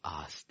that's why he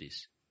asked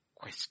these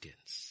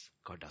questions.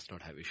 God does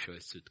not have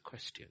issues with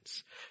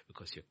questions.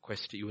 Because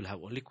you will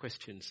have only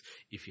questions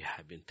if you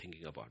have been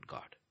thinking about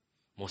God.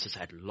 Moses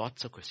had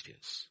lots of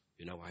questions.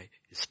 You know why?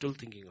 He's still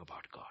thinking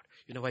about God.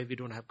 You know why we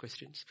don't have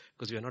questions?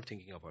 Because we are not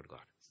thinking about God.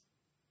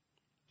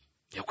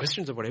 We have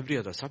questions about every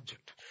other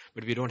subject.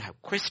 But we don't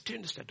have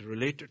questions that are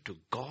related to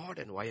God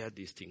and why are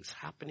these things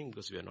happening,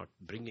 because we are not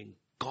bringing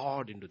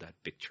God into that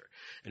picture.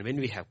 And when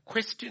we have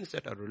questions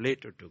that are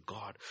related to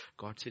God,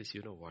 God says,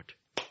 you know what?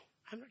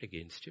 I'm not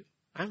against you.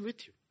 I'm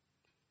with you.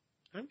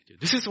 I'm with you.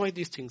 This is why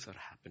these things are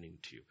happening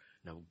to you.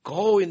 Now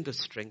go in the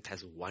strength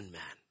as one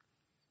man.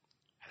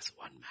 As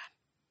one man.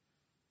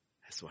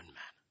 As one man.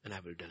 And I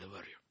will deliver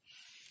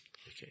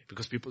you. Okay.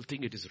 Because people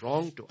think it is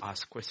wrong to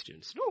ask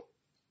questions. No.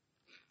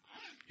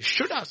 You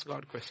should ask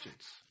God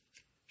questions.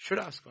 Should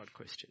ask God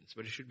questions.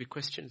 But it should be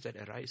questions that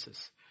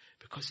arises.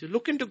 Because you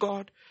look into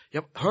God,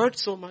 you have heard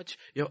so much,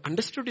 you have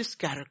understood his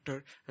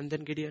character, and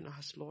then Gideon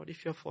asked, Lord,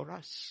 if you're for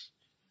us.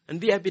 And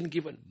we have been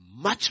given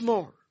much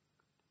more.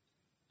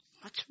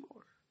 Much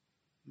more.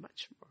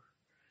 Much more.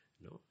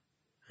 No?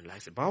 And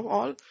like above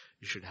all,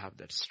 you should have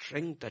that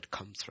strength that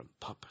comes from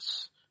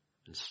purpose.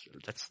 And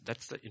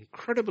that's the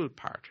incredible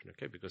part,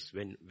 okay? Because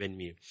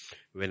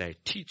when I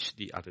teach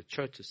the other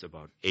churches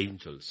about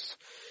angels,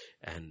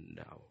 and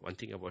one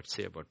thing I would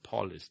say about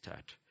Paul is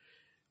that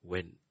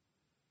when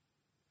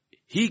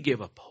he gave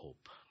up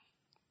hope,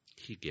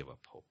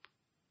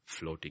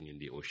 floating in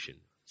the ocean,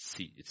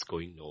 see, it's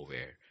going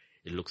nowhere.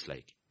 It looks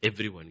like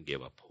everyone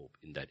gave up hope,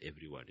 in that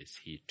everyone is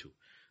he too.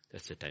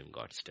 That's the time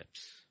God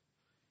steps.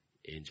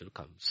 Angel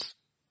comes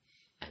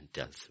and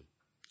tells him,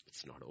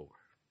 it's not over.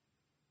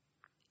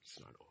 It's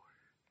not over.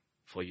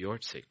 For your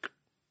sake,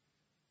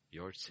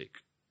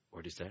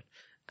 what is that?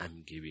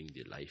 I'm giving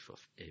the life of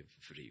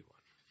everyone.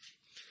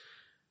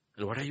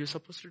 And what are you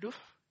supposed to do?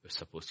 You're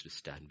supposed to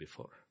stand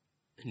before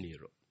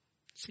Nero,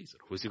 Caesar.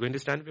 Who is he going to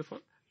stand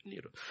before?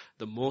 Nero.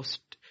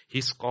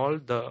 He's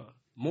called the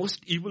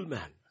most evil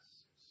man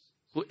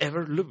who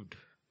ever lived,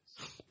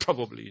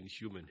 probably in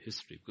human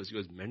history, because he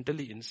was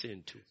mentally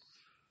insane too.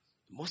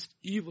 The most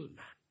evil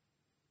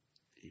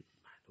man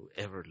who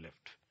ever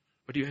lived.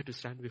 But you had to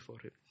stand before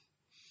him.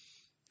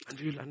 And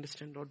we will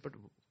understand, Lord, but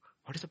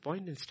what is the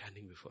point in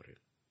standing before him?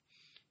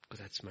 Because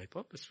that's my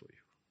purpose for you.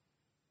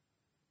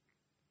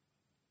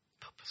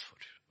 Purpose for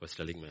you. I was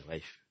telling my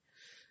wife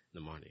in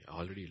the morning, I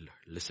already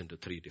listened to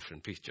 3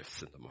 different preachers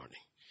in the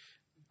morning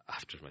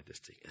after this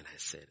thing. And I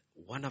said,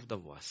 one of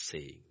them was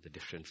saying the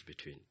difference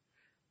between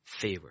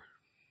favor.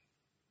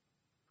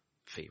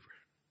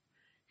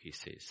 He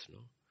says,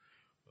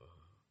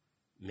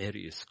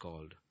 Mary is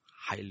called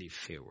highly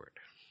favored.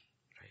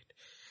 Right?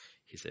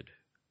 He said,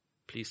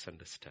 please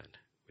understand,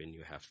 when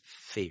you have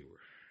favor,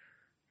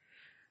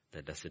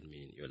 that doesn't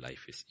mean your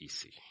life is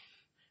easy.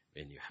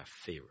 When you have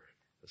favor,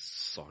 the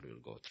sword will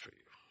go through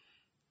you.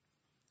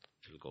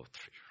 It will go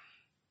through you.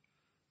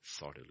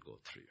 Sword will go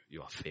through you.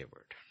 You are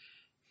favored.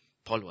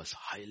 Paul was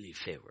highly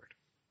favored.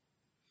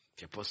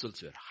 The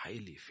apostles were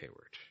highly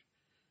favored.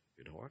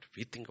 You know what?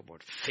 We think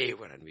about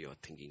favor and we are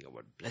thinking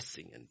about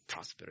blessing and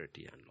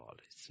prosperity and all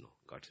this. No,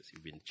 God says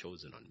you've been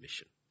chosen on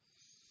mission.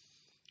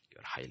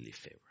 You're highly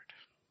favored.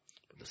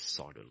 But the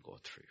sword will go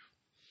through you.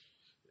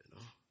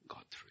 Go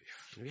through you.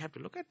 And we have to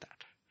look at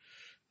that.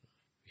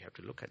 We have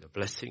to look at the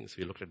blessings.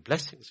 We looked at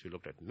blessings. We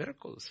looked at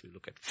miracles. We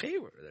look at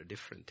favor. There are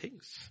different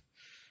things.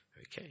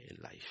 Okay, in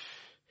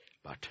life.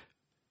 But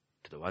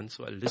to the ones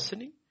who are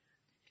listening,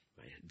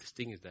 this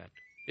thing is that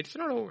it's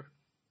not over.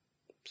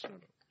 It's not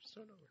over. It's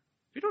not over.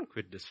 We don't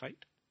quit this fight.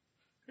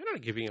 We're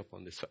not giving up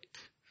on this fight.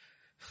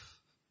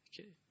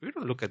 Okay. We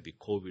don't look at the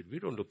COVID. We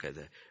don't look at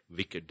the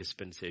wicked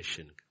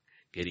dispensation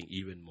getting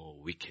even more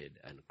wicked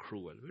and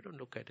cruel. We don't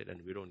look at it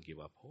and we don't give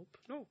up hope.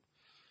 No.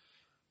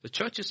 The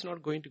church is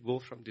not going to go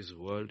from this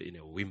world in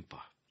a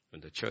whimper.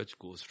 When the church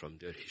goes from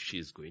there, she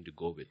is going to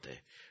go with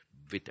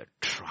a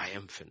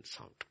triumphant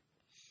sound.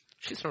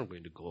 She's not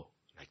going to go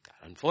like that.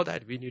 And for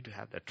that, we need to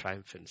have that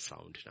triumphant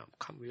sound now.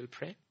 Come, we'll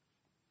pray.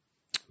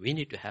 We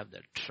need to have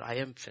that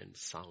triumphant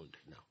sound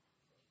now.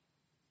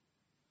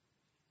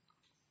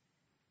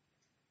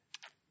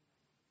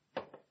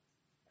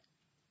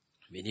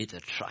 We need a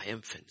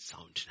triumphant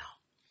sound now.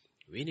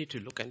 We need to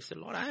look and say,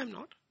 Lord, I'm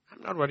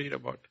not worried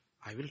about.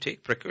 I will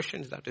take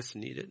precautions that is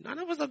needed. None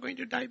of us are going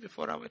to die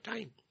before our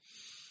time.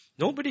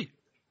 Nobody.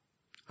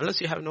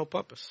 Unless you have no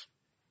purpose.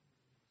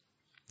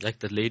 Like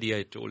the lady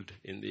I told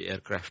in the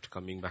aircraft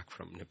coming back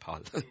from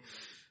Nepal. You're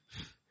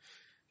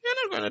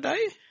not going to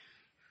die.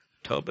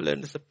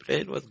 Turbulence, the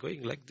plane was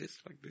going like this,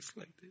 like this,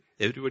 like this.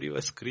 Everybody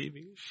was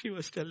screaming. She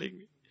was telling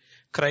me,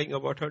 crying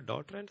about her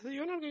daughter. And I said,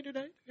 you're not going to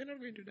die. You're not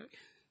going to die.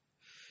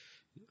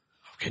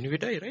 How can we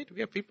die, right?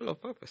 We are people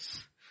of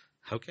purpose.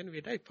 How can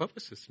we die?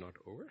 Purpose is not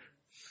over.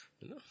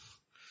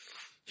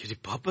 The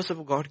purpose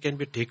of God can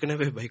be taken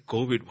away by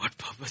COVID. What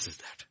purpose is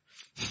that?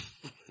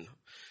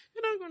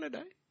 You're not going to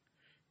die.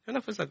 None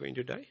of us are going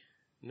to die.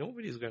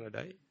 Nobody is going to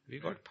die. We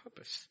got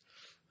purpose.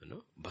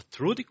 But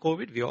through the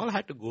COVID, we all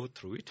had to go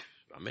through it.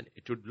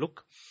 It would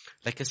look,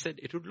 like I said,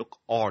 it would look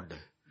odd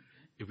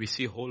if we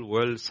see whole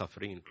world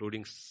suffering,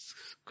 including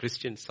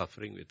Christians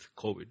suffering with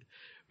COVID,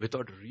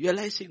 without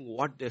realizing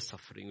what they're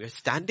suffering. We're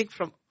standing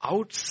from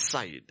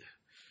outside,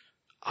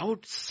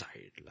 like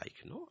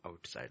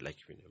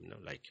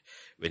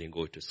when you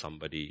go to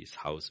somebody's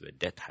house where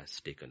death has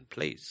taken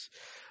place,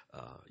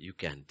 you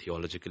can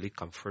theologically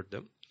comfort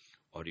them,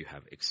 or you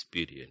have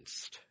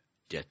experienced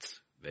death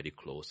very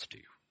close to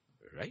you,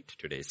 right?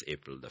 Today is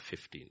April the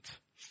 15th.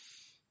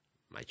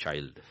 My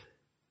child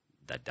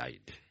that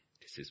died,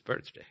 it's his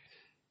birthday.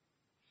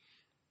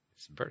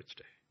 It's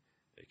birthday.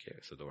 Okay,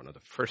 so one of the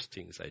first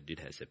things I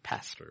did as a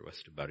pastor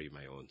was to bury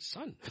my own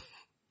son.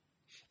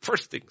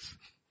 First things.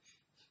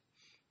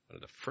 One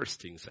of the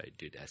first things I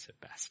did as a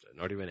pastor,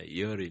 not even a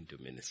year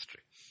into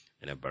ministry,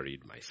 and I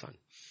buried my son.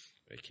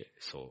 Okay,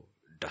 so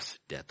does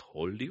death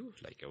hold you?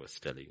 Like I was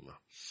telling him,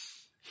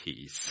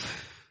 he was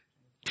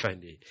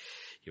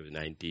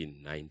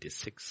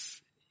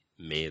 1996,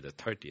 May the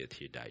 30th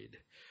he died.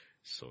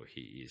 So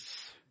he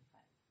is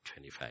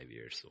 25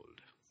 years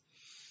old.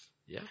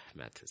 Yeah,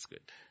 math is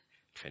good.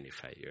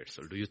 25 years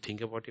old. Do you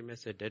think about him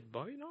as a dead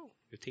boy? No.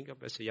 You think of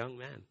him as a young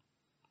man.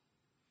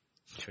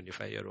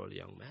 25-year-old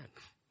young man.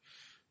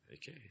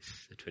 Okay,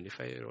 he's a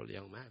 25-year-old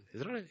young man.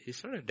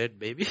 He's not a dead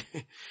baby.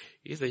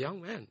 He's a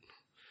young man.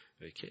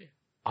 Okay.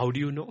 How do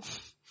you know?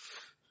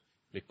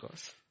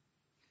 Because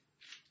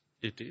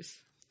it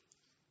is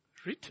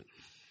written.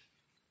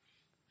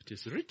 It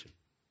is written.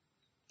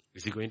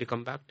 Is he going to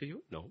come back to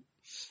you? No.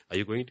 Are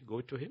you going to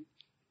go to him?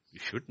 You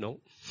should know.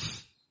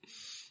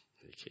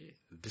 Okay.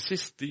 This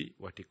is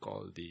what you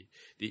call the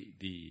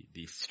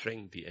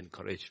strength, the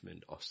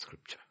encouragement of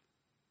Scripture.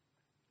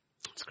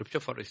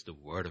 Scripture for us is the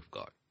Word of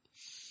God.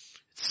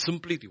 It's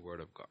simply the Word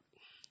of God.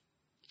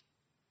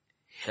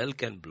 Hell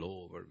can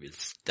blow over. We'll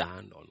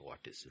stand on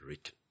what is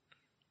written.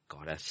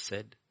 God has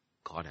said,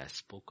 God has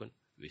spoken.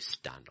 We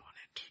stand on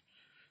it.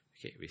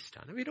 Okay, we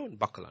stand. We don't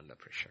buckle under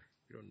pressure.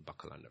 We don't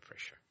buckle under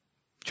pressure.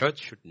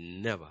 Church should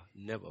never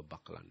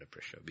buckle under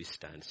pressure. We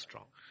stand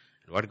strong.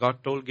 And what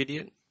God told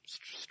Gideon is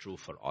true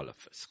for all of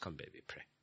us. Come, baby, pray.